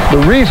pay.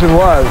 The reason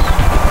was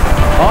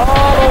All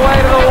the way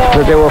to the wall.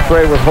 that they were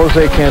afraid with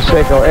Jose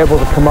Canseco able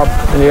to come up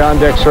in the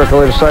on-deck circle.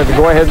 They decided to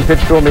go ahead and pitch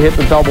to him. He hit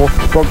the double,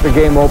 broke the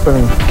game open,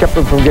 and kept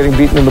him from getting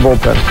beaten in the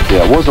bullpen.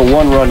 Yeah, it was a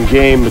 1-run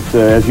game, but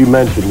as you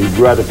mentioned, you'd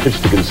rather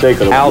pitch to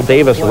Canseco. Al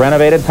Davis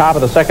renovated, top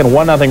of the second,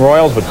 1-0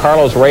 Royals, but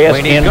Carlos Reyes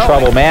in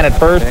trouble. Man at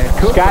first.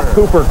 Scott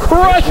Cooper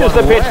crushes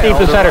the pitch deep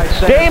to center.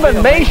 Damon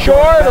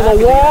Mayshore to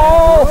the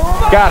wall.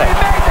 Got it.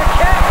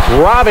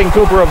 Robbing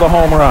Cooper of the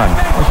home run.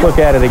 Let's look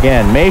at it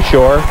again.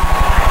 Mayshore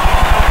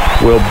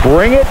will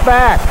bring it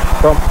back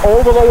from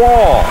over the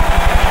wall.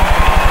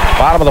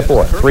 Bottom of the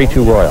 4th,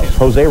 3-2 Royals.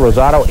 Jose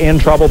Rosado in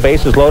trouble,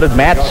 bases loaded.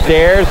 Matt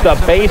Stairs, the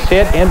base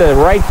hit into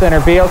right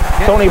center field.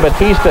 Tony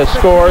Batista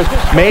scores.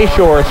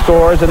 Mayshore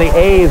scores, and the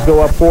A's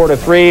go up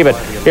 4-3, but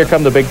here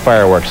come the big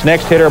fireworks.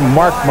 Next hitter,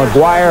 Mark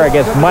McGwire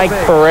against Mike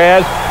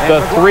Perez.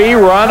 The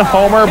 3-run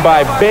homer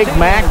by Big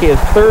Mac is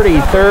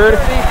 33rd,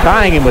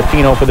 tying him with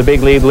Tino for the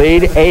big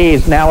lead.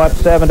 A's now up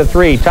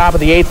 7-3. Top of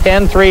the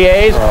 8th, 10-3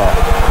 A's.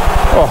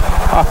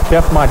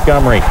 Jeff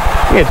Montgomery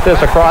Hits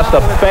this across the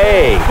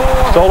bay.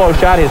 Solo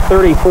shot, his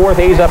 34th.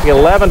 A's up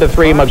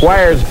 11-3.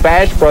 McGwire's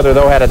Bash brother,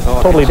 though, had a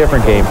totally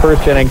different game.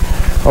 First inning,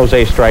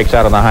 Jose strikes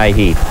out on the high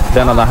heat.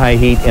 Then on the high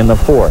heat in the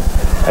fourth.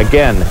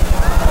 Again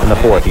in the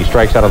fourth, he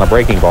strikes out on the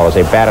breaking ball as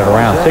they bat it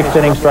around. Sixth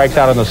inning, strikes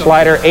out on the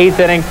slider. Eighth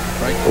inning,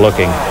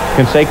 looking.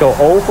 Canseco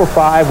 0 for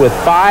 5 with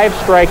 5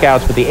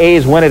 strikeouts, but the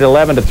A's win it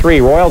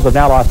 11-3. Royals have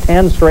now lost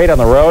 10 straight on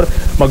the road.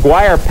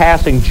 McGwire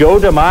passing Joe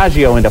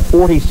DiMaggio into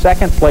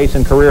 42nd place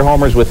in career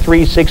homers with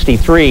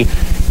 363.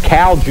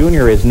 Cal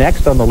Jr. is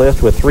next on the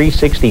list with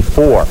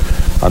 364.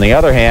 On the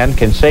other hand,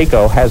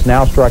 Canseco has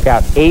now struck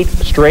out 8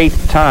 straight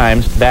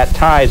times. That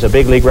ties a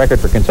big league record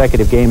for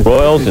consecutive games.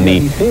 Royals and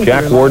the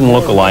Jack Warden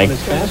look-alike.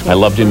 I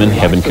loved him in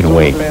Heaven Can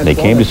Wait. They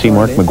came to see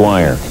Mark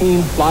McGwire.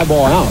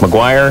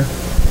 McGwire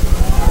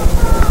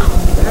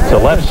to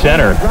left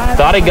center.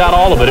 Thought he got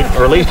all of it,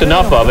 or at least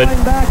enough of it.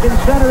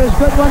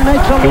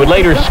 He would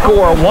later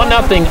score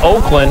 1-0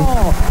 Oakland.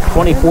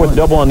 24th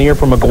double on the year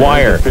for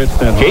McGwire.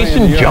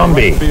 Jason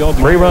Giambi,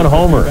 3-run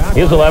homer.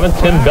 His 11th.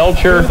 Tim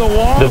Belcher,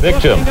 the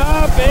victim.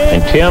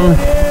 And Tim,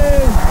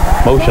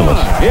 motionless.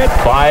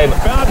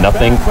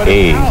 5-0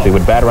 A's. They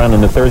would bat around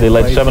in the third. They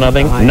led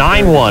 7-0.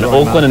 9-1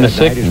 Oakland in the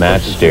sixth.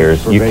 Matt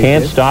Stairs. You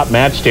can't stop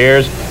Matt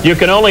Stairs. You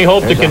can only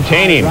hope to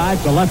contain him,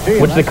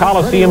 which the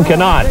Coliseum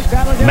cannot.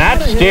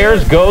 Matt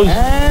Stairs goes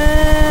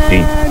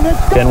deep.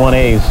 10-1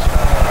 A's.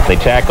 They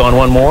tack on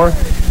one more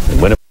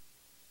and win it.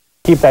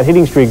 Keep that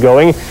hitting streak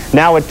going.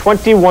 Now at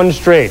 21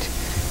 straight.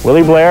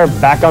 Willie Blair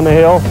back on the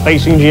hill,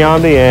 facing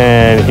Giambi,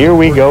 and here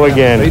we go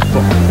again.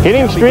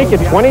 Hitting streak at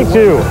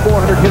 22.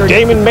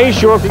 Damon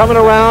Mayshore coming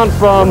around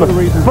from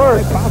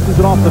first.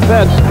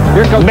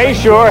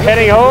 Mayshore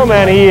heading home,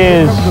 and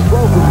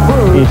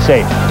he's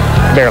safe.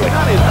 Barely.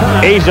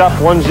 A's up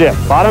 1-zip.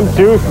 Bottom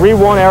 2,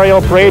 3-1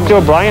 aerial parade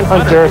to Brian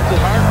Hunter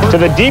to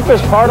the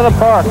deepest part of the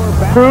park.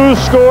 Cruz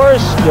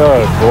scores.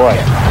 Oh, boy.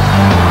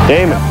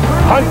 Damon.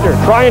 Hunter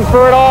trying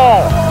for it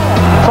all.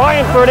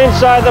 Trying for it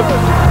inside the...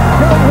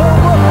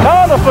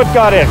 Oh, the foot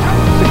got in.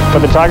 But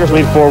the Tigers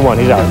lead 4-1.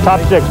 He's out.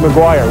 Top 6,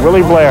 McGwire,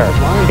 Willie Blair.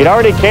 He'd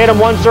already K'd him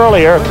once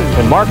earlier.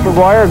 And Mark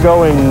McGwire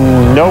going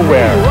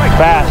nowhere.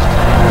 Fast.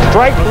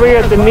 Strike 3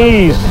 at the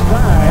knees.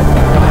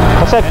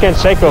 What's that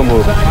Canseco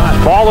move?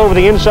 Ball over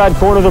the inside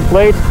corner of the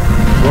plate.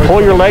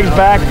 Pull your legs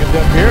back.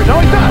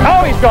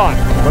 Oh, he's gone.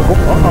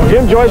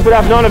 Jim Joyce would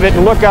have none of it,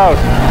 and look out.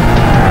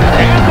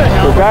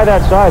 For a guy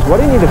that size, what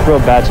do you need to throw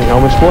bats and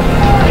helmets for?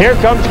 Here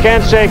comes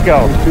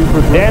Canseco.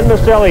 Dan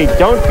Maselli,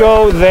 don't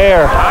go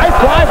there. High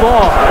fly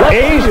ball.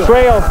 A's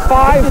trail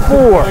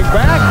 5-4.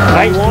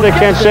 Thanks to the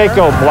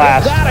Canseco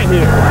blast.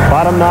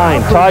 Bottom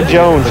 9, Todd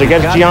Jones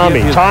against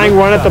Giambi. Tying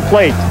run at the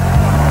plate.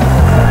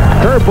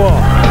 Curveball.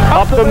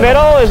 Up the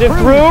middle, is it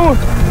through?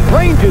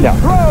 No.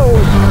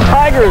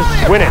 Tigers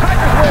win it.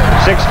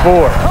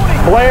 6-4.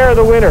 Blair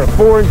the winner,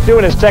 4-2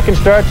 in his second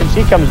start since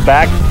he comes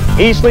back.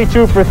 Easley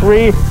 2 for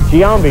 3.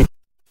 Giambi.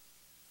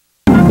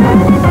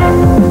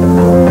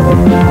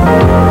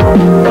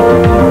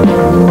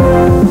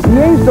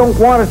 The A's don't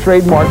want to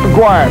trade Mark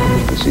McGwire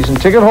because the season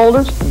ticket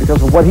holders and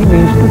because of what he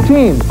means to the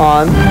team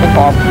on and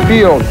off the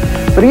field.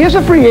 But he is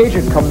a free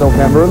agent come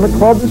November, and the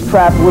club is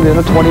trapped within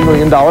a $20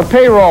 million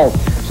payroll.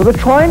 So they're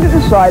trying to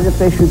decide if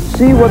they should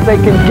see what they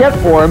can get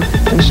for him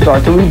and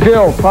start to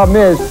rebuild. Problem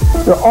is,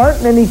 there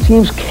aren't many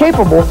teams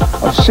capable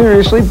of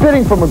seriously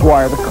bidding for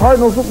McGwire. The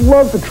Cardinals would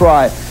love to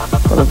try,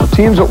 but of the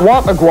teams that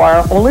want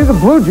McGwire, only the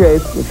Blue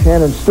Jays with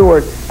Shannon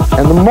Stewart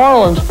and the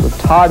Marlins with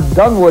Todd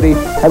Dunwoody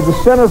have the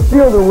center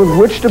fielder with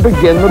which to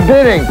begin the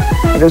bidding.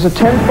 And as a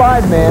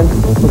 10-5 man,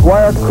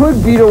 McGwire could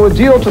veto a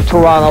deal to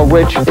Toronto,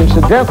 which,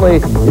 incidentally,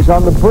 is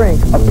on the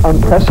brink of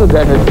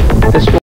unprecedented fiscal